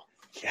baseball.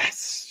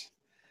 Yes.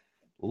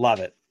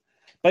 Love it.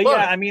 But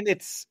yeah, I mean,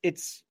 it's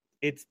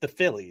the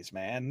Phillies,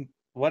 man.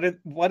 What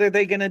are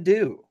they going to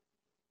do?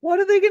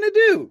 What are they going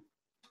to do?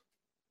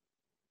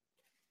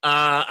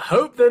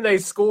 Hope that they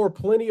score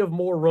plenty of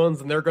more runs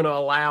than they're going to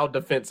allow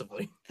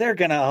defensively. They're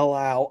going to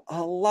allow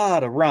a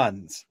lot of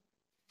runs.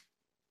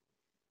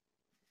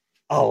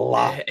 A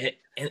lot.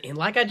 And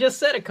like I just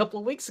said a couple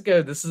of weeks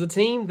ago, this is a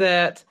team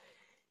that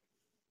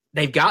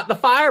they've got the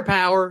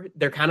firepower.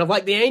 They're kind of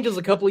like the Angels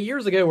a couple of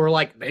years ago, where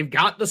like they've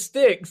got the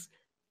sticks,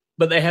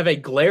 but they have a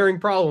glaring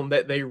problem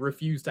that they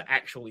refuse to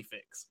actually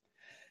fix.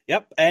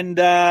 Yep.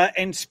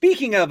 And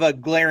speaking of a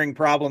glaring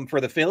problem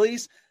for the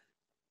Phillies,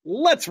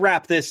 let's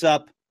wrap this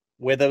up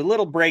with a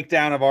little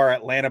breakdown of our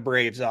Atlanta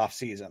Braves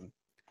offseason.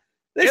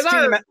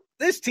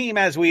 This team,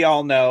 as we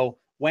all know,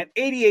 went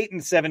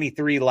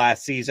 88-73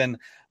 last season,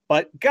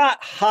 but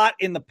got hot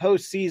in the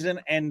postseason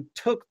and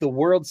took the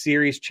World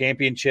Series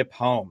championship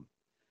home.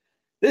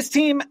 This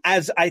team,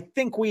 as I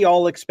think we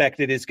all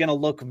expected, is going to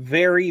look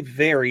very,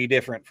 very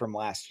different from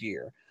last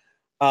year.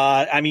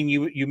 I mean,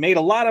 you made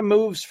a lot of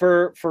moves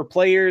for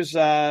players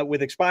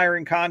with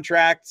expiring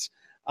contracts.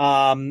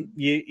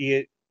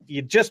 You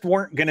just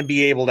weren't going to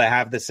be able to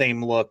have the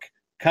same look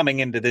coming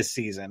into this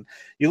season.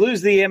 You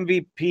lose the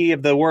MVP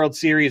of the World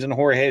Series in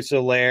Jorge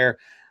Soler.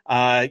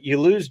 You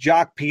lose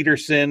Jock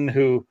Peterson,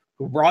 who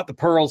brought the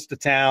Pearls to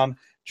town,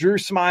 Drew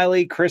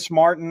Smyly, Chris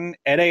Martin,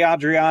 Ede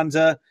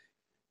Adrianza,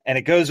 and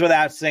it goes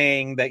without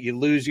saying that you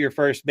lose your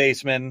first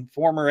baseman,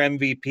 former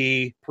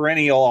MVP,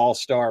 perennial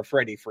all-star,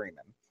 Freddie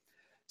Freeman.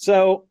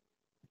 So,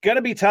 going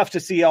to be tough to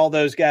see all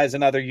those guys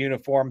in other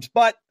uniforms,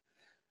 but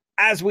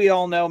as we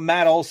all know,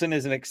 Matt Olson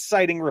is an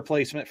exciting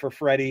replacement for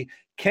Freddie.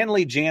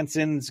 Kenley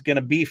Jansen's going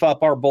to beef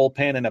up our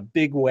bullpen in a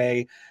big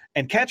way,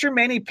 and catcher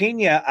Manny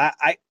Pena,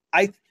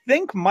 I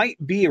think might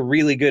be a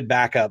really good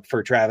backup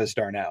for Travis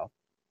d'Arnaud.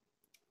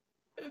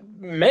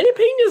 Manny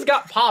Pena's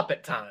got pop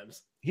at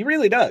times. He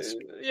really does.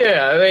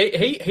 Yeah,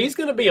 he's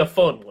going to be a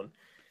fun one.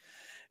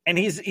 And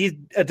he's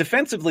a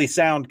defensively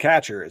sound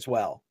catcher as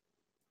well.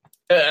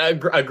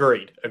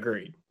 Agreed.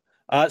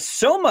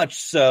 So much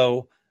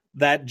so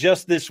that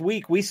just this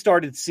week we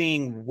started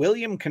seeing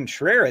William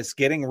Contreras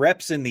getting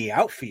reps in the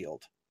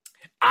outfield.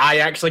 I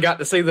actually got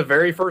to see the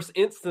very first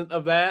instant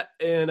of that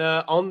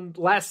on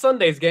last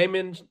Sunday's game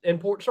in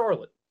Port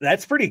Charlotte.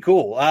 That's pretty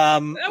cool.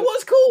 That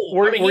was cool.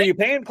 Were you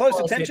paying close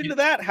attention to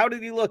that? How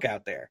did he look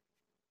out there?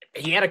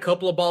 He had a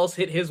couple of balls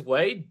hit his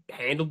way,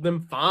 handled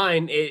them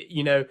fine.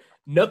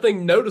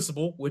 Nothing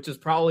noticeable, which is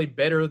probably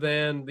better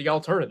than the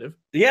alternative.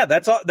 Yeah,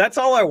 that's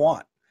all I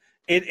want.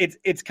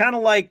 It's kind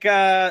of like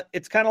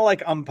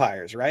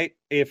umpires, right?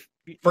 If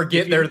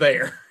they're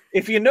there.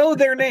 If you know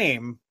their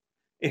name,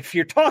 if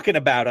you're talking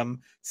about them,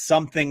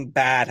 something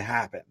bad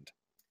happened.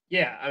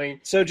 Yeah, I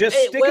mean, so just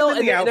stick them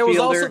in the outfielder.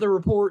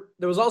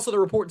 There was also the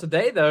report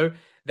today, though,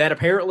 that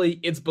apparently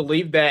it's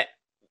believed that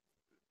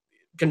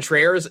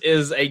Contreras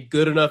is a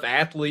good enough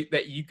athlete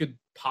that you could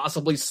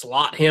possibly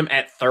slot him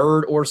at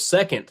third or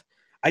second.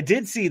 I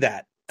did see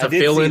that to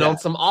fill in on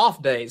some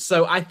off days.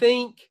 So I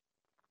think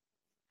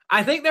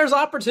there's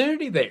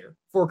opportunity there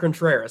for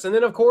Contreras, and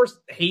then of course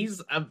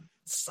he's a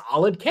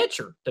solid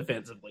catcher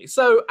defensively.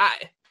 So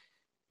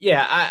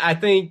I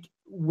think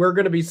we're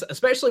going to be,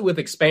 especially with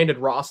expanded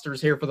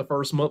rosters here for the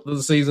first month of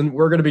the season,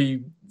 we're going to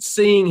be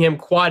seeing him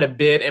quite a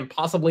bit and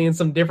possibly in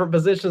some different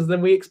positions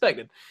than we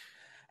expected.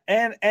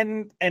 And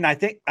I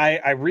think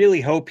I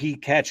really hope he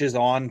catches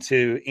on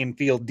to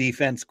infield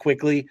defense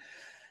quickly,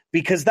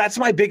 because that's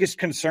my biggest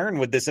concern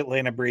with this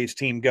Atlanta Braves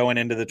team going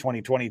into the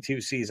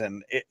 2022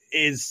 season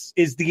is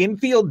the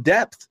infield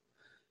depth.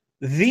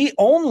 The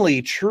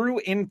only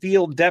true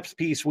infield depth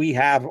piece we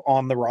have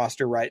on the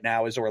roster right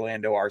now is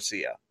Orlando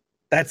Arcia.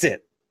 That's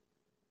it.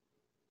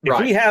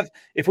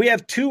 If we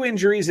have 2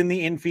 injuries in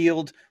the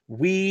infield,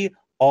 we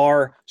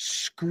are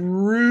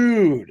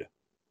screwed.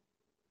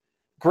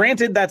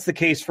 Granted, that's the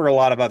case for a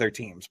lot of other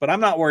teams, but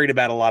I'm not worried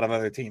about a lot of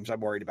other teams.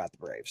 I'm worried about the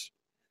Braves.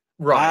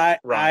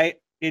 Right.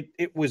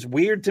 It was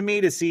weird to me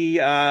to see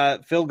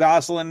Phil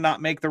Gosselin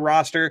not make the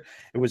roster.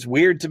 It was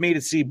weird to me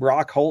to see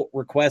Brock Holt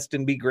request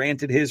and be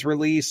granted his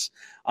release.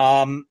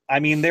 I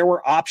mean, there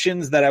were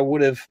options that I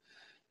would have,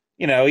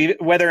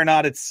 whether or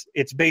not it's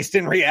based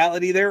in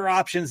reality, there are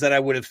options that I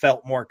would have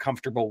felt more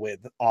comfortable with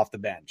off the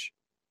bench.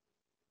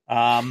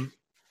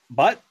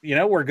 But,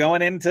 we're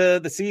going into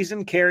the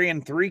season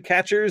carrying 3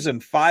 catchers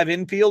and 5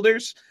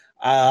 infielders.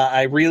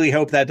 I really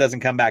hope that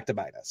doesn't come back to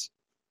bite us.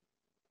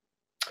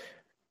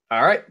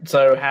 All right.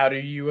 So how do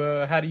you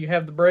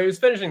have the Braves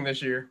finishing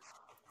this year?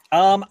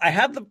 I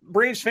have the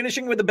Braves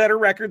finishing with a better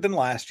record than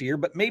last year,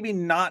 but maybe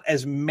not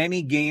as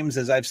many games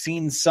as I've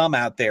seen some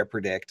out there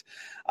predict.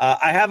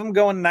 I have them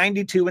going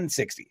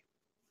 92-60.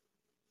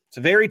 It's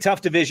a very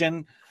tough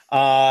division.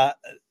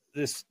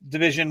 This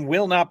division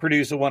will not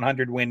produce a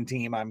 100-win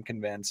team, I'm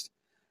convinced.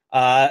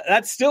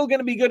 That's still going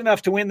to be good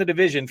enough to win the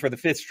division for the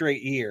 5th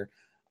straight year.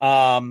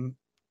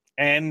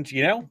 And,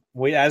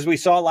 as we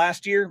saw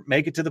last year,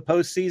 make it to the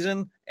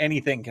postseason,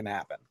 anything can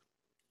happen.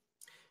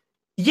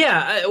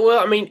 Yeah, well,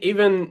 I mean,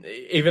 even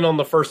on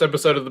the first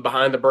episode of the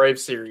Behind the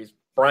Braves series,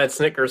 Brian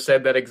Snitker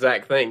said that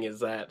exact thing, is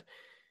that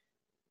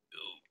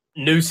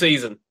new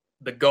season,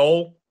 the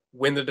goal,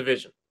 win the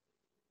division.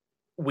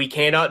 We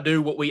cannot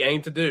do what we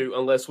aim to do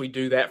unless we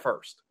do that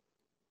first.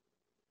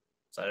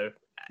 So,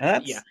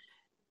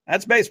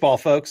 that's baseball,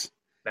 folks.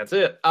 That's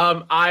it.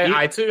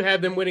 I too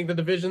have them winning the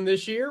division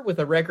this year with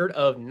a record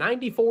of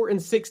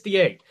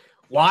 94-68.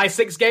 Why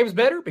 6 games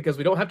better? Because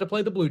we don't have to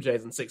play the Blue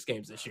Jays in 6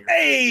 games this year.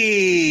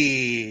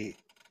 Hey,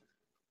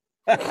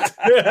 that's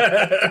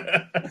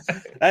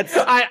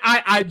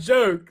I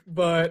joke,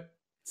 but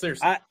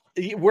seriously,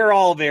 we're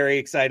all very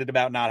excited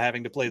about not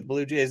having to play the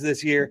Blue Jays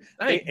this year.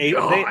 They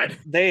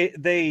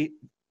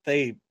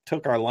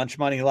took our lunch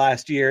money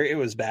last year. It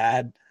was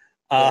bad.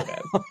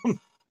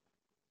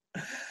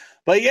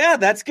 But yeah,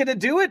 that's going to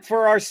do it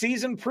for our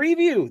season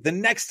preview. The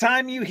next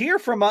time you hear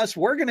from us,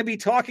 we're going to be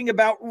talking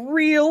about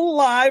real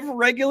live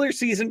regular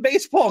season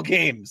baseball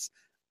games.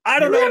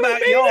 I don't know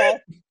about y'all,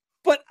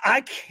 but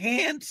I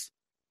can't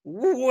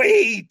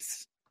wait.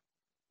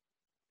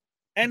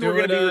 And we're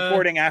going to be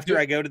recording after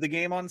I go to the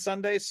game on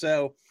Sunday,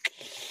 so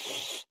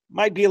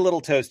might be a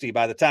little toasty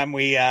by the time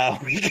we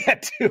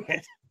get to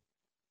it.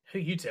 Who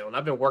you telling?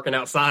 I've been working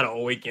outside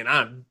all weekend.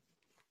 I'm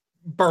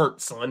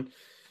burnt, son.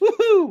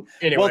 Woohoo!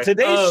 Anyway, well,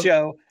 today's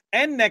show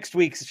and next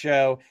week's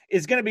show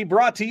is going to be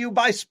brought to you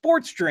by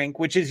Sports Drink,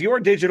 which is your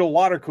digital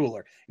water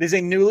cooler. It is a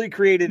newly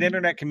created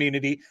internet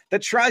community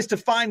that tries to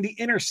find the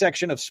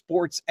intersection of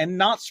sports and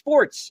not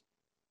sports,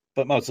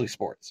 but mostly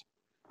sports.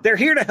 They're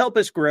here to help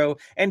us grow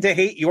and to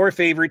hate your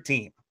favorite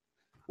team.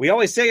 We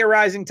always say a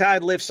rising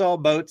tide lifts all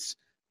boats,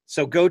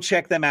 so go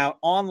check them out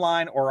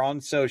online or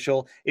on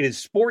social. It is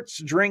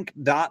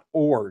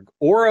sportsdrink.org,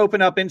 or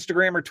open up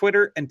Instagram or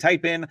Twitter and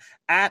type in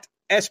at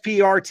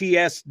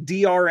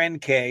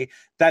SPRTSDRNK.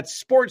 That's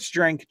Sports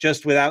Drink,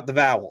 just without the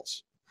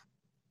vowels.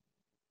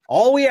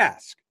 All we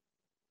ask,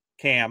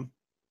 Cam,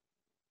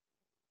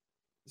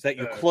 is that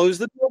you close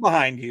the door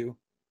behind you,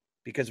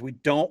 because we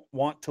don't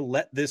want to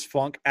let this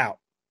funk out.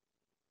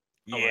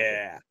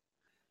 Yeah.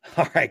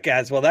 All right,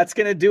 guys. Well, that's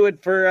going to do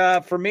it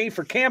for me,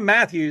 for Cam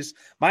Matthews.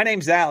 My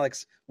name's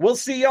Alex. We'll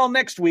see y'all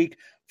next week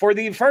for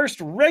the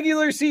first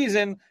regular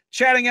season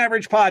Chatting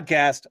Average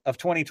podcast of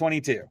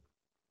 2022.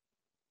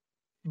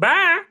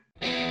 Bye.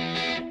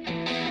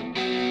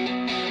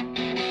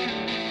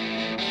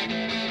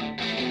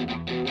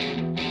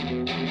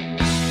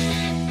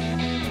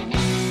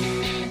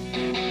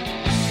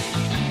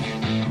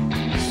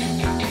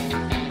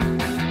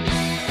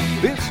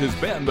 This has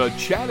been the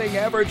Chatting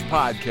Average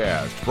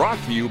podcast,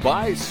 brought to you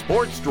by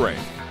Sports Drink.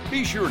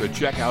 Be sure to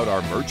check out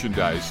our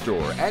merchandise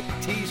store at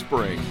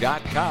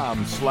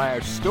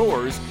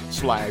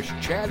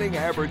teespring.com/stores/Chatting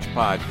Average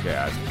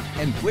podcast.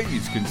 And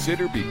please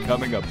consider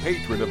becoming a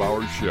patron of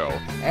our show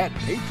at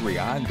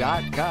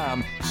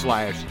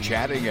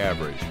patreon.com/Chatting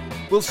Average.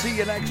 We'll see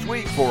you next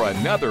week for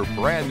another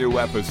brand new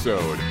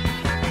episode.